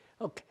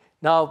 Okay.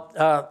 Now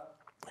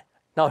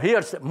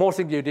here's more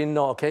things you didn't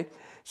know, okay?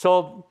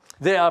 So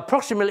there are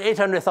approximately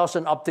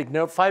 800,000 optic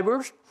nerve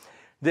fibers.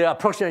 There are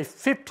approximately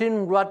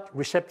 15 rod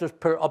receptors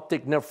per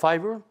optic nerve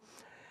fiber.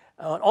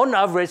 On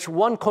average,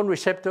 one cone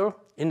receptor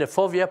in the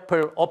fovea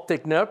per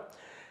optic nerve,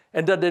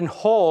 and that in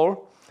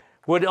whole,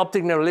 where the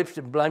optic nerve lives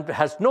in blind,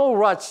 has no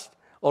rods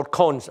or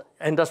cones,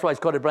 and that's why it's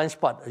called a blind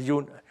spot.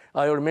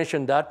 I already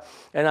mentioned that,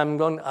 and I'm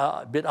going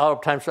a bit out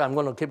of time, so I'm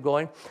going to keep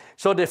going.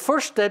 So the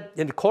first step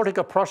in the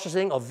cortical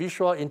processing of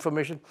visual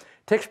information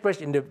takes place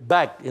in the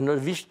back, in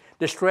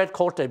the striate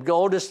cortex. Because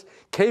all this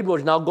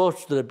cables now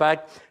goes to the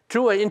back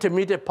through an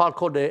intermediate part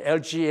called the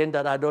LGN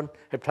that I don't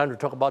have time to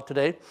talk about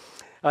today.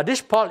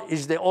 This part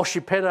is the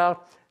occipital,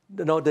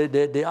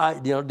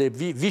 the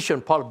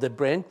vision part of the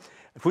brain,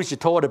 which is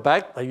toward the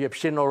back, you have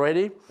seen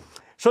already.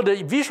 So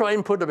the visual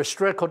input of the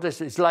striate cortex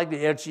is like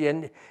the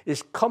LGN,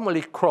 is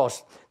commonly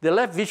crossed. The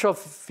left visual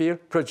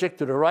field projects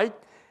to the right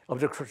of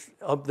the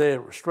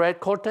striate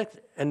cortex,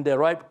 and the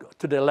right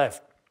to the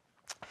left.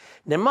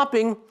 The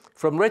mapping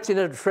from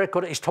retina to striate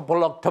cortex is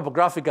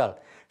topographical,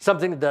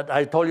 something that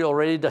I told you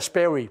already that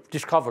Sperry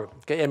discovered,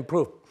 okay, and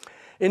proved.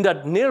 In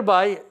that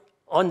nearby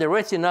on the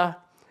retina,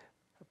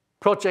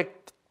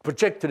 project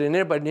to the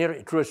nearby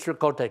through the striate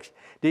cortex.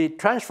 The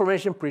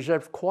transformation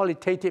preserves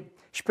qualitative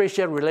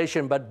spatial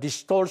relation but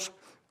distorts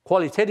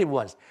qualitative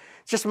ones.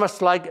 Just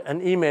much like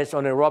an image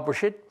on a rubber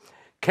sheet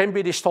can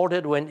be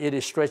distorted when it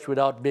is stretched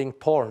without being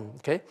torn.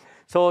 Okay,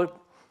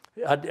 so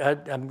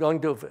I'm going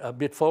to a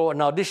bit forward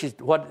now. This is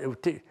what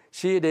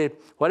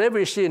whatever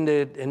you see in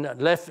the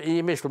left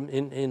image from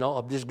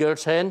of this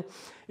girl's hand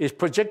is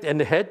projected, and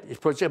the head is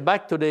projected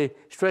back to the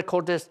striate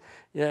cortex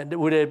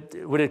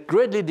with a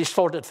greatly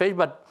distorted face,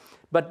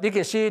 but you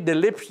can see the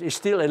lips is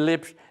still a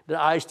lips, the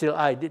eye is still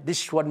eye.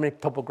 This is what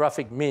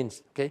topographic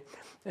means, okay?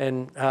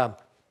 And,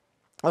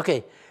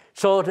 okay,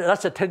 so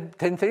that's the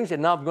 10 things,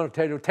 and now I'm going to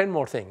tell you 10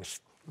 more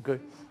things, okay,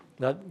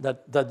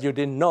 that you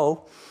didn't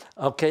know.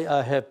 Okay,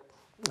 I have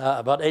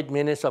about 8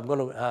 minutes. I'm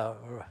going to,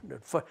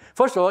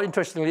 first of all,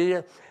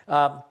 interestingly,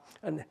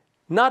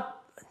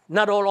 not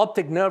not all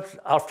optic nerves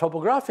are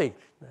topographic.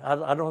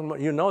 I don't know,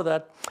 you know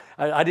that.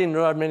 I didn't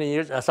know that many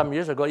years, some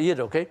years ago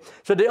either, okay?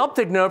 So the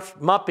optic nerves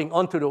mapping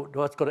onto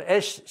what's called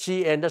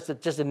SCN, that's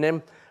just the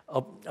name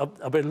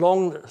of a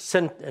long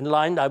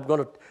line. I'm going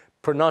to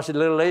pronounce it a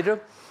little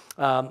later.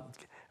 A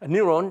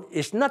neuron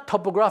is not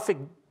topographic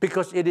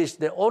because it is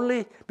the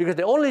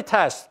only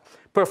task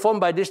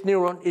performed by this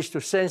neuron is to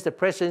sense the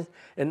presence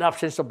and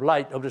absence of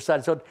light of the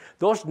sun. So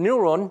those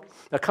neurons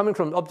are coming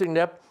from the optic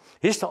nerve.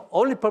 His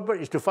only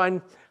purpose is to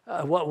find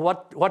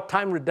what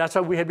time. That's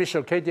why we have this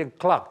circadian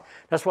clock.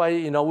 That's why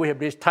we have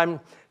this time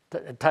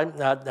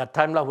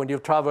lag when you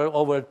travel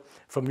over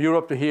from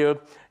Europe to here.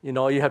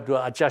 You have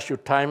to adjust your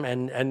time,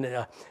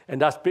 and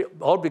that's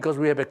all because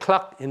we have a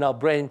clock in our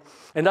brain,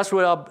 and that's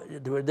where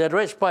the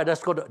red spot.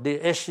 That's called the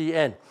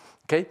SCN.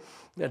 Okay,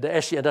 the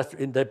SCN. That's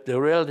in the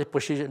relative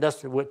position.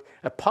 That's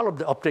a part of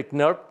the optic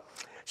nerve.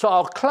 So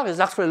our clock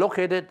is actually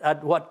located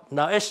at what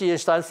now SCN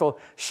stands for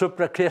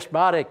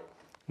suprachiasmatic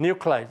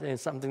nuclei, and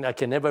something I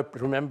can never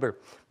remember,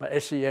 but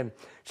SCN.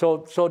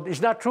 So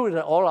it's not true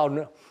that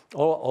all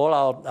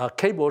our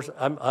cables,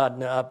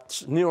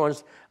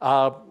 neurons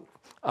are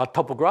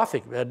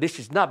topographic. This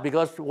is not,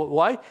 because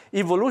why?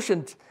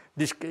 Evolution,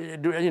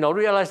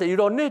 realize that you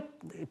don't need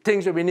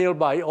things to be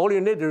nearby. All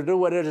you need to do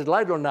whether it's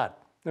light or not.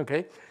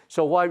 Okay,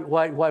 so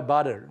why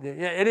bother?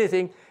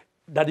 Anything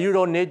that you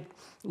don't need,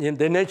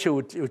 the nature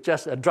would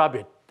just drop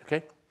it.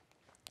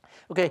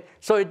 Okay.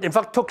 So it in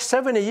fact took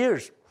 70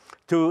 years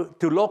to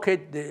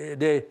locate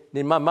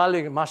the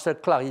mammalian master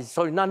clock. It's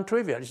so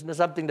non-trivial. It's not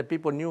something that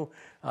people knew.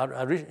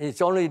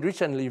 It's only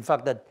recently, in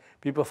fact, that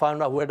people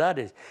found out where that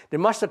is. The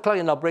master clock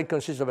in our brain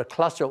consists of a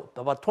cluster of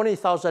about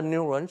 20,000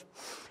 neurons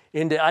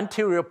in the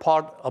anterior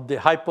part of the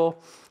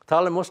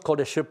hypothalamus called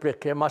the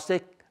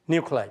suprachiasmatic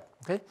nuclei.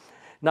 Okay.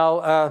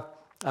 Now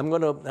I'm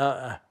going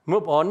to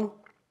move on.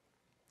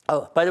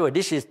 Oh, by the way,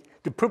 this is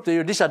to prove to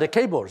you these are the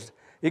cables.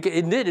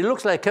 Indeed, it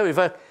looks like a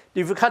cable.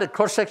 If you cut a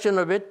cross section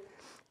of it,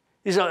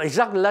 it's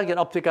exactly like an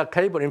optical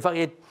cable. In fact,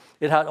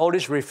 it had all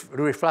this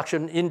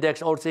reflection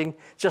index, all things,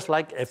 just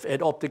like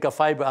an optical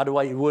fiber.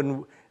 Otherwise, you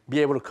wouldn't be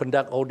able to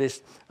conduct all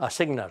these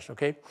signals.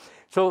 Okay,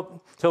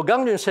 so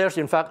ganglion cells,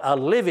 in fact, are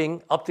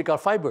living optical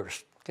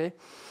fibers. Okay,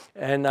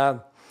 and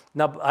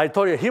now I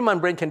told you, human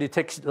brain can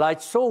detect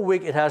light so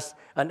weak it has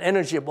an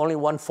energy of only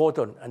one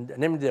photon, and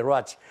namely the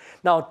rods.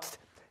 Now,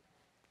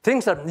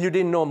 things that you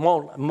didn't know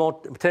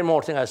 10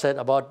 more things I said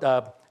about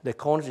the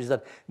cones is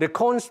that the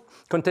cones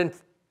contain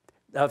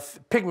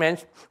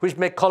pigments which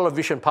make color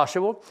vision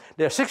possible.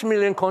 There are 6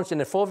 million cones in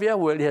the fovea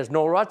where it has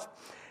no rods,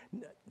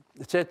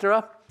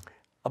 etc.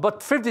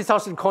 About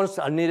 50,000 cones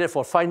are needed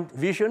for fine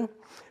vision.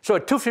 So a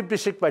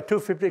 256 by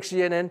 256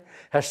 CNN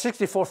has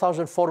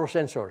 64,000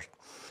 photosensors.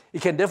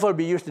 It can therefore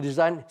be used to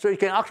design. So you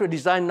can actually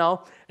design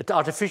now an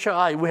artificial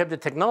eye. We have the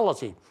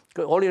technology.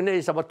 All you need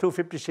is about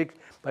 256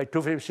 by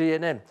 250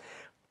 CNN.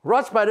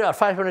 Rods, by the way, are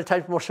 500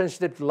 times more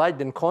sensitive to light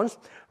than cones.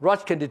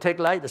 Rods can detect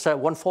light, that's like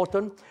one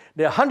photon.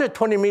 There are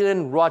 120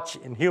 million rods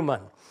in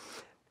human,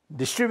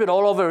 distributed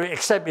all over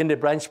except in the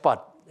blind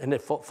spot, in the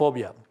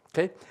fovea.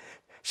 Okay?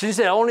 Since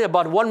there are only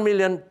about 1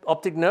 million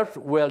optic nerves,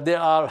 well, there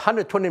are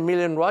 120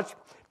 million rods.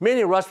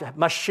 Many rods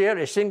must share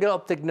a single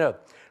optic nerve,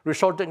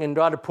 resulting in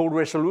rather poor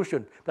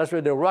resolution. That's why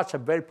the rods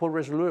have very poor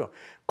resolution.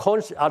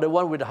 Cones are the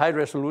one with the high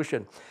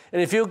resolution.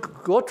 And if you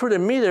go through the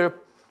middle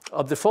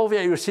of the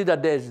fovea, you see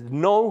that there's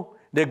no.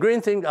 The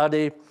green thing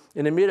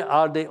in the middle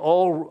are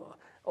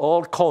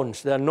all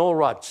cones. There are no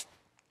rods.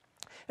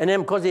 And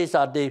then because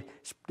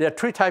there are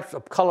 3 types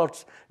of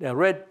colors. There are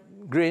red,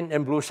 green,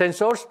 and blue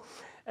sensors.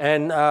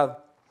 And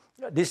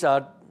these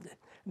are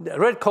the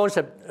red cones.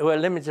 Well,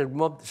 let me just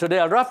move. So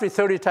there are roughly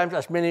 30 times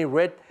as many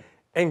red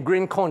and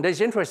green cones. That's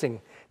interesting.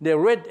 The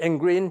red and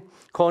green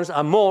cones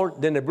are more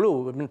than the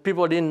blue. I mean,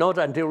 people didn't know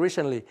that until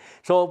recently.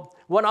 So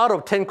 1 out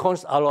of 10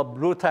 cones are of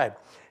blue type.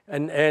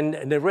 And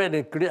the red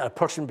and green are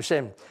approximately the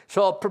same.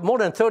 So more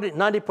than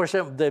 90%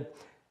 of the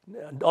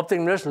optic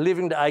nerves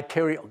leaving the eye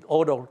carry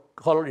all the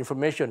color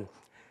information.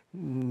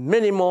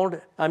 Many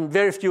more, and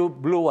very few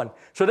blue ones.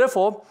 So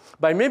therefore,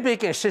 by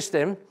mimicking a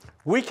system,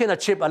 we can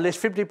achieve at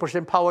least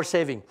 50% power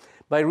saving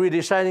by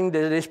redesigning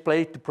the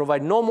display to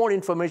provide no more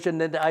information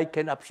than the eye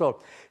can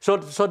absorb. So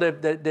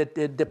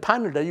the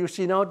panel that you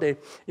see now,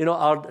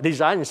 are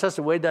designed in such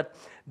a way that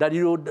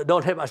you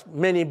don't have as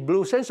many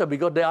blue sensors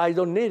because the eye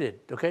don't need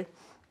it. Okay.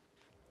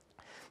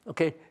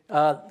 Okay,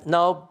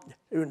 now,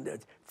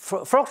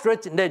 frog's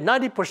retina,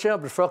 90%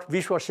 of the frog's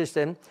visual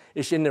system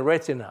is in the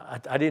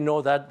retina. I didn't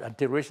know that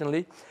until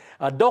recently.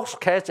 Dogs,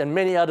 cats, and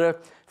many other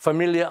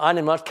familiar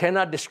animals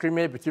cannot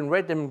discriminate between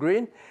red and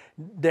green.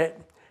 The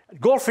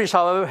goldfish,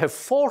 however, have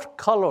 4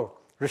 color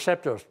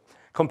receptors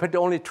compared to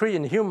only 3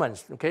 in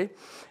humans. Okay,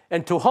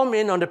 and to home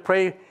in on the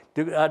prey,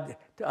 the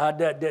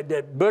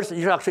birds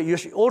actually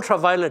use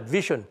ultraviolet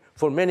vision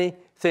for many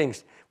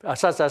things.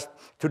 Such as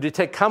to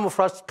detect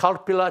camouflage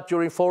caterpillar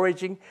during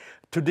foraging,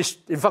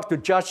 in fact, to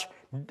judge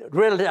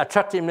relative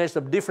attractiveness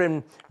of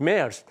different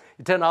males.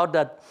 It turned out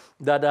that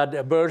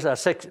the birds are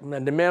sexy,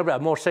 and the males are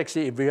more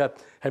sexy if we have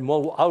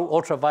more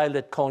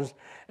ultraviolet cones.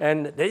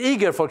 And the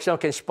eagle, for example,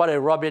 can spot a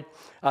rabbit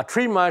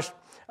 3 miles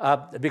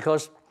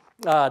because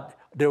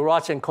the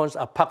rods and cones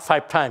are packed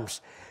 5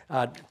 times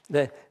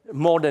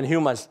more than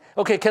humans.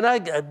 Okay, can I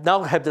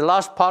now have the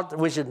last part,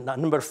 which is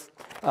number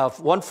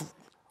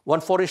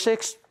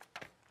 146?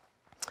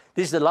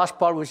 This is the last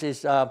part, which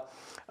is,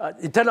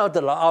 it turned out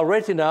that our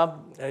retina,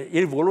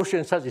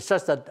 evolution is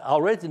such that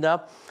our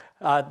retina,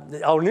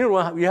 our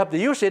neuron, you have to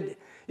use it.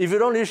 If you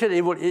don't use it,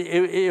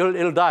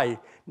 it'll die.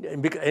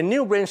 And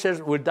new brain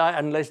cells will die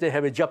unless they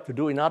have a job to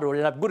do. In other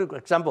words, a good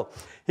example.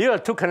 Here are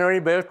 2 canary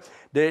birds.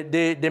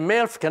 The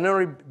male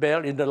canary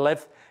bird in the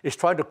left is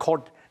trying to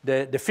court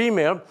the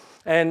female,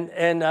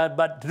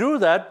 but to do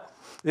that,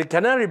 the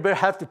canary bird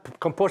has to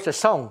compose a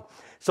song.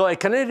 So a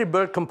canary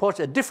bird composes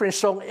a different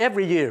song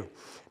every year.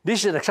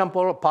 This is an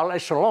example par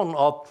excellence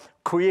of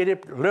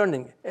creative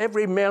learning.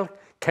 Every male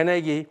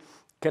canary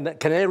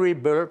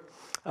bird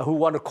who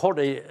want to court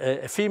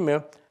a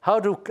female, how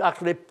to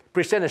actually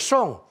present a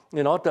song,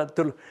 you know,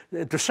 to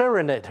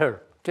serenade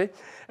her. Okay,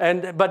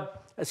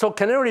 so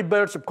canary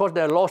birds, of course,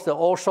 they lost their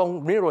all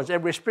song neurons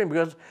every spring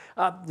because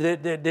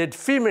the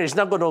female is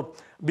not going to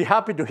be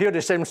happy to hear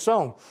the same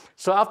song.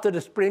 So after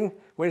the spring,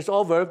 when it's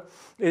over,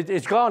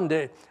 it's gone.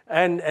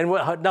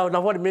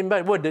 Now what I mean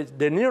by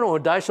the neuron will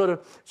die. So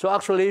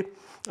actually,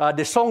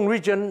 the song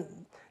region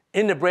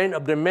in the brain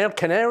of the male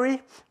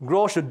canary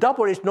grows to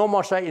double its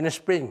normal size in the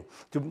spring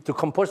to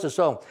compose the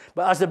song.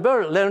 But as the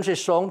bird learns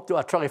its song to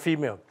attract a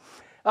female,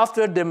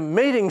 after the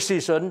mating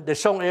season, the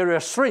song area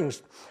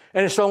shrinks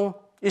and the song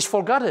is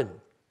forgotten.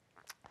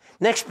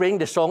 Next spring,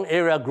 the song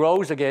area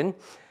grows again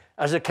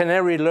as the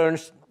canary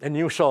learns a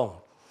new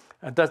song.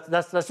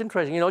 That's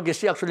interesting. You know, you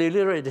see actually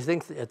literally the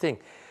thing.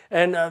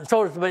 And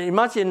so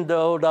imagine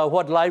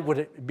what life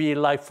would be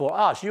like for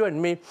us, you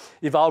and me,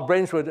 if our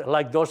brains were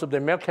like those of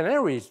the male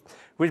canaries,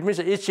 which means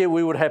that each year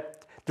we would have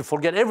to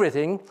forget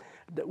everything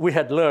that we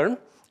had learned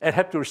and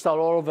have to restart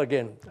all over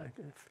again.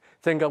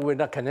 Thank God we're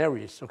not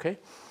canaries, okay?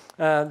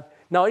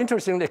 Now,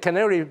 interesting, the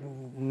canary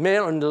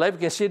male on the left, you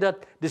can see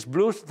that this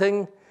blue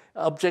thing,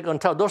 object on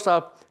top, those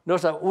are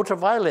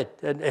ultraviolet.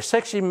 And a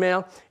sexy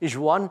male is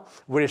one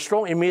with a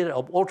strong emitter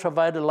of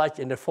ultraviolet light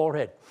in the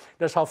forehead.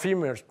 That's how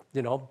females,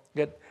 you know,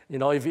 get, you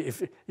know,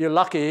 if you're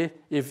lucky,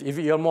 if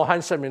you're more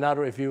handsome, in other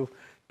words, if you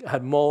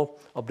have more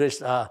of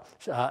this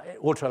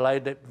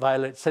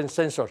ultraviolet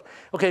sensors.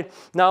 Okay,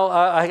 now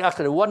I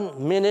actually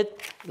 1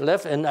 minute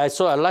left, and I'd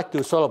like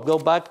to sort of go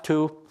back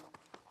to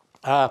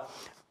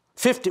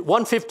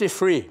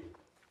 153.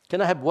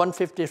 Can I have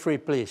 153,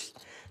 please?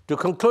 To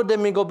conclude, let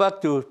me go back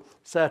to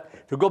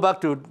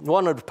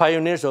one of the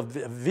pioneers of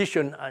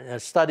vision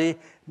study,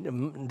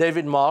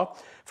 David Marr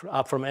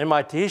from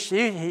MIT.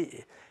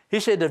 He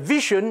said that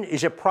vision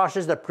is a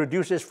process that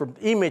produces from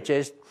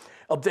images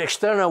of the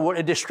external world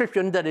a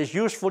description that is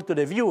useful to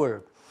the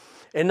viewer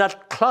and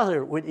not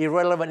cluttered with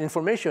irrelevant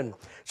information.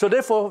 So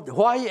therefore,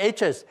 why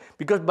edges?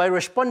 Because by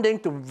responding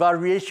to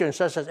variations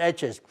such as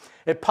edges,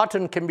 a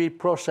pattern can be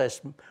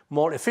processed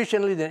more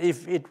efficiently than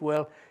if each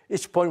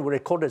point were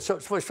recorded. So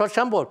for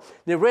example,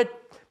 the red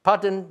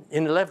pattern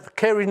in the left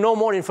carries no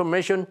more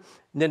information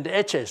than the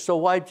edges. So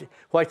why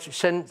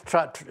send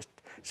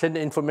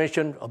the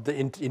information of the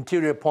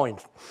interior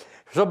points?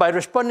 So by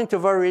responding to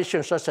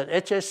variations such as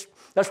edges,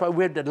 that's why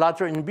we have the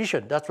larger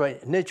vision. That's why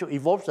nature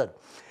evolves that.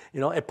 You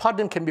know, a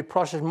pattern can be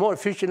processed more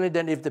efficiently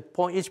than if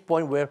each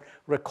point were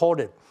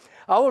recorded.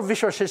 Our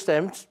visual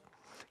systems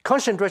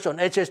concentrate on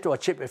edges to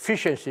achieve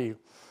efficiency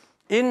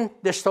in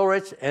the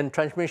storage and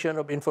transmission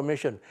of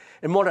information.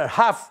 And more than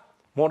half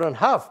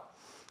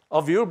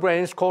of your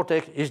brain's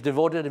cortex is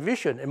devoted to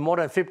vision, and more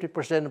than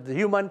 50% of the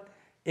human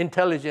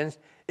intelligence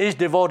is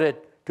devoted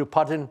to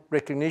pattern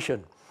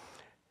recognition.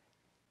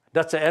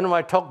 That's the end of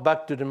my talk.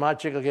 Back to the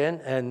magic again,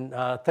 and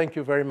thank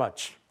you very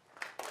much.